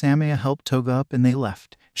choice. 𝐴𝐵 helped Toga up and they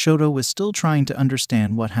left. Shoto was still trying to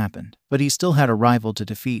understand what happened, but he still had a rival to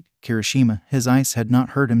defeat, Kirishima. His ice had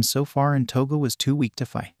not hurt him so far and Toga was too weak to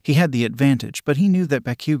fight. He had the advantage, but he knew that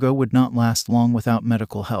Bakugo would not last long without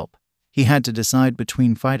medical help. He had to decide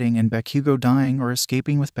between fighting and Bakugo dying or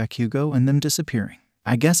escaping with Bakugo and them disappearing.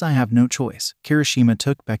 "I guess I have no choice." Kirishima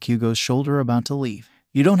took Bakugo's shoulder, about to leave.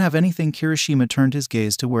 "You don't have anything." Kirishima turned his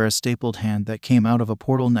gaze to where a stapled hand that came out of a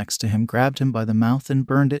portal next to him grabbed him by the mouth and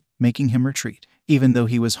burned it, making him retreat. Even though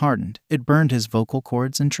he was hardened, it burned his vocal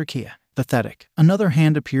cords and trachea. Pathetic. Another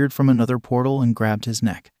hand appeared from another portal and grabbed his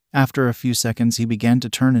neck. After a few seconds he began to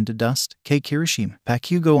turn into dust. Kirishima.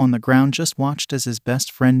 Bakugo on the ground just watched as his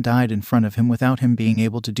best friend died in front of him without him being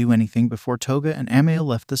able to do anything before Toga and 𝐴𝐵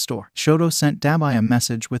left the store. Shoto sent Dabi a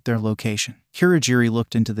message with their location. Kurogiri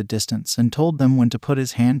looked into the distance and told them when to put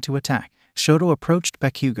his hand to attack. Shoto approached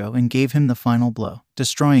Bakugo and gave him the final blow,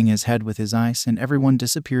 destroying his head with his ice, and everyone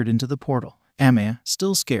disappeared into the portal. 𝐴𝐵,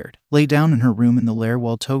 still scared, lay down in her room in the lair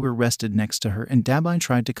while Toga rested next to her and Dabi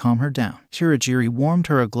tried to calm her down. Kurogiri warmed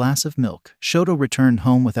her a glass of milk. Shoto returned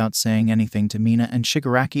home without saying anything to Mina, and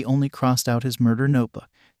Shigaraki only crossed out his murder notebook.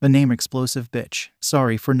 The name explosive bitch.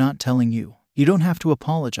 "Sorry for not telling you. You don't have to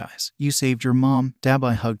apologize. You saved your mom."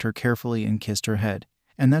 Dabi hugged her carefully and kissed her head.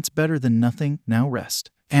 "And that's better than nothing. Now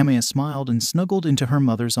rest." 𝐴𝐵 smiled and snuggled into her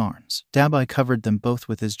mother's arms. Dabi covered them both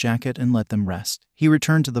with his jacket and let them rest. He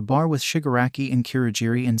returned to the bar with Shigaraki and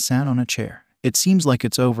Kurogiri and sat on a chair. "It seems like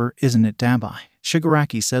it's over, isn't it, Dabi?"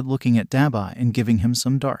 Shigaraki said, looking at Dabi and giving him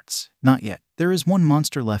some darts. "Not yet. There is one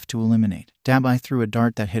monster left to eliminate." Dabi threw a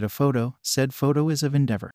dart that hit a photo, said, "Photo is of Endeavor."